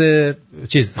 مثل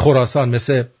خراسان،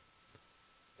 مثل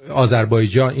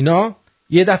آذربایجان، اینا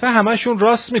یه دفعه همشون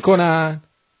راست میکنن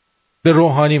به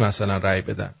روحانی مثلا رأی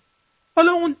بدن.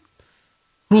 حالا اون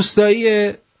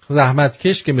روستایی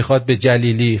زحمتکش که میخواد به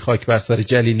جلیلی، خاک بر سر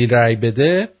جلیلی رأی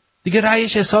بده دیگه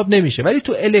رأیش حساب نمیشه. ولی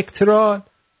تو الکترال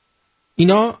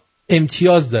اینا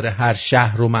امتیاز داره هر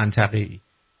شهر و منطقه‌ای.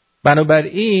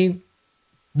 بنابراین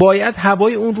باید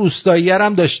هوای اون روستایی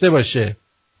هم داشته باشه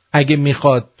اگه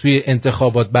میخواد توی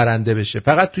انتخابات برنده بشه.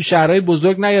 فقط تو شهرهای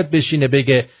بزرگ نیاد بشینه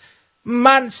بگه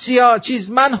من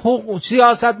سیاست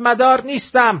مدار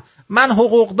نیستم، من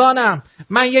حقوقدانم،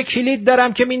 من یک کلید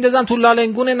دارم که میندازم تو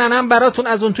لالنگون ننم براتون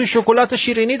از اون تو شکلات و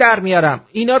شیرینی در میارم.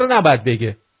 اینا رو نباید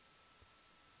بگه.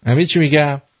 همین چی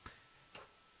میگم؟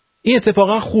 این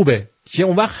اتفاقا خوبه که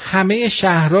اون وقت همه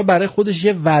شهرها برای خودش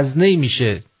یه وزنه‌ای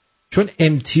میشه چون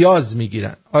امتیاز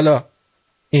میگیرن. حالا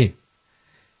این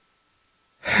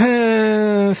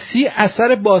 30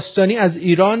 اثر باستانی از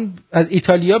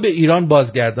ایتالیا به ایران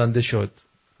بازگردانده شد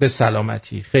به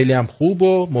سلامتی. خیلی هم خوب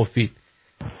و مفید.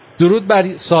 درود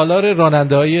بر سالار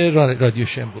راننده‌های رادیو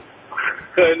شنبو.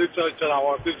 خیلی چاکرم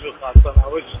آرتی جو، خسته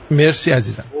نباشی. مرسی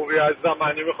عزیزم. خوبی عزیزم.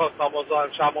 من نمیخواستم مزاحم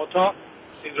شما تا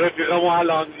این رفیقم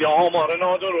الان یه آماره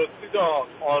نادرستی داد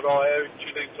آرای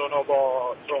کلینتون رو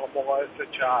با ترامپ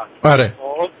مقایسه کرد. آره.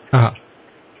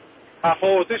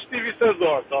 تفاوتش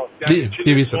 200,000 تا، یعنی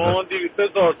کلینتون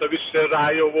 200,000 تا بیشتر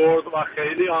رأی آورد و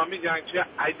خیلی ها میگن که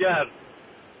اگر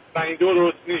و این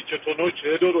درست نیست که تو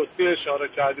نکته درستی اشاره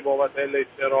کردی بابت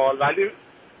الکترال، ولی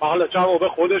حالا جواب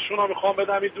خودشون رو میخوام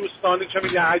بدم. این دوستانی که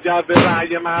میگن اگر به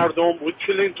رأی مردم بود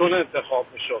کلینتون انتخاب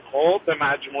میشد، خب به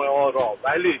مجموعه آرا،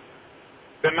 ولی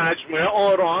به مجموعه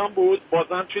آرا هم بود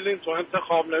بازم کلینتون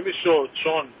انتخاب نمیشد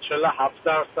چون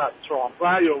 47% ترامپ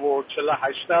رأی آورد،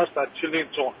 48%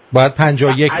 کلینتون. باید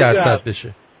 51%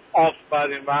 بشه.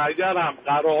 آفرین. و اگر هم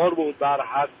قرار بود بر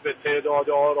حسب تعداد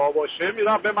آرا باشه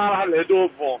میرم به مرحله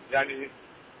دوم، یعنی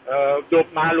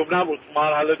معلوم نبود تو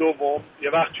مرحله دوم یه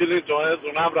وقت کلینتون از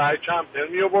اونم رأی کمتر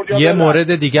می آورد. یه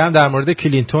مورد دیگه هم در مورد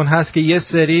کلینتون هست که یه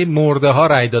سری مرده ها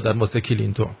رأی دادن واسه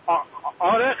کلینتون.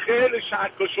 آره خیلی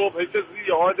شک و شبهه که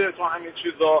زیاده تو همین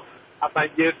چیزا. اصلا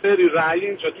یه سری رأی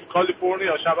اینجا تو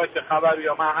کالیفرنیا شبکه خبری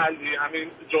یا محلی همین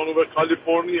جنوب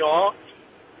کالیفرنیا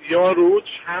یارو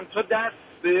چند تا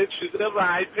دسته چیز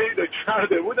رأی پیدا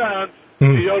کرده بودن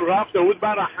یا رفته بود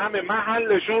برای همه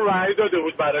محلشون رأی داده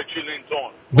بود برای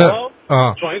کلینتون.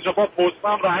 چون اینجا با پست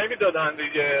هم رأی میدادن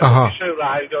دیگه. میشه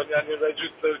رأی داد، یعنی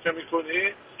رجیستر که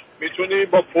میتونی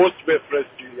با پست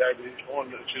بفرستی، یعنی اون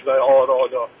چیزای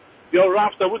آرادا. یا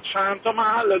رفته بود چند تا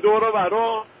محل دور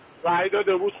برا رأی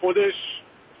داده بود خودش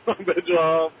به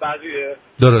جا بقیه.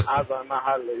 درست. از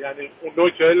محله، یعنی اون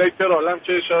نکته الکترال هم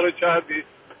که اشاره کردی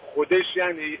خودش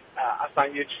یعنی اصلا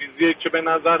یه چیزیه که به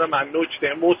نظر من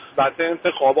نکته مثبت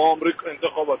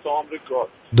انتخابات آمریکا.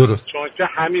 درست. چون که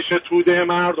همیشه توده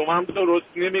مردم هم درست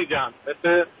نمیگن،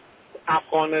 مثل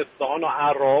افغانستان و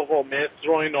عراق و مصر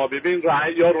و اینا. ببین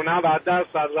رأی یارو 90%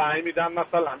 رأی میدن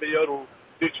مثلا به یارو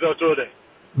دیکتاتوره.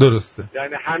 درسته.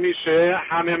 یعنی همیشه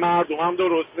همه مردم هم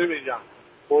درست نمیگن.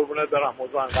 قربونت برم.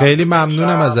 خیلی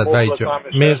ممنونم ازت وحید جان.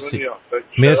 مرسی.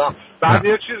 بعد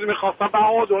یه چیزی میخواستم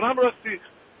بهادرم راستی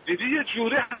دیدی یه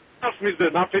جوری حرف میزه،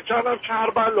 من فکر کردم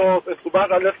کربلا تو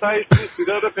بغل سعید نیستی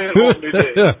داره پیغام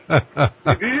میده.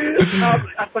 دیدی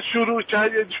اصلا شروع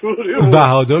کرد یه جوری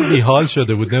بهادر بیحال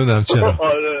شده بود، نمیدونم چرا.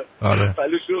 آره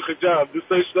ولی شوخی جمع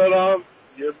دوستش دارم،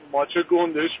 یه ماچه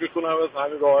گندش میکنم از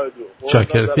همین راه دو.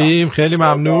 شاکرتیم. خیلی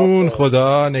ممنون.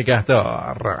 خدا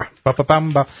نگهدار.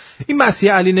 این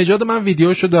مسیح علی نژاد من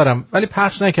ویدیوشو دارم ولی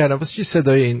پخش نکردم. واسه چی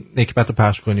صدای این نکبت رو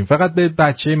پخش کنیم؟ فقط به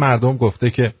بچه مردم گفته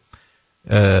که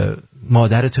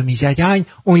مادرتو میزدن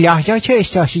اون لحظه چه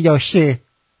احساسی داشته؟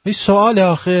 این سواله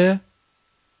آخه.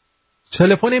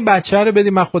 تلفن این بچه رو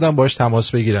بدیم من خودم باش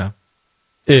تماس بگیرم.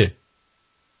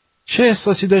 چه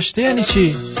احساسی داشته یعنی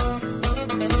چی؟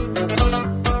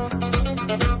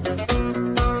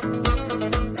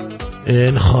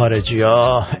 این خارجی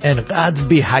ها انقدر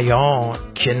بی حیان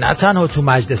که نه تنها تو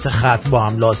مجلس خط با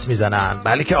هم لاس میزنن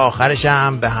بلکه آخرش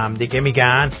هم به هم دیگه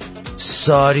میگن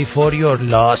sorry for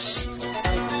your loss.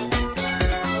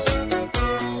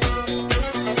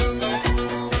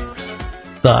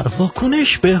 در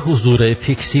واکنش به حضور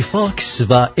پیکسی فاکس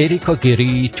و اریکا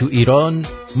گری تو ایران،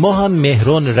 ما هم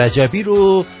مهران رجبی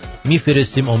رو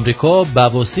میفرستیم آمریکا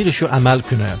بواسیرشو عمل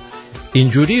کنه.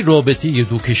 اینجوری رابطه ی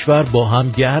دو کشور با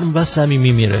هم گرم و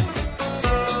صمیمی میره.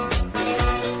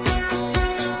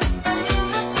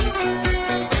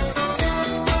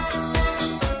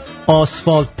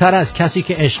 آسفالت تر از کسی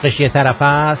که عشقش یه طرف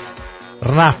است،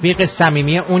 رفیق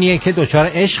صمیمی اونیه که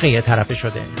دچار عشق یه طرفه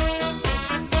شده.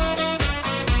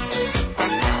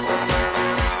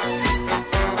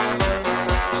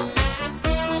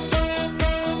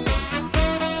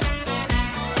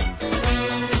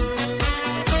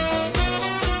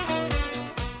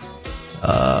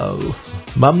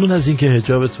 ممنون از اینکه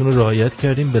حجابتون رو رعایت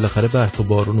کردیم. بالاخره برف و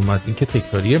بارون اومد. این که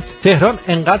تکراریه. تهران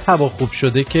انقدر هوا خوب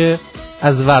شده که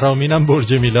از ورامینم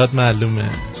برج میلاد معلومه.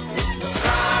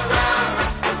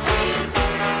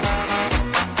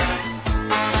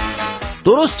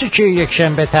 درسته که یک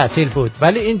شنبه تعطیل بود،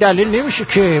 ولی این دلیل نمیشه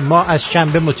که ما از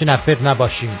شنبه متنفر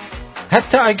نباشیم.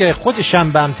 حتی اگه خود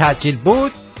شنبه هم تعطیل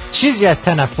بود، چیزی از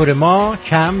تنفر ما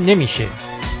کم نمیشه.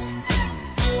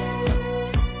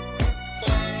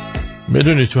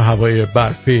 میدونی تو هوای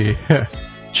برفی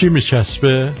چی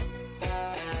میچسبه؟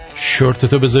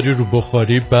 شورتتو بذاری رو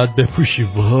بخاری بعد بپوشی.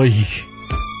 وای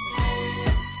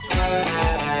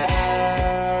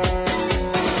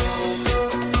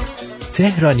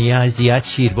تهرانی ها زیاد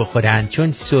شیر بخورن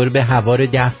چون سرب هوا رو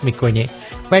دفع میکنه،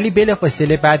 ولی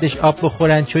بلافاصله بعدش آب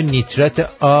بخورن چون نیترات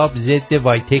آب ضد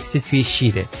وایتکس توی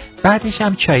شیره. بعدش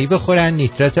هم چایی بخورن،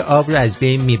 نیترات آب رو از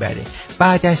بین میبره.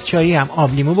 بعد از چایی هم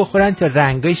آب لیمو بخورن تا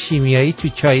رنگای شیمیایی تو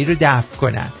چایی رو دفع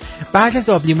کنن. بعد از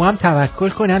آب لیمو هم توکل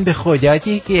کنن به خدا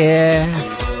دیگه.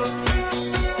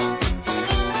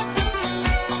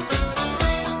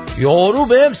 یارو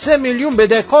بهم 3 میلیون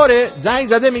بدهکاره، زنگ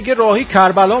زده میگه راهی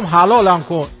کربلام حلالم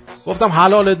کن. گفتم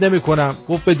حلالت نمی کنم.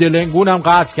 گفت به دلنگونم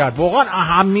قطع کرد. واقعا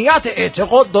اهمیت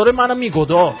اعتقاد داره منو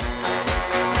میگدا.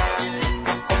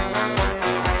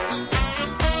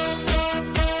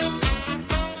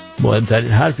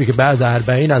 مهمترین حرفی که بعد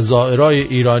 40 از زائرای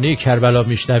ایرانی کربلا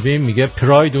میشنویم میگه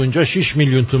پراید اونجا 6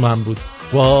 میلیون تومان بود.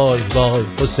 وای وای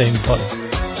حسین پاره.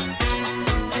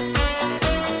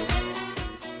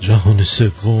 جهان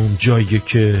سوم جاییه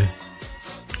که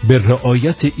به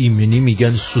رعایت ایمنی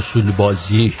میگن سوسول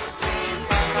بازی.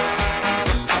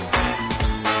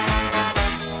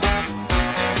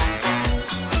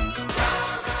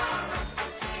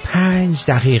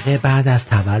 دقیقه بعد از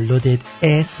تولدت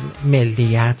اسم،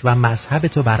 ملیت و مذهب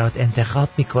تو برات انتخاب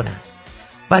میکنن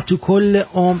و تو کل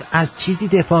عمر از چیزی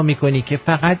دفاع میکنی که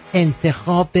فقط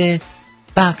انتخاب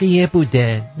بقیه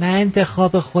بوده، نه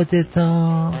انتخاب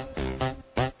خودتا.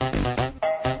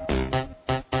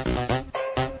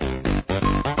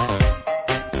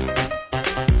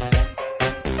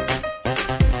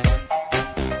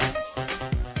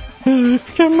 حیف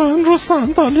که من رو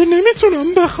صندلی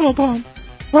نمیتونم بخوابم،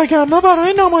 وگرنه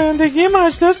برای نمایندگی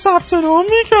مجلس ثبت نام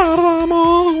میکردم.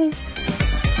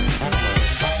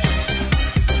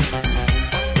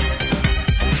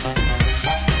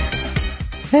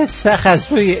 هیچ وقت از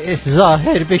روی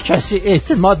ظاهر به کسی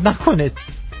اعتماد نکنید،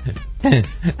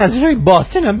 از روی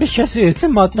باطنم به کسی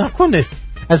اعتماد نکنید.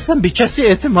 اصلا به کسی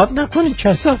اعتماد نکنید،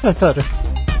 کثافت داره.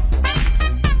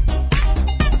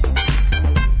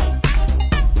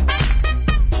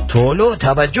 طولو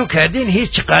توجه کردین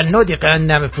هیچ قنادی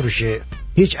قند نمیفروشه،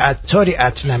 هیچ عطاری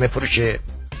عطر نمیفروشه.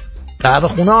 قهوه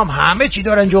خونه هم همه چی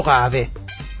دارن جو قهوه.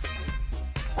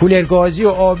 کولر گازی و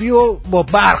آبی و با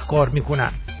برق کار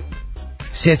میکنن.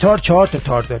 3 تار 4 تا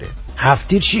تار داره، 7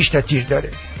 تیر 6 تا تیر داره.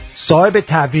 صاحب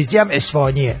تبریزی هم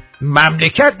اصفهانیه.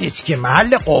 مملکت نیست که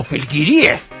محل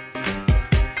غافلگیریه.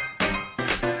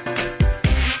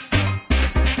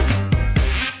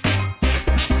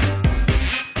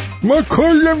 ما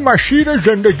کل مسیر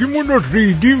زندگیمون رو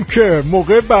ریدیم که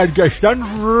موقع برگشتن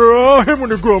راهمون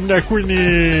رو گم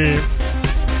نکنیم.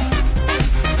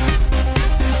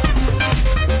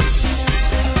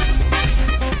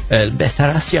 علم بهتر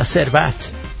است یا ثروت؟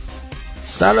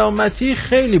 سلامتی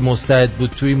خیلی مستعد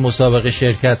بود توی مسابقه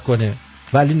شرکت کنه،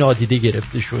 ولی نادیده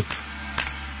گرفته شد.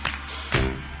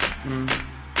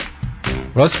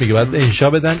 راست میگه، باید انشا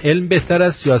بدن علم بهتر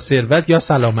است یا ثروت یا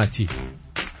سلامتی.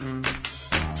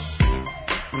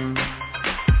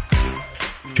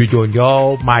 تو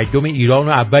دنیا مردم ایران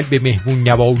رو اول به مهمون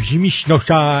نوازی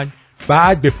میشناسن،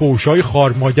 بعد به فحشای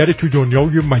خارمادر تو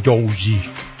دنیای مجازی.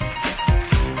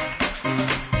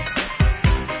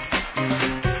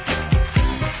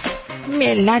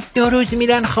 ملت 2 روز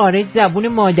میرن خارج زبون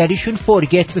مادریشون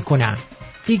فرگت میکنن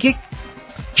دیگه.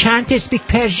 چند اسپیک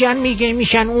پرژن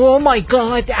میشن. او مای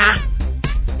گاد.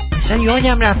 اصلا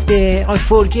یادم رفته. آی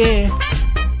فورگه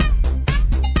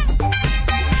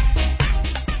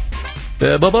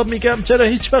بابا میگم چرا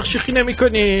هیچ وقت شوخی نمی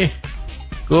کنی؟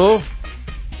 گفت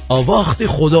وقتی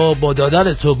خدا با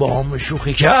دادن تو با هم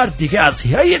شوخی کرد دیگه از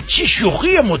هیچ چی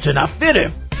شوخی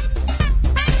متنفره.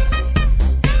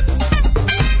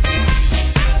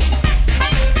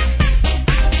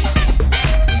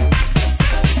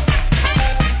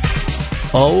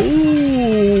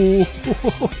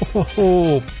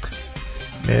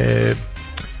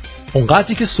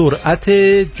 اونقدری که سرعت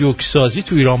جوکسازی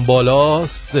تو ایران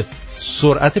بالاست،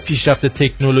 سرعت پیشرفت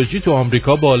تکنولوژی تو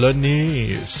آمریکا بالا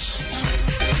نیست.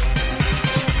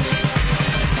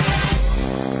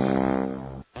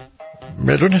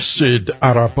 میدونستید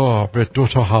عربا به 2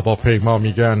 هواپیما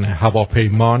میگن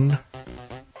هواپیمان؟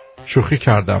 شوخی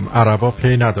کردم، عربا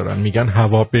پی ندارن، میگن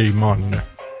هواپیمان.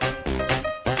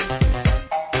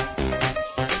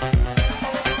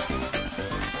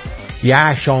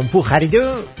 یه شامپو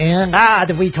خریده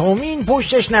اینقدر ویتامین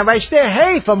پشتش نوشته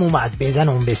حیفم اومد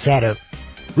بزنم به سر.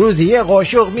 روزی یه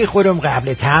قاشق میخورم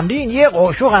قبل تمرین، یه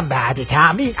قاشقم بعد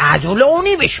تمرین،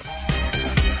 عضلانی بشم.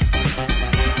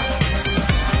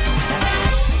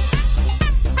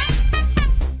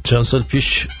 چند سال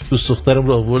پیش دوست دخترم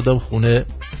رو آوردم خونه،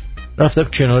 رفتم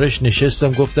کنارش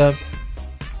نشستم، گفتم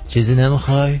چیزی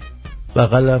نمیخوای؟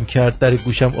 بغلم کرد، در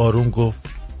گوشم آروم گفت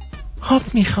آب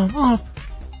میخوام، آب.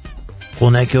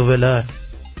 خونک و ولر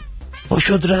با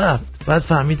شد رفت. بعد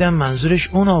فهمیدم منظورش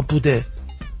اون آب بوده.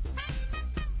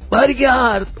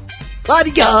 برگرد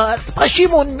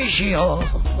پشیمون میشی.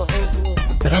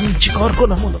 برم چی کار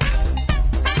کنم اونو؟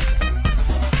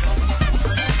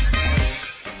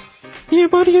 یه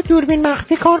بار یه دوربین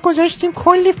مخفی کار گذاشتیم،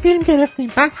 کلی فیلم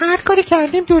گرفتیم، بعد هر کاری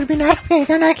کردیم دوربینه رو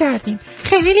پیدا نکردیم،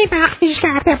 خیلی مخفیش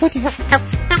کرده بودیم.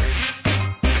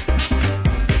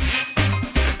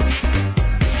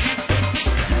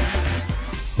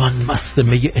 من مست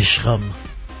می عشقم،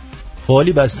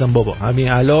 خالی بستم بابا،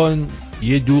 همین الان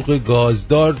یه دوغ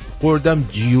گازدار خوردم،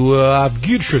 جیو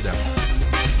ابگیر شدم.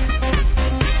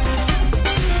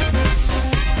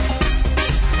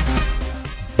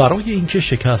 برای اینکه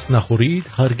شکست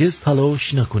نخورید هرگز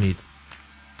تلاش نکنید.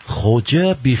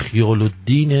 خواجه بیخیال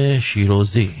الدین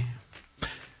شیرازی.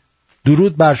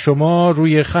 درود بر شما،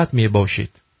 روی خط می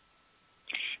باشید.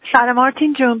 سلام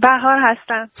آرتین جون، بهار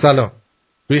هستم. سلام،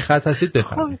 روی خط هستید،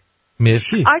 بفرمایید.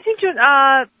 مرسی آرتین جون،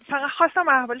 فقط خواستم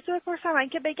احوالی تو بپرسم،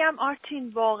 اینکه بگم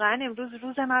آرتین واقعا امروز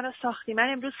روز من رو ساختی. من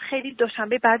امروز خیلی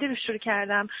دوشنبه بعدی رو شروع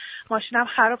کردم، ماشینم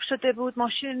خراب شده بود،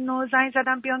 ماشین نو زنگ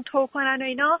زدم بیان تو کنن و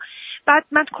اینا. بعد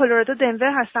من کلرادو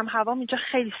دنور هستم، هوام اینجا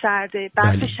خیلی سرده،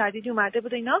 برف شدیدی اومده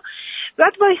بود اینا.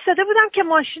 بعد وایساده بودم که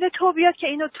ماشین تو بیاد که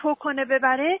اینو تو کنه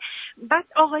ببره. بعد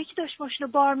آقایی که داشت ماشینو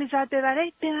بار میزد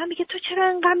ببره به من میگه تو چرا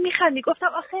انقدر میخندی؟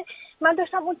 گفتم آخه من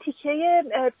داشتم اون تیکه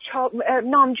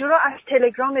نامجو رو از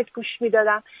تلگرامت گوش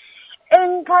میدادم.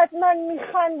 انقدر من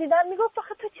میخندیدم. میگفت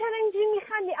آخه تو چرا اینجوری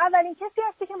میخندی؟ اولین کسی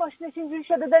هستی که ماشینش اینجوری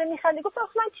شده داره میخندی. گفت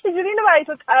آخه من چجوری اینو برای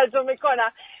تو ترجمه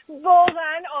کنم؟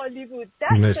 واقعا عالی بود،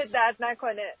 دست درد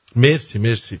نکنه.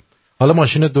 مرسی. حالا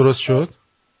ماشین درست شد؟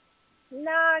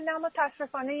 نه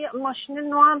متاسفانه ماشین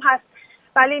نو هم هست،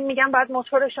 ولی میگم باید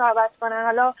موتورش رو عوض کنن.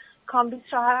 حالا کامبیز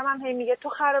شوهرم هم هی میگه تو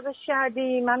خرابش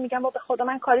کردی، من میگم به خدا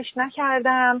من کاریش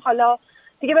نکردم. حالا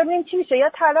دیگه ببینیم چی میشه، یا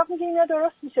طلاق میگیم یا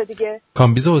درست میشه دیگه.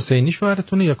 کامبیز حسینی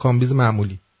شوهرتونه یا کامبیز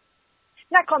معمولی؟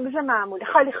 نه کامبیز معمولی،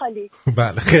 خالی.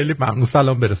 بله خیلی ممنون،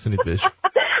 سلام برسونید بهش.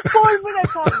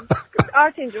 قربونتون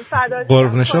آرتین جون، فدات شم.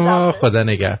 قربون شما، خدا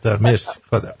نگهدار. مرسی،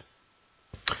 خدا.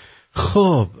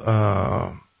 خب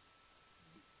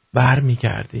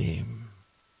برمیگردیم.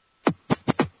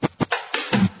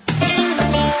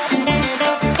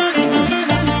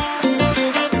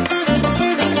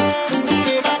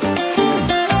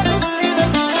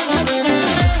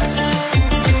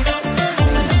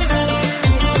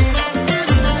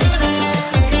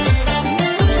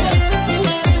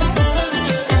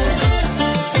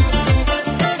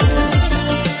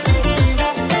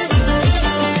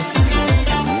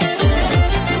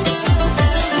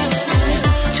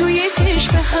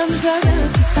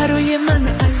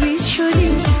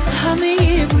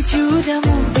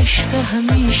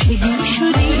 همیشگی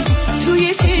شدی،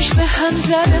 توی چشم هم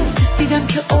زدم دیدم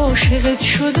که عاشقت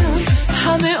شدم،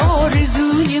 همه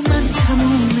آرزوی من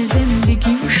تمام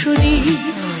زندگیم شدی.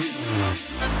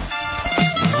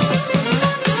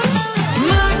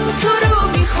 من تو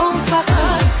رو میخوام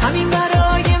فقط همین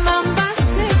برای من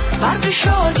بسه، برق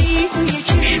شادی توی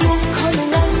چشمم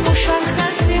کاملا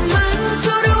مشخصه. من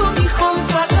تو رو میخوام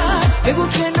فقط بگو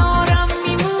کنارم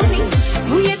میمونی،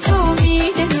 روی تو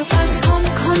میده نفسم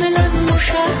کاملا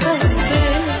مشخصه.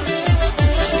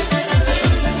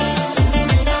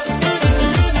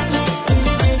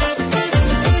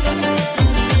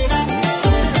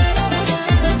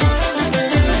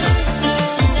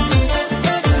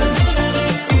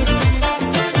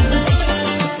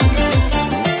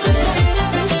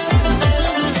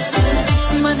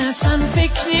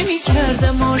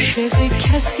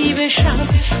 بشم.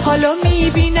 حالا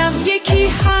میبینم یکی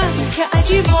هست که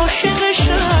عجیب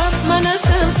عاشقشم. من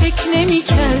اصلا فکر نمی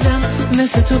کردم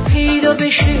مثل تو پیدا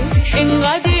بشه.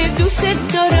 اینقدر دوست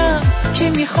دارم که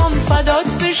میخوام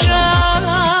فدات بشم.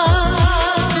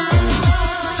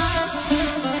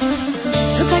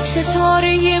 تو تک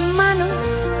ستاره منو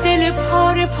دل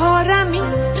پاره پارمی.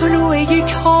 طلوع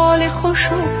یک حال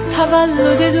خوشو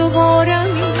تولد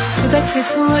دوبارمی. تو تک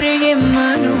ستاره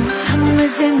منو تمام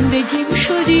زندگیم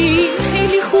شدی.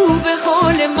 خیلی خوبه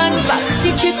حال من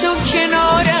وقتی که تو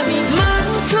کنارمی. من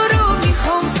تو رو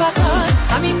میخوام فقط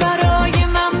همین برای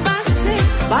من بسه.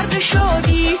 برق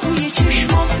شادی توی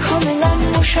چشمام کاملا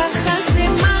مشخصه.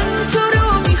 من تو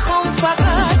رو میخوام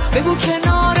فقط بگو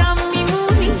کنارم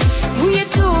میمونی. روی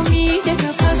تو میده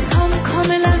نفسم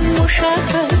کاملا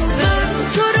مشخصه. من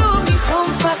تو رو میخوام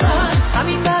فقط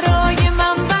همین برای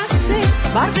من بسه.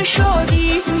 برق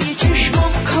شادی توی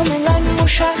چشمام کاملا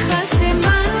مشخصه.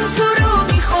 من تو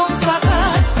رو میخوام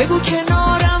فقط بگو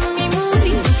کنارم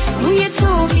میمونی. روی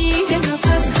تو میده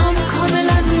نفسم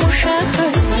کاملا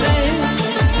مشخصه.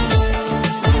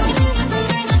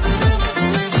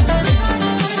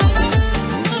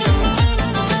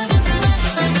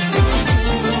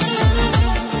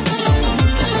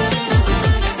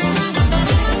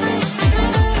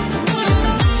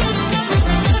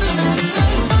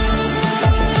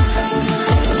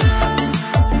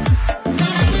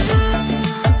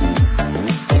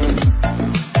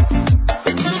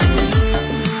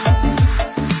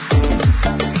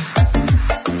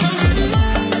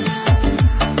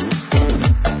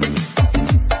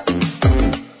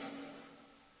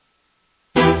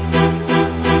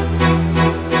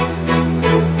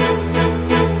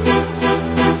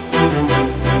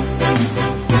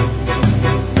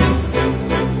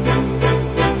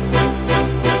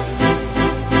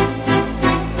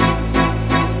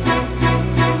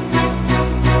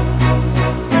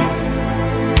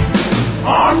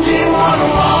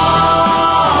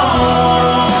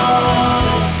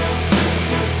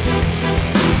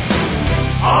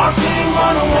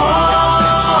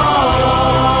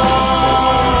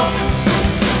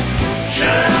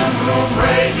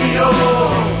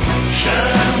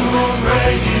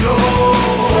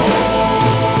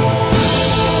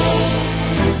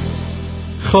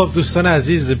 خب دوستان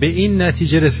عزیز، به این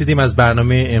نتیجه رسیدیم از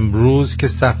برنامه امروز که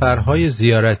سفرهای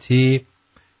زیارتی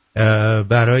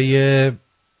برای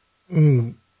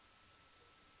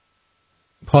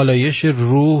پالایش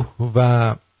روح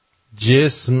و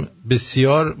جسم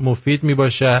بسیار مفید می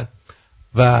باشد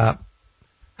و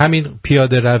همین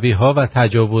پیاده روی ها و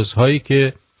تجاوز هایی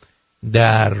که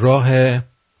در راه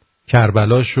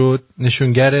کربلا شد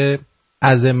نشونگر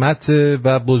عظمت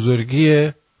و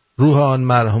بزرگی روح آن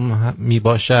مرحوم می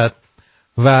باشد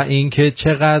و اینکه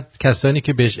چقدر کسانی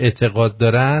که بهش اعتقاد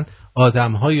دارن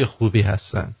آدمهای خوبی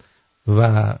هستند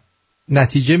و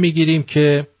نتیجه میگیریم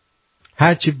که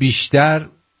هرچی بیشتر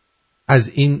از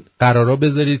این قرارا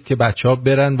بذارید که بچه‌ها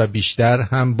برن و بیشتر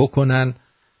هم بکنن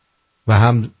و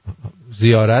هم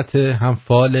زیارت، هم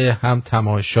فال، هم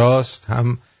تماشاست،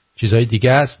 هم چیزهای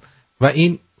دیگه است و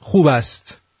این خوب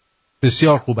است،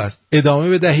 بسیار خوب است. ادامه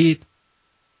بدهید،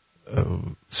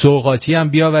 سوغاتی هم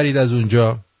بیاورید از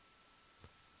اونجا.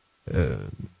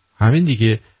 همین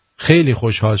دیگه. خیلی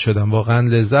خوشحال شدم، واقعا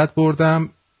لذت بردم.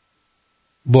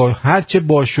 با هرچه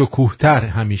با شکوه‌تر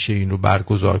همیشه این رو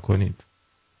برگزار کنید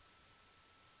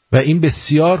و این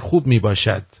بسیار خوب می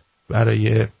باشد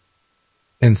برای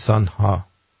انسان‌ها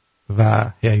و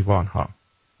حیوان‌ها.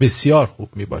 بسیار خوب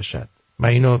می باشد. من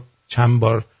اینو چند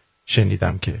بار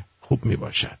شنیدم که خوب می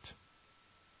باشد.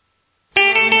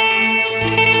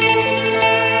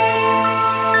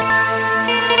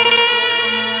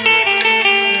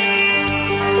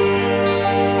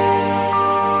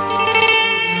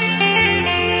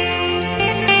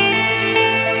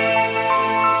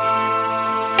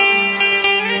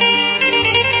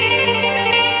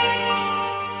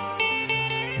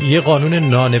 یه قانون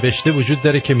نانوشته وجود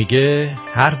داره که میگه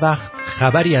هر وقت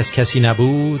خبری از کسی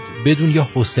نبود بدون یا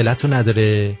حوصله‌تو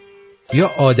نداره یا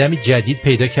آدمی جدید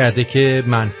پیدا کرده که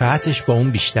منفعتش با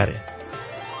اون بیشتره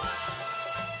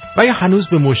و یا هنوز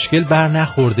به مشکل بر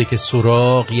نخورده که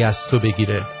سراغی از تو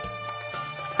بگیره.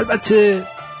 البته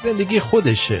زندگی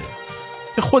خودشه،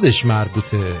 به خودش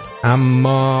مربوطه،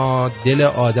 اما دل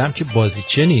آدم که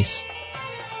بازیچه نیست.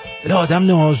 دل آدم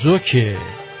نازکه،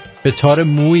 به تار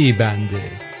مویی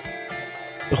بنده،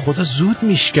 به خدا زود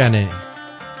میشکنه.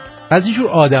 از اینجور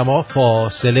آدم ها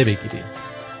فاصله بگیریم.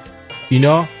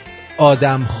 اینا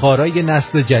آدم خارای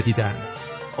نسل جدیدن،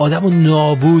 آدم رو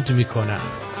نابود میکنن.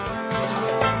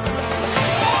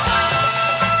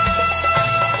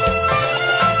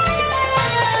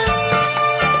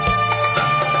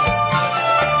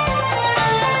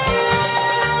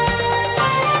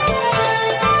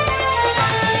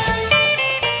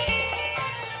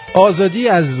 آزادی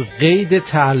از قید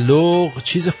تعلق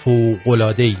چیز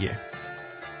فوق‌العاده‌ایه.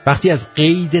 وقتی از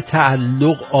قید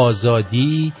تعلق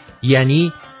آزادی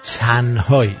یعنی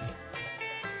تنهایی،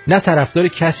 نه طرفدار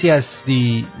کسی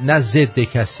هستی نه ضد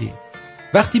کسی.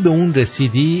 وقتی به اون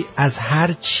رسیدی از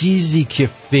هر چیزی که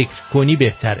فکر کنی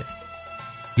بهتره.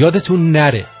 یادتون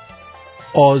نره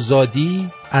آزادی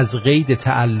از قید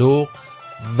تعلق،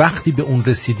 وقتی به اون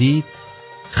رسیدید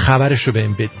خبرش رو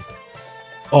بهم بدید.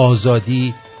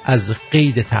 آزادی از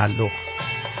قید تعلق.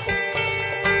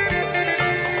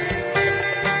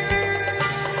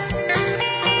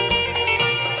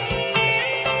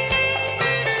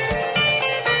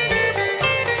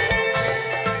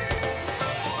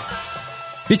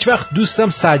 هیچ وقت دوستم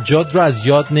سجاد رو از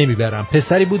یاد نمیبرم.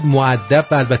 پسری بود مؤدب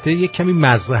و البته یک کمی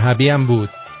مذهبی هم بود.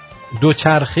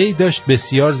 دوچرخه‌ای داشت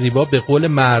بسیار زیبا، به قول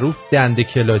معروف دنده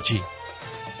کلاجی،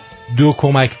 دو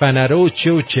کمک فنره و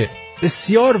چه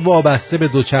بسیار وابسته به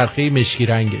دوچرخه مشکی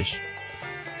رنگش.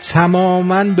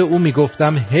 تماماً به او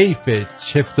میگفتم حیفه،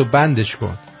 چفت و بندش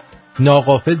کن،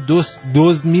 ناغافل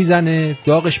دزد میزنه،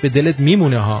 داغش به دلت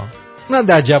میمونه ها. اونم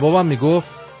در جوابم میگفت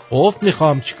اوف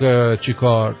میخوام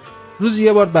چیکار؟ روزی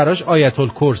یه بار براش آیت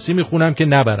الکرسی میخونم که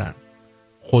نبرن،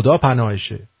 خدا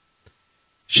پناهشه.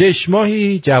 6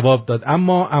 ماهی جواب داد،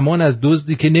 اما امان از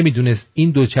دزدی که نمیدونست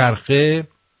این دوچرخه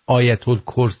آیت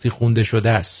الکرسی خونده شده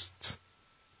است.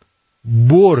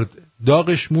 برد،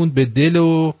 داغش موند به دل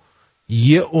و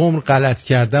یه عمر غلط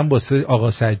کردم واسه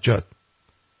آقا سجاد.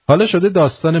 حالا شده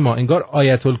داستان ما، انگار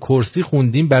آیت الکرسی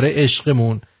خوندیم برای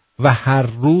عشقمون و هر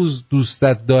روز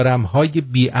دوستت دارم های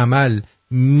بیعمل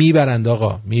میبرند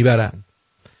آقا، میبرند.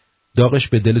 داغش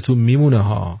به دلتون میمونه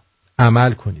ها.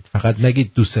 عمل کنید، فقط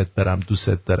نگید دوست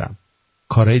دارم.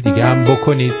 کارهای دیگه هم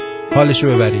بکنید،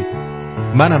 حالشو ببرید.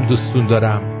 منم دوستون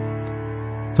دارم.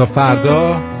 تا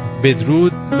فردا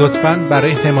بدرود. لطفاً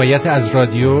برای حمایت از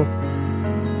رادیو،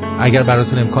 اگر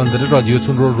براتون امکان داره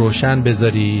رادیوتون رو روشن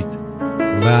بذارید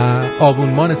و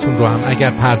آبونمانتون رو هم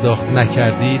اگر پرداخت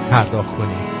نکردید پرداخت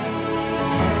کنید.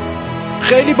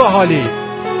 خیلی باحالی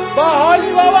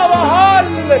بابا، باحال.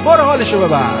 برو حالشو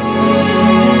ببر.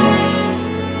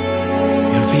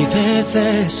 Olvidé de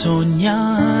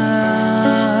soñar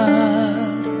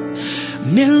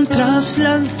mientras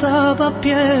lanzaba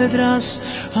piedras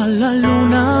a la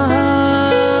luna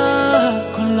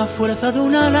con la fuerza de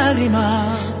una lágrima.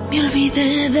 Me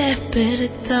olvidé de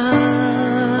despertar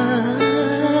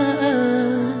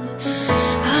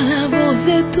a la voz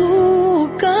de tu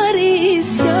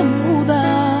caricia muda.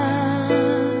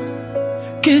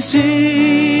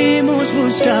 Quisimos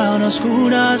buscar a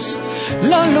oscuras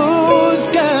la luz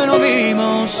que no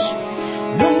vimos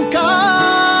nunca.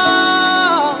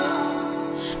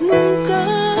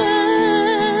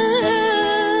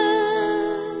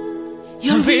 Y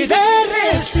olvidé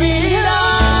respirar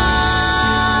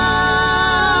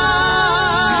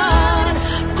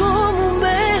como un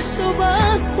beso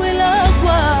bajo el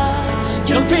agua. Y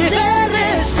olvidé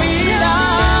respirar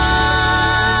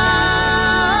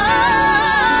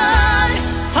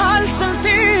al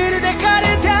sentir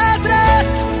dejarte atrás.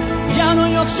 Ya no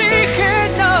hay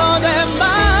oxígeno de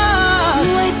más.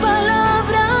 No hay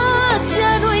palabras,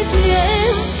 ya no hay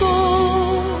tiempo.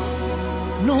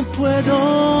 No puedo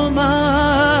más.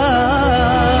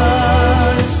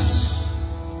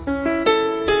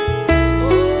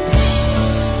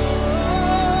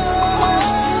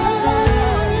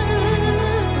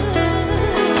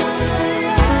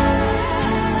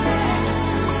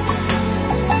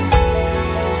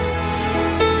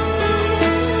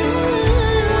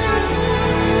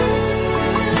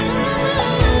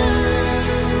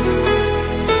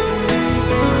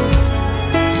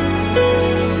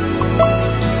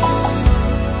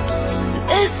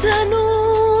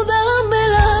 Desnúdame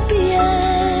la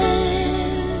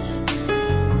piel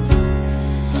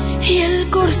y el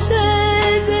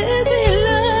corset de mi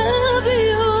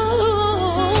labio.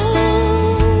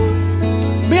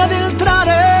 Me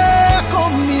adentraré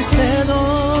con mis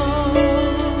dedos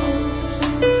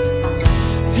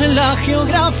en la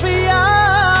geografía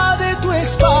de tu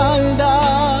espalda.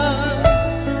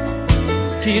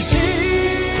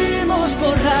 Quisimos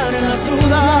borrar las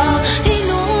dudas y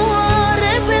no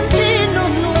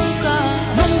arrepentirnos nunca,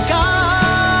 nunca,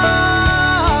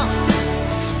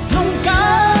 nunca.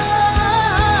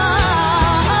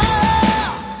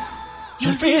 Y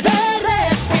olvidé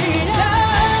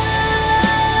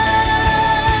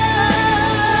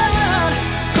respirar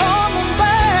como un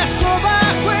beso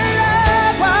bajo el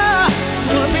agua.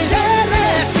 Y olvidé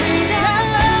respirar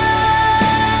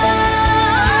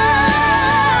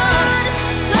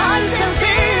al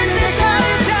sentir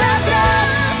dejarte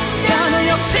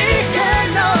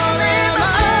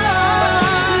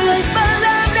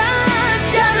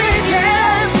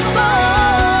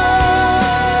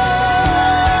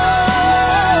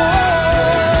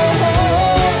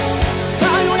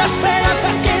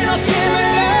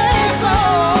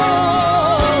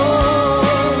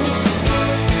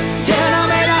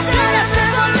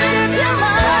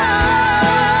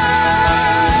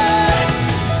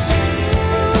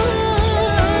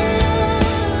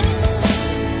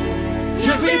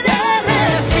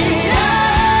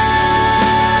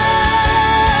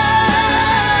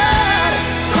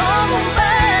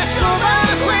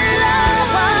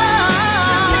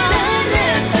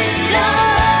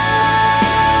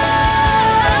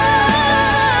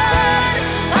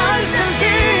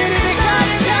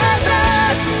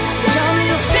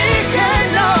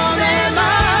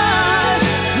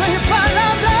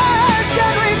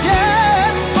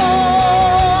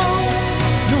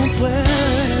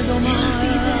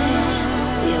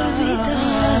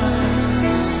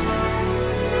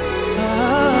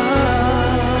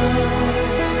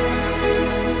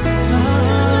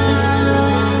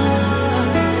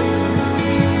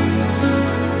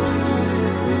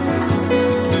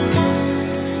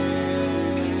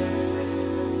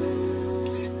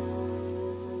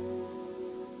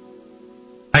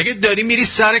اگه داری میری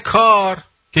سر کار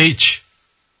که هیچ.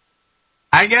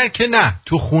 اگر که نه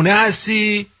تو خونه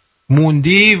هستی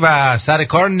موندی و سر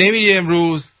کار نمیری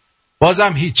امروز،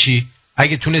 بازم هیچی.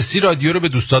 اگه تونستی رادیو رو به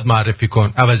دوستات معرفی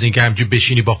کن، عوض اینکه همینجوری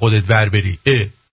بشینی با خودت ور بری.